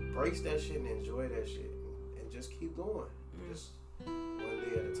gotta embrace that shit and enjoy that shit. And just keep going. Just 1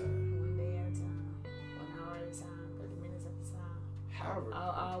 day at a time. 1 day at a time. 1 hour at a time. 30 minutes at a time. However.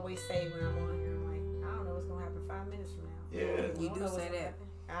 I always say when I'm on here, I'm like, I don't know what's gonna happen 5 minutes from now. Yeah. You do say that.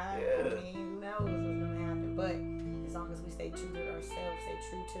 I mean, who knows what's gonna happen? But as long as we stay true to ourselves, stay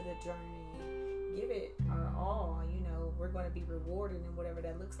true to the journey, give it our all, you know, we're going to be rewarded in whatever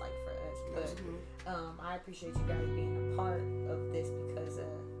that looks like for us. But I appreciate you guys being a part of this because,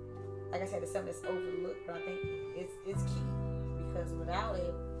 like I said, it's something that's overlooked, but I think it's key because without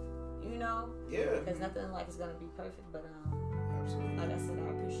it, you know, because nothing in life is going to be perfect. But Absolutely. Like I said, I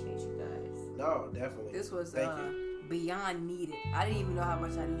appreciate you guys. No, definitely. This was Thank you. beyond needed. I didn't even know how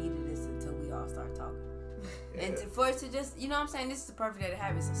much I needed this until we all started talking. Yeah. And for it to just, you know what I'm saying? This is the perfect day to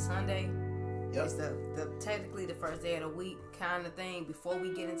have it. It's a Sunday. Yep. It's the technically the first day of the week kind of thing before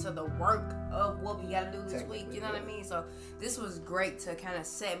we get into the work of what we got to do this week. You know what I mean? So this was great to kind of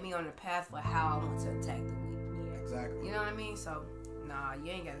set me on the path for how I want to attack the week. Yeah, exactly. You know what I mean? So, nah,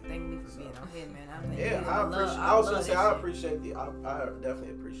 you ain't got to thank me for being on here, man. I think Yeah, I appreciate. I was gonna say I appreciate the. I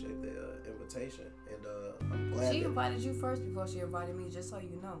definitely appreciate the invitation, and I'm glad. She that invited you first before she invited me, just so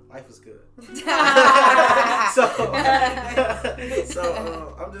you know. life is good.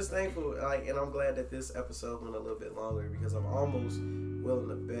 so I'm just thankful, like, and I'm glad that this episode went a little bit longer because I'm almost willing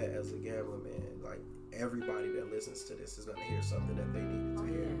to bet as a gambler man, like everybody that listens to this is gonna hear something that they needed to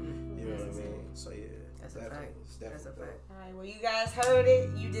hear. You know what I mean? So yeah, That's a definitely, fact. it's definitely That's a fact. All right, well, you guys heard it.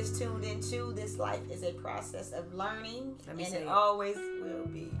 You just tuned into This Life is a Process of Learning, Let me and say it it. always will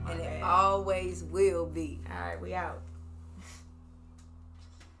be. And Okay. it always will be. All right, we out.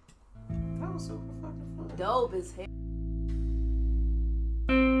 That was super fucking fun. Dope as hell.